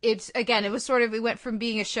 It went from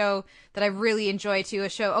being a show that I really enjoy to a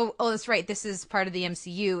show, oh that's right, this is part of the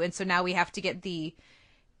MCU, and so now we have to get the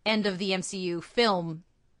end of the MCU film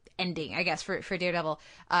ending, I guess, for Daredevil.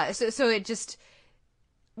 So it just,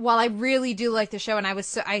 while I really do like the show, and I was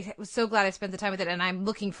so glad I spent the time with it, and I'm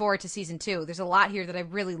looking forward to season 2. There's a lot here that I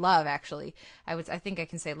really love, actually. I think I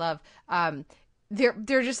can say love.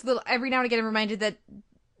 They're just little, every now and again I'm reminded that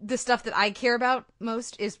the stuff that I care about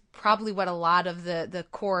most is probably what a lot of the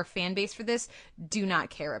core fan base for this do not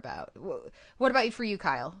care about. What about for you,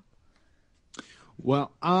 Kyle?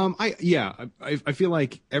 Well, I feel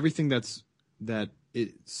like everything that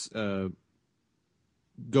it's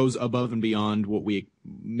goes above and beyond what we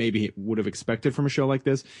maybe would have expected from a show like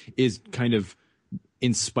this is kind of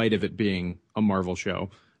in spite of it being a Marvel show.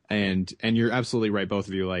 And you're absolutely right, both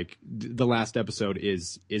of you. Like, the last episode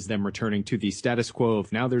is them returning to the status quo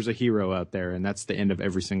of now there's a hero out there, and that's the end of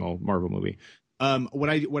every single Marvel movie. What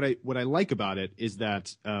I like about it is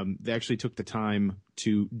that they actually took the time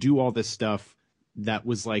to do all this stuff that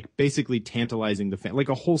was like basically tantalizing the fan. Like,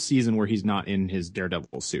 a whole season where he's not in his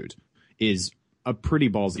Daredevil suit is a pretty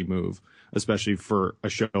ballsy move, especially for a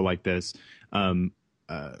show like this. And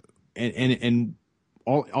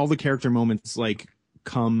all the character moments like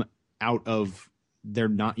come out of, they're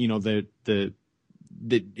not, the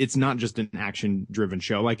it's not just an action driven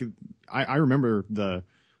show. Like, I remember the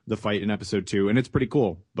fight in episode 2, and it's pretty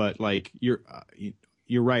cool, but like you're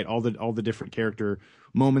right. All the different character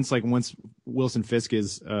moments, like once Wilson Fisk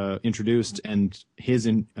is introduced, and his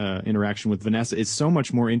interaction with Vanessa is so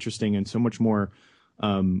much more interesting and so much more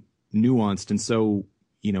nuanced and so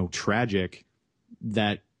tragic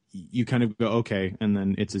that you kind of go, okay, and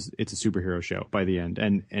then it's a superhero show by the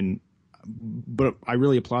end. But I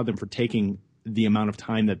really applaud them for taking the amount of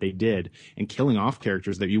time that they did and killing off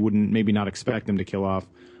characters that you wouldn't maybe not expect them to kill off,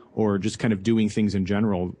 or just kind of doing things in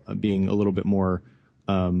general, being a little bit more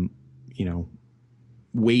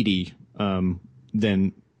weighty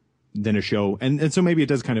than a show. And so maybe it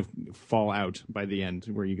does kind of fall out by the end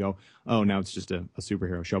where you go, oh, now it's just a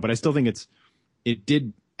superhero show. But I still think it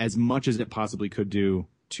did as much as it possibly could do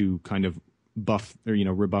to kind of buff or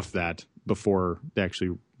rebuff that before they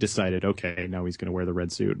actually decided, okay, now he's going to wear the red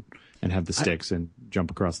suit and have the sticks and jump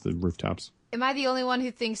across the rooftops. Am I the only one who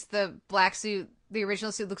thinks the black suit, the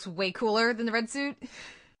original suit, looks way cooler than the red suit?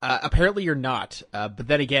 Apparently you're not, but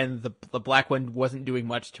then again, the black one wasn't doing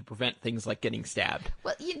much to prevent things like getting stabbed.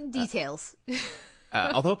 Well, details.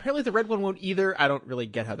 Although apparently the red one won't either. I don't really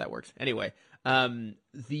get how that works. Anyway,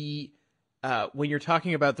 when you're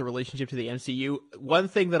talking about the relationship to the MCU, one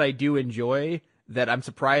thing that I do enjoy that I'm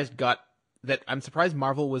surprised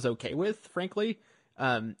Marvel was okay with, frankly,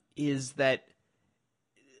 is that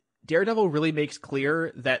Daredevil really makes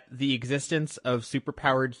clear that the existence of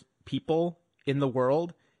superpowered people in the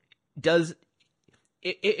world does,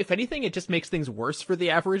 if anything, it just makes things worse for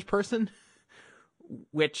the average person,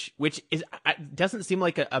 which is doesn't seem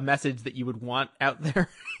like a message that you would want out there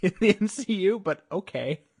in the MCU, but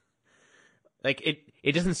okay. Like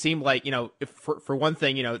it doesn't seem like, if for one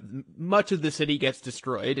thing, much of the city gets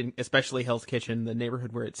destroyed, and especially Hell's Kitchen, the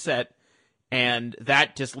neighborhood where it's set. And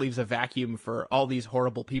that just leaves a vacuum for all these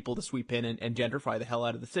horrible people to sweep in and gentrify the hell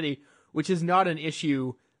out of the city, which is not an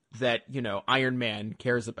issue that, Iron Man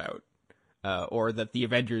cares about, or that the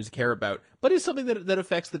Avengers care about, but is something that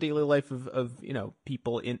affects the daily life of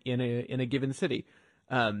people in a given city,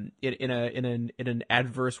 in an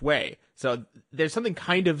adverse way. So there's something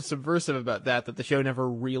kind of subversive about that the show never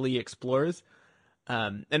really explores.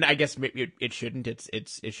 And I guess maybe it shouldn't.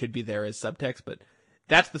 It should be there as subtext, but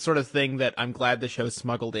that's the sort of thing that I'm glad the show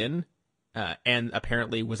smuggled in, and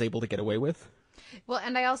apparently was able to get away with. Well,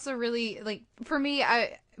 and I also really, for me,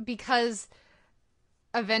 because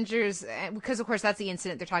Avengers, because of course that's the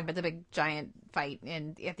incident they're talking about, the big giant fight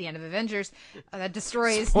at the end of Avengers that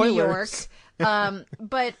destroys Spoilers. New York.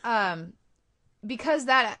 But because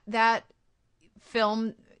that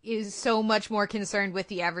film is so much more concerned with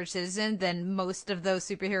the average citizen than most of those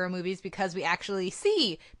superhero movies, because we actually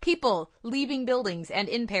see people leaving buildings and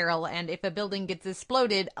in peril, and if a building gets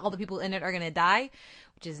exploded, all the people in it are going to die,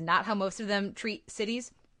 which is not how most of them treat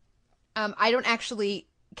cities. I don't actually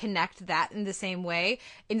connect that in the same way.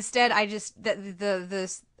 Instead, I just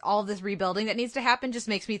all of this rebuilding that needs to happen just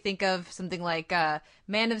makes me think of something like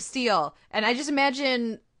Man of Steel, and I just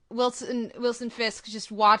imagine Wilson Fisk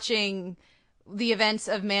just watching the events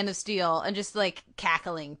of Man of Steel and just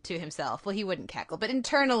cackling to himself. Well, he wouldn't cackle, but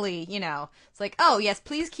internally, it's like, oh yes,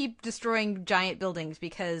 please keep destroying giant buildings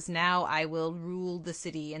because now I will rule the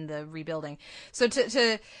city in the rebuilding. So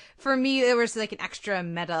for me, there was an extra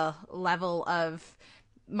meta level of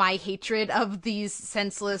my hatred of these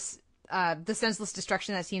senseless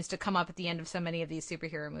destruction that seems to come up at the end of so many of these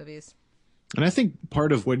superhero movies. And I think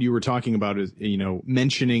part of what you were talking about is,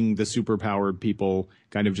 mentioning the superpowered people,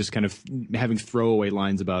 kind of having throwaway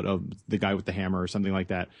lines about the guy with the hammer or something like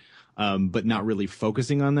that, but not really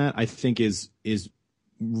focusing on that, I think is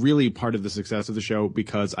really part of the success of the show,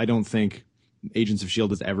 because I don't think Agents of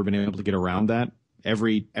S.H.I.E.L.D. has ever been able to get around that.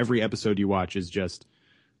 Every episode you watch is just,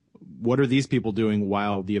 what are these people doing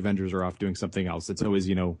while the Avengers are off doing something else? It's always,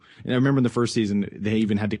 and I remember in the first season, they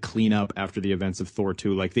even had to clean up after the events of Thor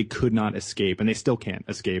 2. They could not escape, and they still can't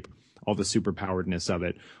escape all the superpoweredness of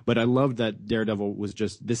it. But I love that Daredevil was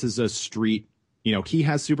just, this is a street, he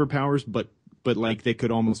has superpowers, but they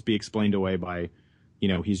could almost be explained away by,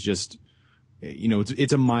 he's just,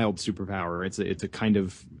 it's a mild superpower. It's a kind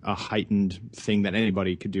of a heightened thing that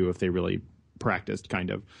anybody could do if they really practiced,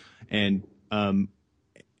 kind of. And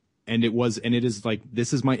it is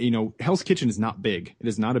this is my, Hell's Kitchen is not big. It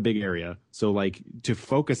is not a big area. So to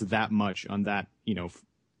focus that much on that,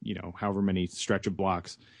 however many stretch of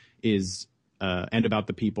blocks is, and about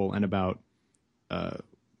the people and about,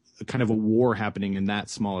 kind of a war happening in that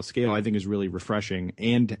small a scale, I think is really refreshing.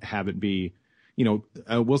 And have it be,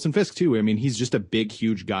 Wilson Fisk too. I mean, he's just a big,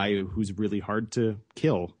 huge guy who's really hard to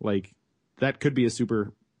kill. That could be a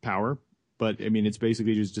superpower, but I mean, it's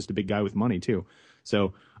basically just a big guy with money too.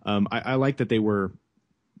 So, I like that they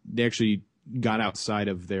actually got outside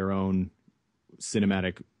of their own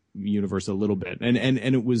cinematic universe a little bit. And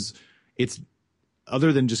it's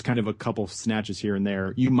other than just kind of a couple snatches here and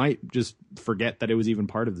there, you might just forget that it was even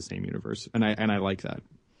part of the same universe. And I like that.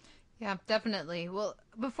 Yeah, definitely. Well,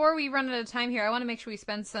 before we run out of time here, I want to make sure we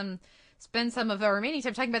spend some of our remaining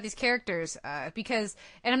time talking about these characters, because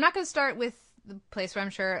I'm not going to start with the place where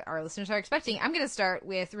I'm sure our listeners are expecting. I'm going to start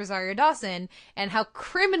with Rosario Dawson and how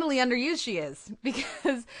criminally underused she is,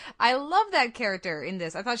 because I love that character in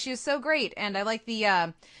this. I thought she was so great, and I like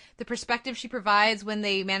the perspective she provides when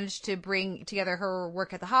they manage to bring together her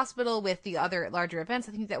work at the hospital with the other larger events.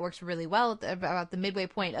 I think that works really well about the midway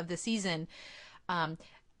point of the season. And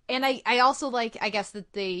I also like, I guess,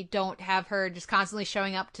 that they don't have her just constantly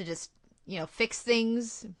showing up to just fix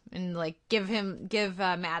things and give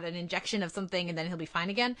Matt an injection of something and then he'll be fine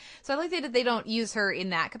again. So I like that they don't use her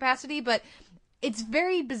in that capacity, but it's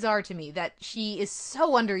very bizarre to me that she is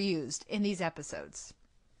so underused in these episodes.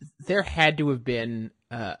 There had to have been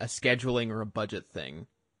a scheduling or a budget thing.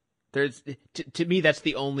 To me, that's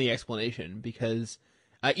the only explanation, because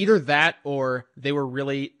either that or they were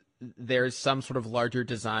really there's some sort of larger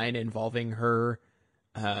design involving her.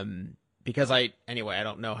 Because I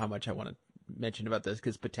don't know how much I want to mention about this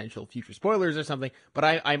because potential future spoilers or something,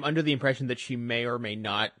 but I'm under the impression that she may or may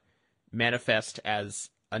not manifest as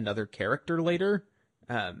another character later,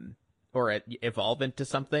 or evolve into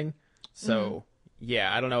something. So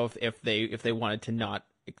yeah, I don't know if they wanted to not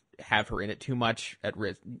have her in it too much at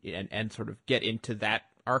risk and sort of get into that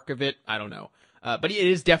arc of it. I don't know. But it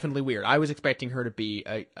is definitely weird. I was expecting her to be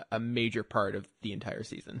a major part of the entire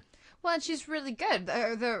season. Well, and she's really good.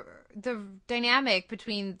 The dynamic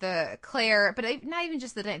between the Claire, but not even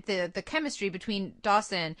just the chemistry between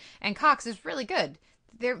Dawson and Cox is really good.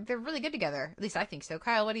 They're really good together. At least I think so.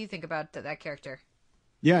 Kyle, what do you think about that character?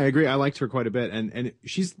 Yeah, I agree. I liked her quite a bit, and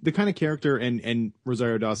she's the kind of character, and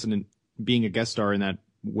Rosario Dawson and being a guest star in that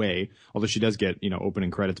way. Although she does get opening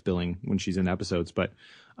credits billing when she's in episodes, but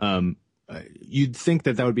you'd think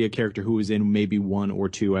that would be a character who was in maybe 1 or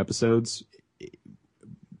 2 episodes.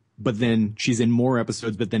 But then she's in more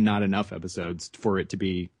episodes, but then not enough episodes for her to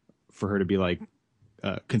be like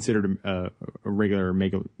considered a regular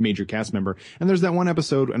major cast member. And there's that one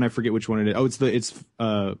episode, and I forget which one it is. Oh, it's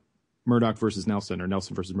Murdoch versus Nelson, or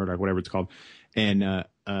Nelson versus Murdoch, whatever it's called. And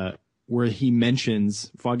where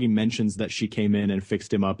Foggy mentions that she came in and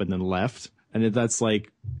fixed him up and then left. And that's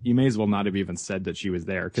like, you may as well not have even said that she was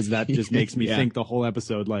there, because that just makes me think the whole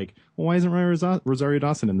episode, like, well, why isn't Rosario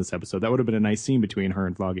Dawson in this episode? That would have been a nice scene between her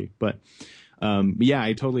and Foggy. But yeah,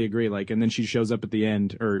 I totally agree. Like, and then she shows up at the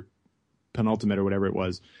end, or penultimate or whatever it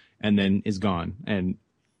was, and then is gone. And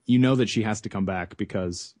you know that she has to come back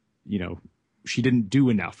because, she didn't do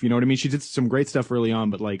enough. You know what I mean? She did some great stuff early on,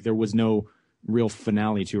 but like there was no real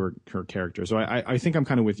finale to her character. So I think I'm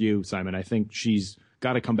kind of with you, Simon. I think she's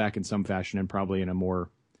got to come back in some fashion, and probably in a more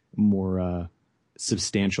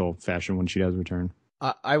substantial fashion when she does return.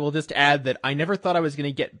 I will just add that I never thought I was going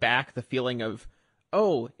to get back the feeling of,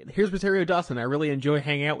 oh, here's Rosario Dawson. I really enjoy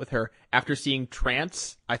hanging out with her. After seeing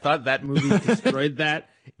Trance, I thought that movie destroyed that.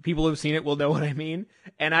 People who've seen it will know what I mean.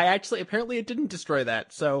 And apparently it didn't destroy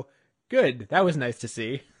that. So good. That was nice to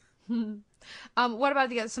see. What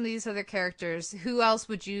about some of these other characters? Who else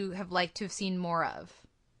would you have liked to have seen more of?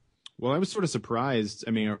 Well, I was sort of surprised.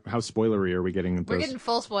 I mean, how spoilery are we getting? We're getting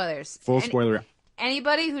full spoilers. Spoiler.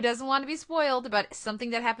 Anybody who doesn't want to be spoiled about something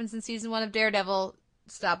that happens in season 1 of Daredevil,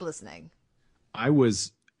 stop listening. I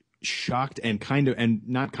was shocked and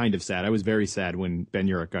not kind of sad. I was very sad when Ben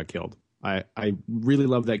Urich got killed. I really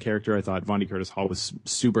loved that character. I thought Vonnie Curtis Hall was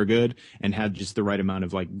super good and had just the right amount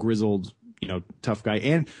of like grizzled, tough guy.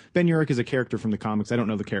 And Ben Urich is a character from the comics. I don't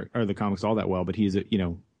know the comics all that well, but he's a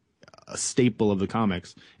staple of the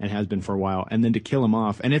comics and has been for a while. And then to kill him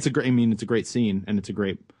off, and it's a great scene, and it's a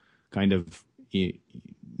great kind of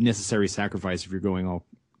necessary sacrifice if you're going all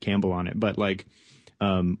Campbell on it. But like,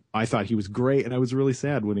 I thought he was great, and I was really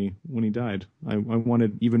sad when he died. I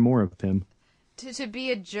wanted even more of him. To be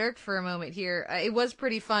a jerk for a moment here, it was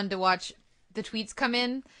pretty fun to watch the tweets come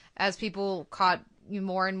in as people caught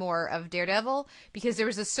more and more of Daredevil, because there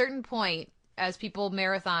was a certain point as people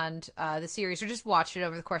marathoned the series or just watched it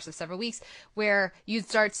over the course of several weeks, where you'd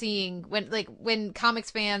start seeing when comics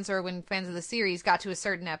fans or when fans of the series got to a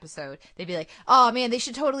certain episode, they'd be like, "Oh man, they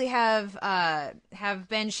should totally have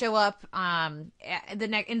Ben show up in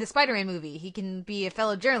the Spider-Man movie. He can be a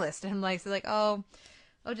fellow journalist." And I'm like, oh,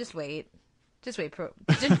 just wait,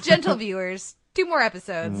 gentle viewers, 2 more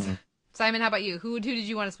episodes. Simon, how about you? Who did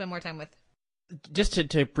you want to spend more time with? Just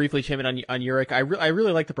to briefly chime in on Urich, I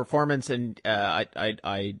really like the performance, and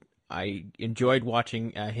I enjoyed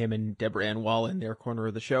watching him and Deborah Ann Wall in their corner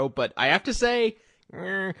of the show. But I have to say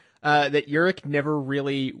that Urich never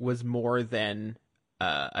really was more than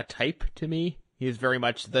a type to me. He is very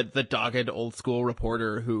much the dogged old school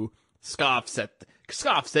reporter who scoffs at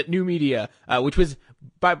new media, which was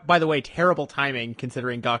by the way terrible timing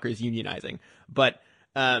considering Gawker's unionizing. But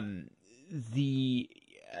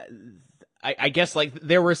I guess like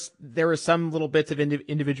there were some little bits of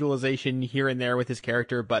individualization here and there with his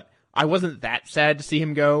character, but I wasn't that sad to see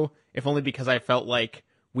him go, if only because I felt like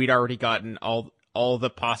we'd already gotten all the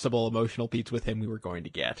possible emotional beats with him we were going to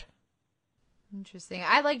get. Interesting.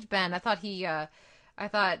 I liked Ben. I thought he had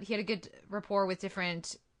a good rapport with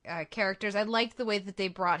different characters. I liked the way that they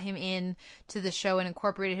brought him in to the show and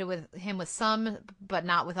incorporated him with some, but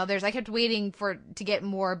not with others. I kept waiting to get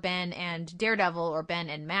more Ben and Daredevil or Ben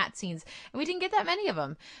and Matt scenes, and we didn't get that many of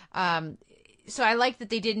them. So I liked that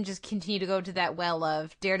they didn't just continue to go to that well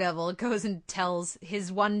of Daredevil goes and tells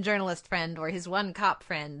his one journalist friend or his one cop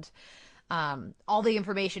friend all the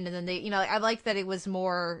information, and then I liked that it was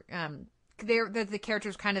more the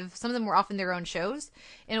characters kind of, some of them were off in their own shows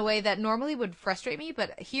in a way that normally would frustrate me,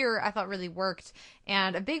 but here I thought really worked.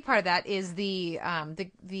 And a big part of that is the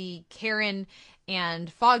Karen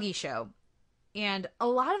and Foggy show. And a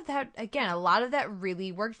lot of that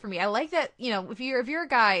really worked for me. I like that, if you're a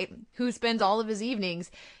guy who spends all of his evenings,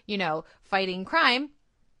 fighting crime,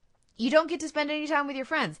 you don't get to spend any time with your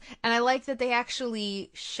friends. And I like that they actually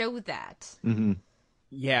show that. Mm-hmm.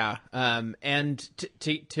 Yeah. And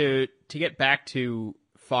to get back to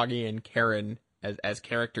Foggy and Karen as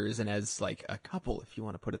characters and as like a couple, if you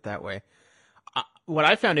want to put it that way, what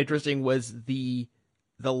I found interesting was the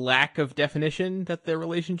lack of definition that their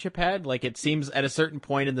relationship had. Like, it seems at a certain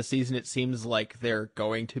point in the season, it seems like they're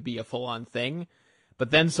going to be a full-on thing,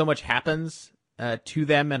 but then so much happens to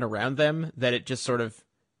them and around them that it just sort of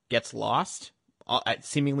gets lost,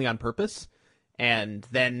 seemingly on purpose. And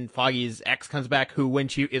then Foggy's ex comes back, who, when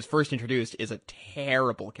she is first introduced, is a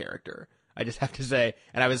terrible character, I just have to say.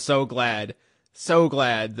 And I was so glad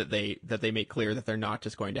that they make clear that they're not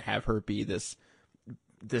just going to have her be this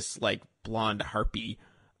like blonde harpy.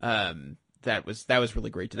 That was really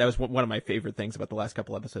great. That was one of my favorite things about the last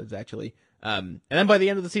couple episodes, actually. And then by the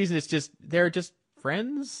end of the season, they're just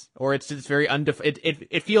friends, or it's just very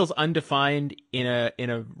it feels undefined in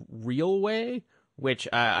a real way, which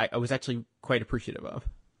I was actually quite appreciative of.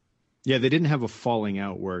 Yeah, they didn't have a falling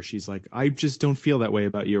out where she's like, I just don't feel that way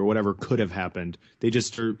about you, or whatever could have happened. They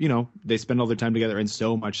just are, they spend all their time together, and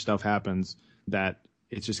so much stuff happens that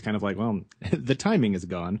it's just kind of like, well, the timing is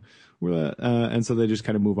gone. And so they just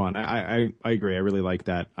kind of move on. I agree. I really like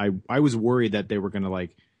that. I was worried that they were going to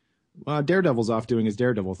like, Daredevil's off doing his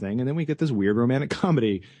Daredevil thing, and then we get this weird romantic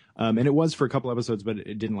comedy. And it was for a couple episodes, but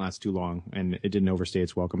it didn't last too long, and it didn't overstay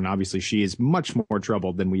its welcome. And obviously she is much more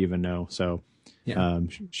troubled than we even know. So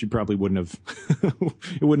she probably wouldn't have,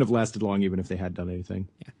 it wouldn't have lasted long even if they had done anything.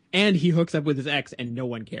 Yeah. And he hooks up with his ex and no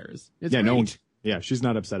one cares. It's great. No one. Yeah. She's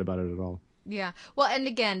not upset about it at all. Yeah. Well, and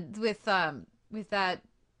again, with that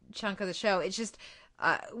chunk of the show, it's just,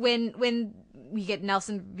 when we get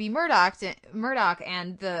Nelson v. Murdoch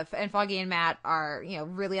and Foggy and Matt are,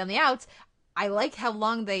 really on the outs, I like how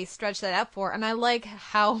long they stretch that out for, and I like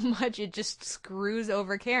how much it just screws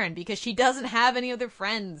over Karen, because she doesn't have any other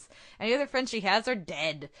friends. Any other friends she has are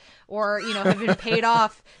dead, or, have been paid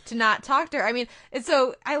off to not talk to her. I mean, and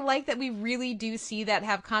so I like that we really do see that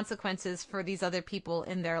have consequences for these other people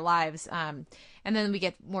in their lives. And then we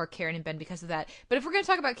get more Karen and Ben because of that. But if we're going to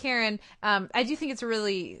talk about Karen, I do think it's a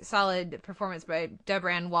really solid performance by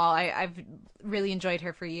Deborah Ann Wall. I've really enjoyed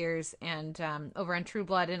her for years, and over on True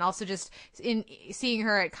Blood, and also just in seeing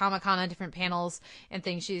her at Comic-Con on different panels and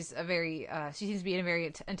things. She's she seems to be a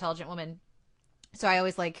very intelligent woman. So I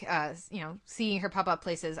always like, seeing her pop up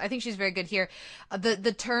places. I think she's very good here.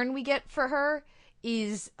 The turn we get for her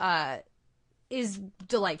is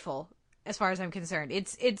delightful. As far as I'm concerned,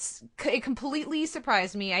 it completely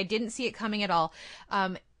surprised me. I didn't see it coming at all.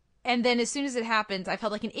 And then as soon as it happens, I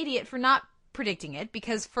felt like an idiot for not predicting it,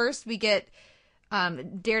 because first we get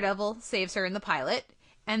Daredevil saves her in the pilot,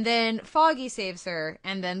 and then Foggy saves her,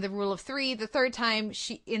 and then the rule of three, the third time,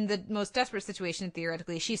 she, in the most desperate situation,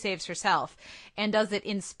 theoretically, she saves herself, and does it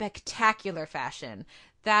in spectacular fashion.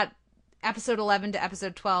 That episode 11 to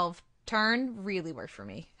episode 12 turn really worked for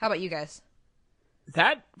me. How about you guys?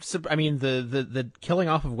 The killing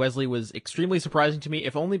off of Wesley was extremely surprising to me,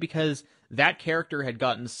 if only because that character had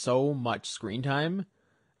gotten so much screen time,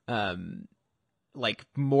 like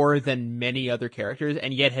more than many other characters,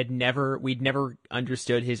 and yet we'd never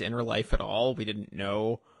understood his inner life at all. We didn't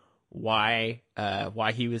know why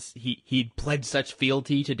he'd pledged such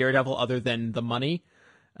fealty to Daredevil other than the money,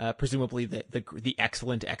 presumably the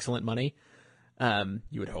excellent money,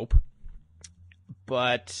 you would hope.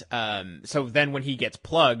 But, so then when he gets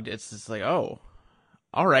plugged, it's just like, oh,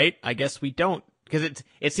 all right, I guess we don't, because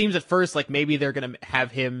it seems at first like maybe they're going to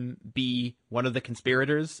have him be one of the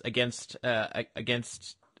conspirators against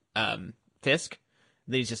Fisk.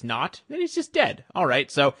 Then he's just not, then he's just dead. All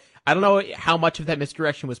right. So I don't know how much of that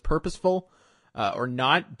misdirection was purposeful, or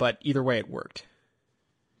not, but either way it worked.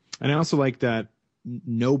 And I also like that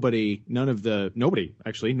nobody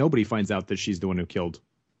finds out that she's the one who killed.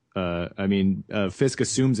 Fisk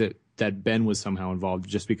assumes that Ben was somehow involved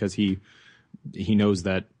just because he knows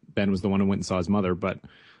that Ben was the one who went and saw his mother. But,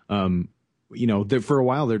 for a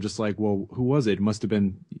while they're just like, well, who was it? It must have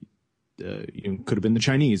been, could have been the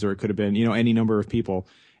Chinese, or it could have been, any number of people.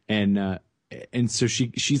 And so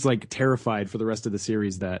she's like terrified for the rest of the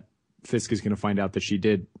series that Fisk is going to find out that she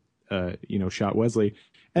did, shot Wesley,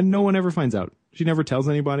 and no one ever finds out. She never tells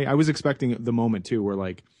anybody. I was expecting the moment too, where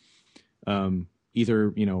like,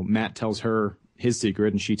 either, Matt tells her his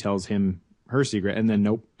secret and she tells him her secret, and then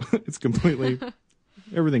nope, it's completely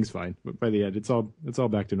everything's fine. But by the end, it's all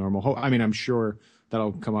back to normal. I mean, I'm sure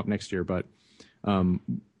that'll come up next year, but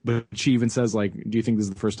she even says, like, do you think this is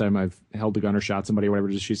the first time I've held a gun or shot somebody or whatever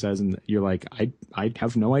it is she says? And you're like, I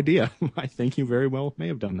have no idea. I think you very well may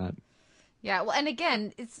have done that. Yeah, well, and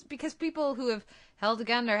again, it's because people who have held a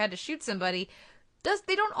gun or had to shoot somebody,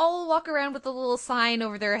 they don't all walk around with a little sign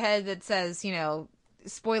over their head that says, you know,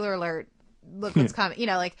 spoiler alert, look what's coming, you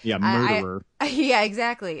know, like, yeah, murderer. Yeah,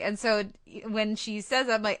 exactly. And so when she says,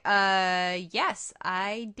 I'm like, yes,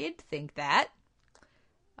 I did think that.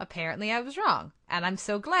 Apparently I was wrong, and I'm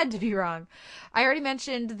so glad to be wrong. I already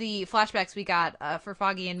mentioned the flashbacks we got for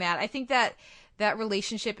Foggy and Matt. I think that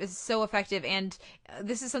relationship is so effective, and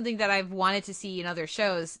this is something that I've wanted to see in other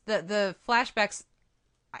shows. The flashbacks,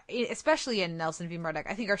 especially in Nelson v. Murdoch,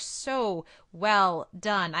 I think are so well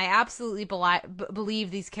done. I absolutely believe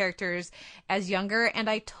these characters as younger, and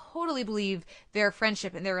I totally believe their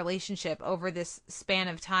friendship and their relationship over this span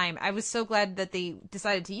of time. I was so glad that they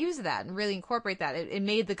decided to use that and really incorporate that. It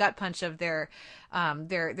made the gut punch of their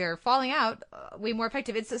falling out way more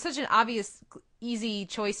effective. It's such an obvious, easy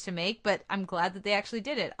choice to make, but I'm glad that they actually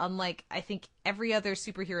did it, unlike, I think, every other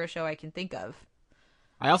superhero show I can think of.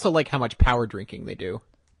 I also like how much power drinking they do.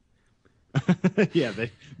 Yeah,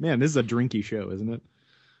 man, this is a drinky show, isn't it?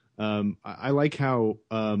 I like how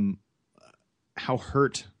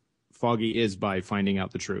hurt Foggy is by finding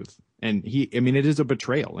out the truth, and it is a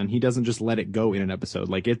betrayal, and he doesn't just let it go in an episode.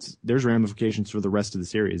 Like, there's ramifications for the rest of the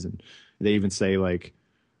series, and they even say, like,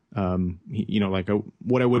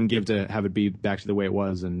 what I wouldn't give to have it be back to the way it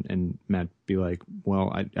was, and Matt be like,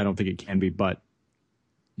 well, I don't think it can be, but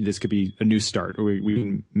this could be a new start, or we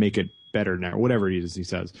can make it better now, whatever it is he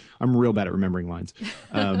says. I'm real bad at remembering lines.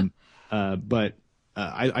 But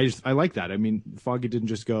I like that. I mean, Foggy didn't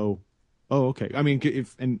just go, oh, okay. I mean,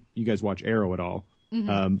 and you guys watch Arrow at all.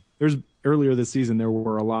 Mm-hmm. There's earlier this season, there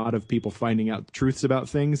were a lot of people finding out truths about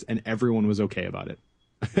things, and everyone was okay about it.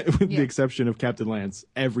 With the exception of Captain Lance,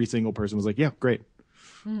 every single person was like, yeah, great.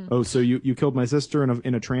 Mm-hmm. Oh, so you killed my sister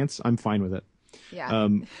in a trance? I'm fine with it. Yeah.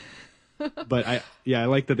 But I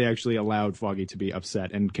like that they actually allowed Foggy to be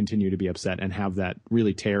upset and continue to be upset and have that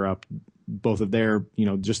really tear up both of their,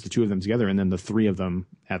 just the two of them together, and then the three of them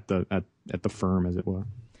at the firm, as it were.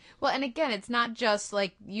 Well, and again, it's not just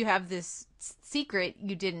like you have this secret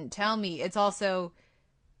you didn't tell me. It's also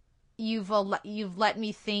you've let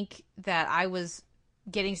me think that I was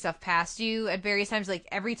getting stuff past you at various times. Like,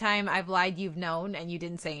 every time I've lied, you've known, and you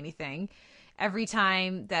didn't say anything. Every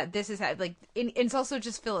time that this is it's also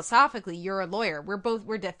just philosophically, you're a lawyer.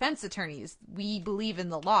 We're defense attorneys. We believe in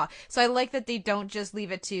the law. So I like that they don't just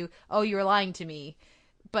leave it to, oh, you're lying to me,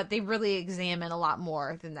 but they really examine a lot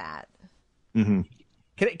more than that. Mm-hmm.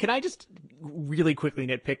 Can I just really quickly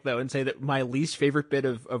nitpick, though, and say that my least favorite bit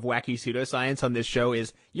of wacky pseudoscience on this show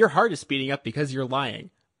is your heart is speeding up because you're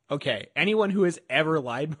lying. Okay, anyone who has ever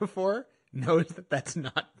lied before knows that that's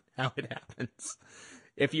not how it happens.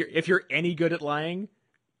 If you're any good at lying,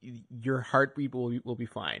 your heartbeat will be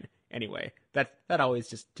fine. Anyway, that always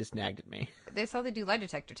just nagged at me. That's how they do lie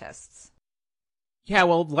detector tests. Yeah,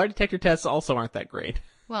 well, lie detector tests also aren't that great.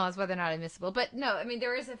 Well, that's why they're not admissible. But no, I mean,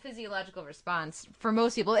 there is a physiological response for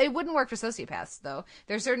most people. It wouldn't work for sociopaths, though.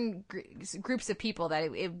 There's certain groups of people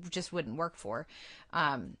that it just wouldn't work for.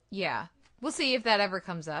 Yeah. We'll see if that ever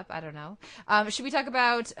comes up. I don't know. Should we talk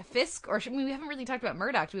about Fisk, or we haven't really talked about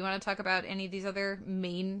Murdoch. Do we want to talk about any of these other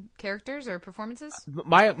main characters or performances?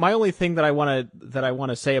 My only thing that I want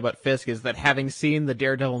to say about Fisk is that, having seen the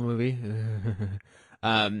Daredevil movie,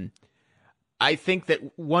 I think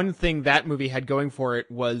that one thing that movie had going for it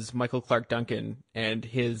was Michael Clarke Duncan and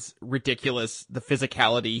his the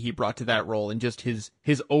physicality he brought to that role, and just his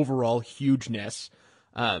overall hugeness.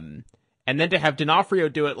 And then to have D'Onofrio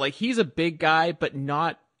do it, like, he's a big guy, but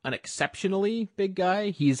not an exceptionally big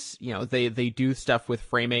guy. He's, they do stuff with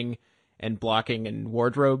framing and blocking and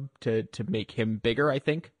wardrobe to make him bigger, I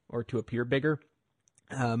think, or to appear bigger.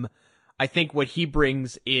 I think what he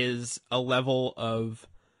brings is a level of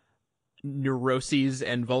neuroses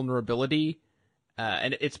and vulnerability,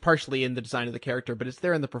 and it's partially in the design of the character, but it's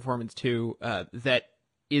there in the performance too, that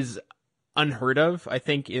is unheard of, I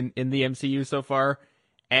think, in the MCU so far.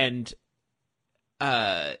 And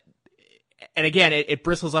again, it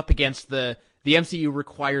bristles up against the MCU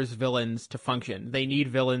requires villains to function. They need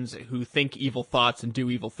villains who think evil thoughts and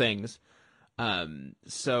do evil things.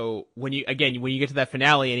 So when you get to that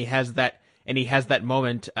finale and he has that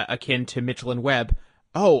moment akin to Mitchell and Webb,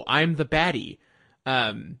 oh, I'm the baddie,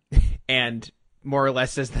 and more or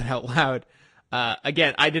less says that out loud.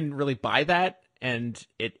 Again, I didn't really buy that, and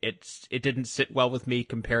it didn't sit well with me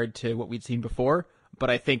compared to what we'd seen before. But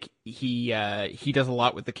I think he does a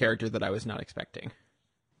lot with the character that I was not expecting.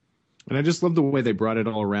 And I just love the way they brought it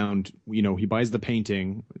all around. You know, he buys the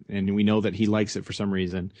painting, and we know that he likes it for some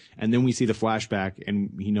reason. And then we see the flashback, and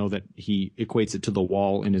we know that he equates it to the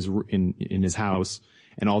wall in his house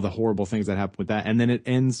and all the horrible things that happen with that. And then it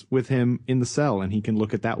ends with him in the cell, and he can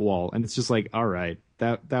look at that wall, and it's just like, all right,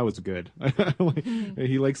 that was good.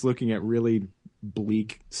 He likes looking at really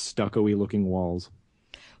bleak, stucco-y looking walls.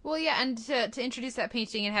 Well, yeah, and to introduce that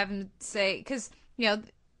painting and have him say, because, you know,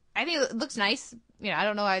 I think it looks nice. You know, I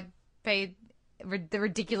don't know, I'd pay the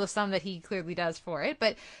ridiculous sum that he clearly does for it,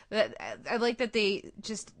 but I like that they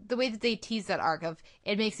just, the way that they tease that arc of,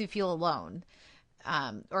 it makes me feel alone.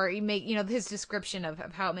 Or his description of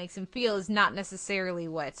how it makes him feel is not necessarily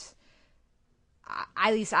what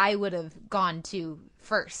at least I would have gone to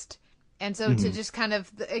first. And so to just kind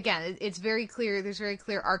of, again, it's very clear, there's very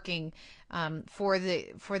clear arcing for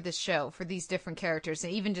this show, for these different characters.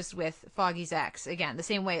 And even just with Foggy's ex, again, the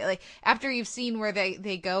same way, like after you've seen where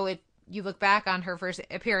they go, you look back on her first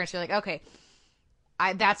appearance, you're like, okay,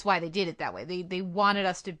 that's why they did it that way. They wanted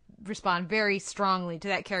us to respond very strongly to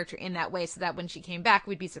that character in that way, so that when she came back,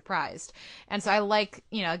 we'd be surprised. And so I like,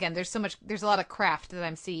 again, there's a lot of craft that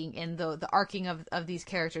I'm seeing in the arcing of these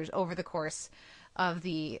characters over the course of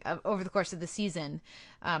the season.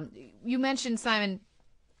 You mentioned, Simon,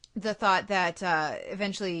 the thought that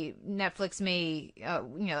eventually Netflix may,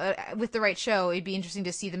 with the right show, it'd be interesting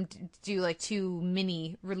to see them do like 2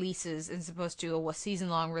 mini releases as opposed to a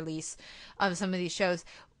season-long release of some of these shows.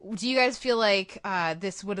 Do you guys feel like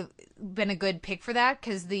this would have been a good pick for that?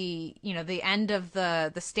 Because the end of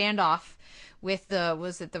the standoff with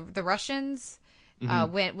the Russians,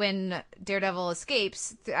 when Daredevil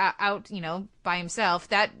escapes out, by himself,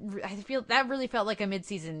 I feel that really felt like a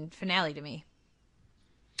mid-season finale to me.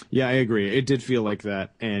 Yeah, I agree. It did feel like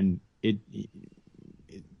that, and the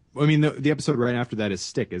episode right after that is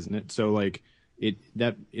Stick, isn't it? So like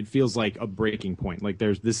it feels like a breaking point. Like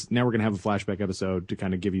there's this, now we're gonna have a flashback episode to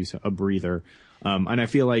kind of give you a breather, and I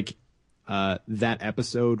feel like that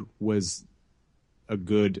episode was a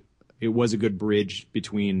good bridge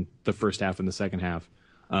between the first half and the second half.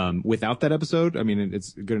 Without that episode,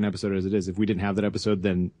 it's good an episode as it is. If we didn't have that episode,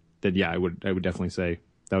 then yeah, I would definitely say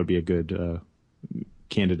that would be a good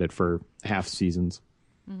candidate for half seasons.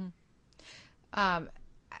 Mm-hmm.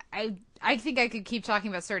 I think I could keep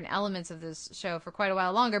talking about certain elements of this show for quite a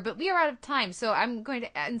while longer, but we are out of time, so I'm going to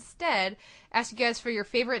instead ask you guys for your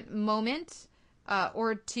favorite moment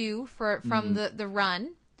or two from the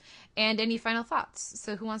run, and any final thoughts.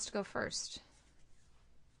 So who wants to go first?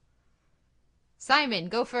 Simon,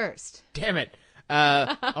 go first. Damn it.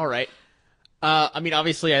 All right.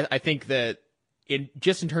 Obviously, I think that in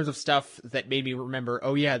terms of stuff that made me remember,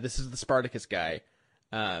 oh yeah, this is the Spartacus guy.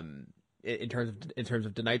 In terms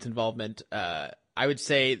of DeKnight's involvement, I would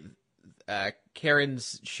say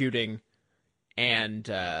Karen's shooting and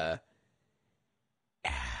the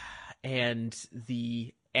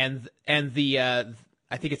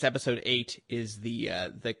I think it's episode 8 is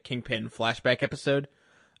the Kingpin flashback episode.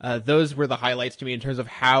 Those were the highlights to me in terms of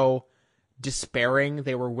how despairing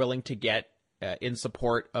they were willing to get in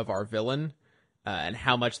support of our villain. And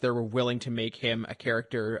how much they were willing to make him a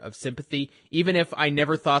character of sympathy, even if I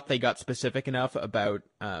never thought they got specific enough about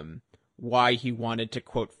why he wanted to,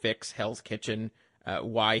 quote, fix Hell's Kitchen,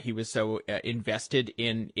 why he was so invested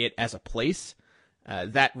in it as a place.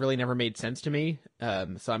 That really never made sense to me.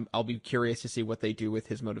 So I'll be curious to see what they do with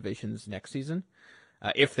his motivations next season,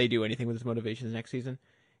 if they do anything with his motivations next season.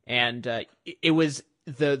 And it was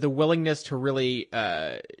the willingness to really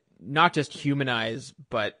not just humanize,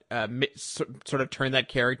 but sort of turn that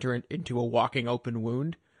character into a walking open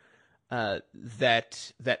wound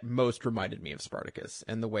that most reminded me of Spartacus,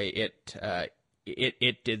 and the way it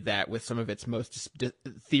did that with some of its most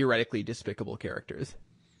theoretically despicable characters.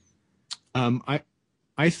 I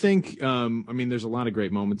think there's a lot of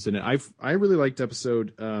great moments in it. I really liked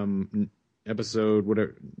episode 9,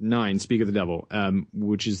 Speak of the Devil,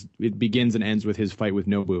 which is, it begins and ends with his fight with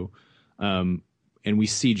Nobu. And we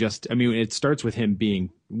see it starts with him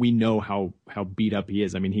we know how beat up he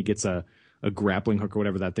is. He gets a grappling hook or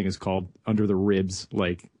whatever that thing is called under the ribs,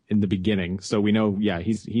 like in the beginning. So we know, yeah,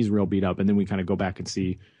 he's real beat up. And then we kind of go back and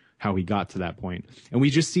see how he got to that point. And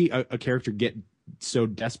we just see a character get so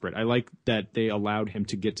desperate. I like that they allowed him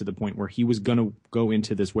to get to the point where he was going to go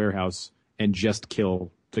into this warehouse and just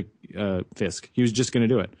kill the Fisk. He was just going to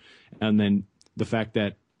do it. And then the fact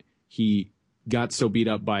that he got so beat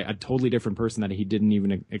up by a totally different person that he didn't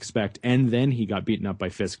even expect, and then he got beaten up by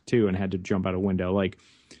Fisk too and had to jump out a window. Like,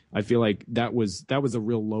 I feel like that was a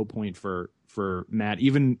real low point for Matt,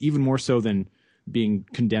 even more so than being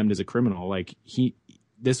condemned as a criminal. Like,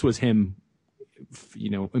 this was him,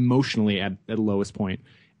 emotionally at the lowest point,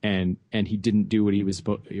 and he didn't do what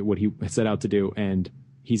he set out to do, and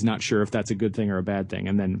he's not sure if that's a good thing or a bad thing.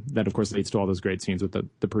 And then that, of course, leads to all those great scenes with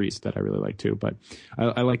the priest that I really like too. But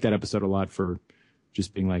I like that episode a lot for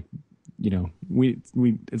just being like,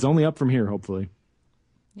 it's only up from here, hopefully.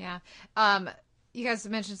 Yeah. You guys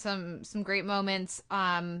mentioned some great moments.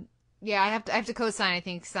 I have to co-sign, I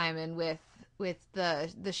think, Simon, with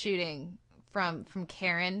the shooting from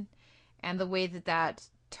Karen and the way that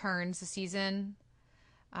turns the season.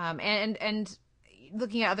 And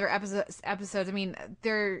looking at other episodes, I mean,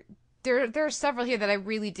 there are several here that I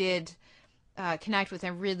really did connect with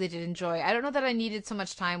and really did enjoy. I don't know that I needed so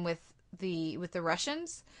much time with the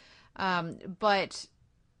Russians, but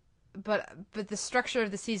the structure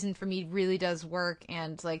of the season for me really does work,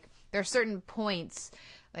 and like there are certain points,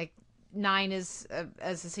 like 9 is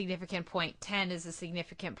a significant point, 10 is a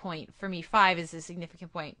significant point for me, 5 is a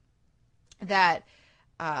significant point that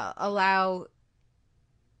allow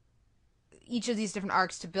each of these different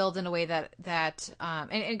arcs to build in a way that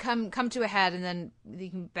and come to a head, and then you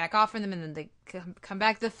can back off from them, and then they come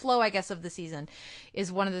back. The flow, I guess, of the season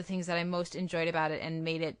is one of the things that I most enjoyed about it, and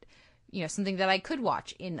made it, something that I could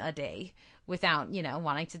watch in a day without,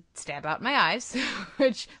 wanting to stab out my eyes,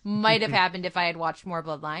 which might have happened if I had watched more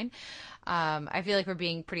Bloodline. I feel like we're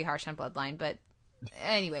being pretty harsh on Bloodline, but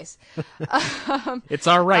anyways. It's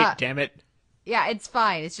all right, damn it. Yeah, it's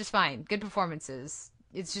fine. It's just fine. Good performances.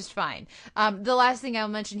 It's just fine. The last thing I'll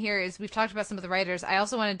mention here is we've talked about some of the writers. I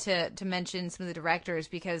also wanted to mention some of the directors,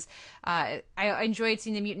 because I enjoyed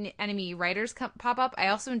seeing the Mutant Enemy writers pop up. I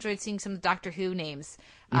also enjoyed seeing some Doctor Who names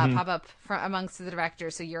pop up amongst the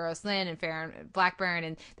directors. So Euros Lynn and Farron Blackburn,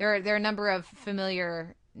 and there are a number of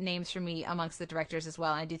familiar names for me amongst the directors as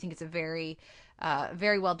well. And I do think it's a very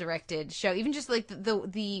well directed show. Even just like the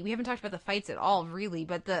we haven't talked about the fights at all, really,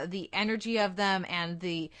 but the energy of them, and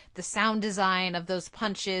the sound design of those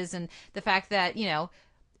punches, and the fact that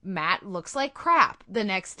Matt looks like crap the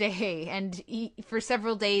next day, and for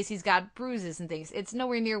several days he's got bruises and things. It's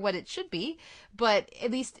nowhere near what it should be, but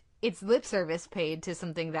at least it's lip service paid to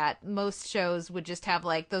something that most shows would just have,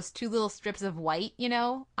 like those 2 little strips of white,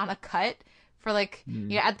 on a cut, for like,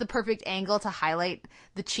 at the perfect angle to highlight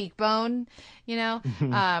the cheekbone,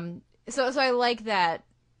 So I like that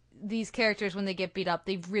these characters, when they get beat up,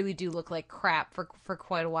 they really do look like crap for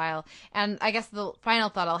quite a while. And I guess the final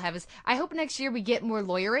thought I'll have is, I hope next year we get more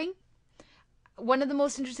lawyering. One of the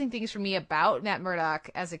most interesting things for me about Matt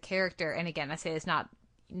Murdock as a character, and again, I say it's not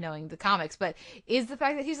knowing the comics, but is the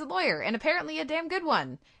fact that he's a lawyer, and apparently a damn good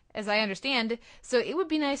one, as I understand. So it would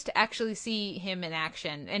be nice to actually see him in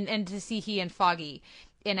action, and to see he and Foggy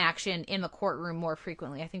in action in the courtroom more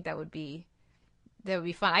frequently. I think that would be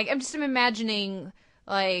fun. I'm just imagining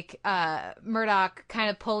like Murdoch kind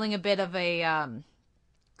of pulling a bit of a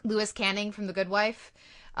Lewis Canning from The Good Wife,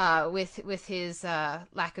 with his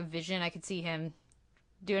lack of vision. I could see him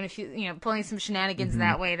doing a few, pulling some shenanigans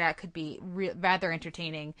that way. That could be rather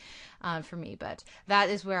entertaining for me. But that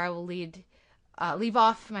is where I will leave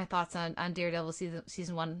off my thoughts on Daredevil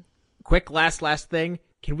season 1. Quick last thing.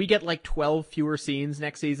 Can we get like 12 fewer scenes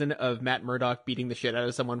next season of Matt Murdock beating the shit out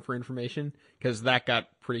of someone for information? Because that got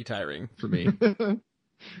pretty tiring for me.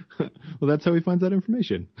 Well, that's how he finds that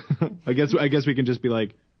information. I guess we can just be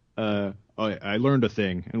like, I learned a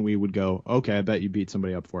thing, and we would go, okay, I bet you beat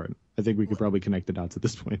somebody up for it. I think we could probably connect the dots at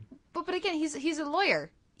this point. But again, he's a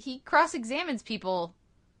lawyer. He cross-examines people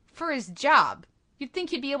for his job. You'd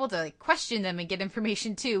think he'd be able to like question them and get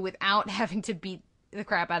information too, without having to beat the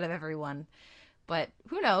crap out of everyone. But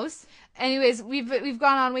who knows? Anyways, we've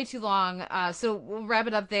gone on way too long, so we'll wrap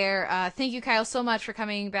it up there. Thank you, Kyle, so much for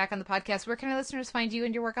coming back on the podcast. Where can our listeners find you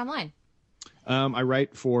and your work online? I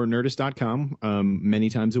write for Nerdist.com many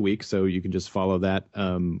times a week, so you can just follow that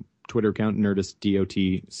Twitter account, Nerdist,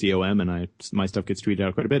 DOTCOM, and my stuff gets tweeted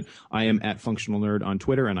out quite a bit. I am at Functional Nerd on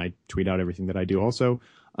Twitter, and I tweet out everything that I do also.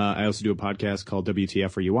 I also do a podcast called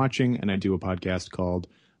WTF Are You Watching, and I do a podcast called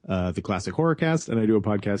The Classic Horror Cast, and I do a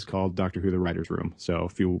podcast called Doctor Who The Writer's Room. So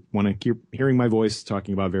if you want to keep hearing my voice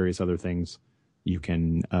talking about various other things, you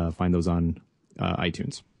can find those on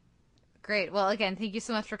iTunes. Great. Well, again, thank you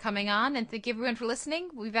so much for coming on, and thank you everyone for listening.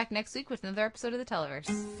 We'll be back next week with another episode of the Televerse.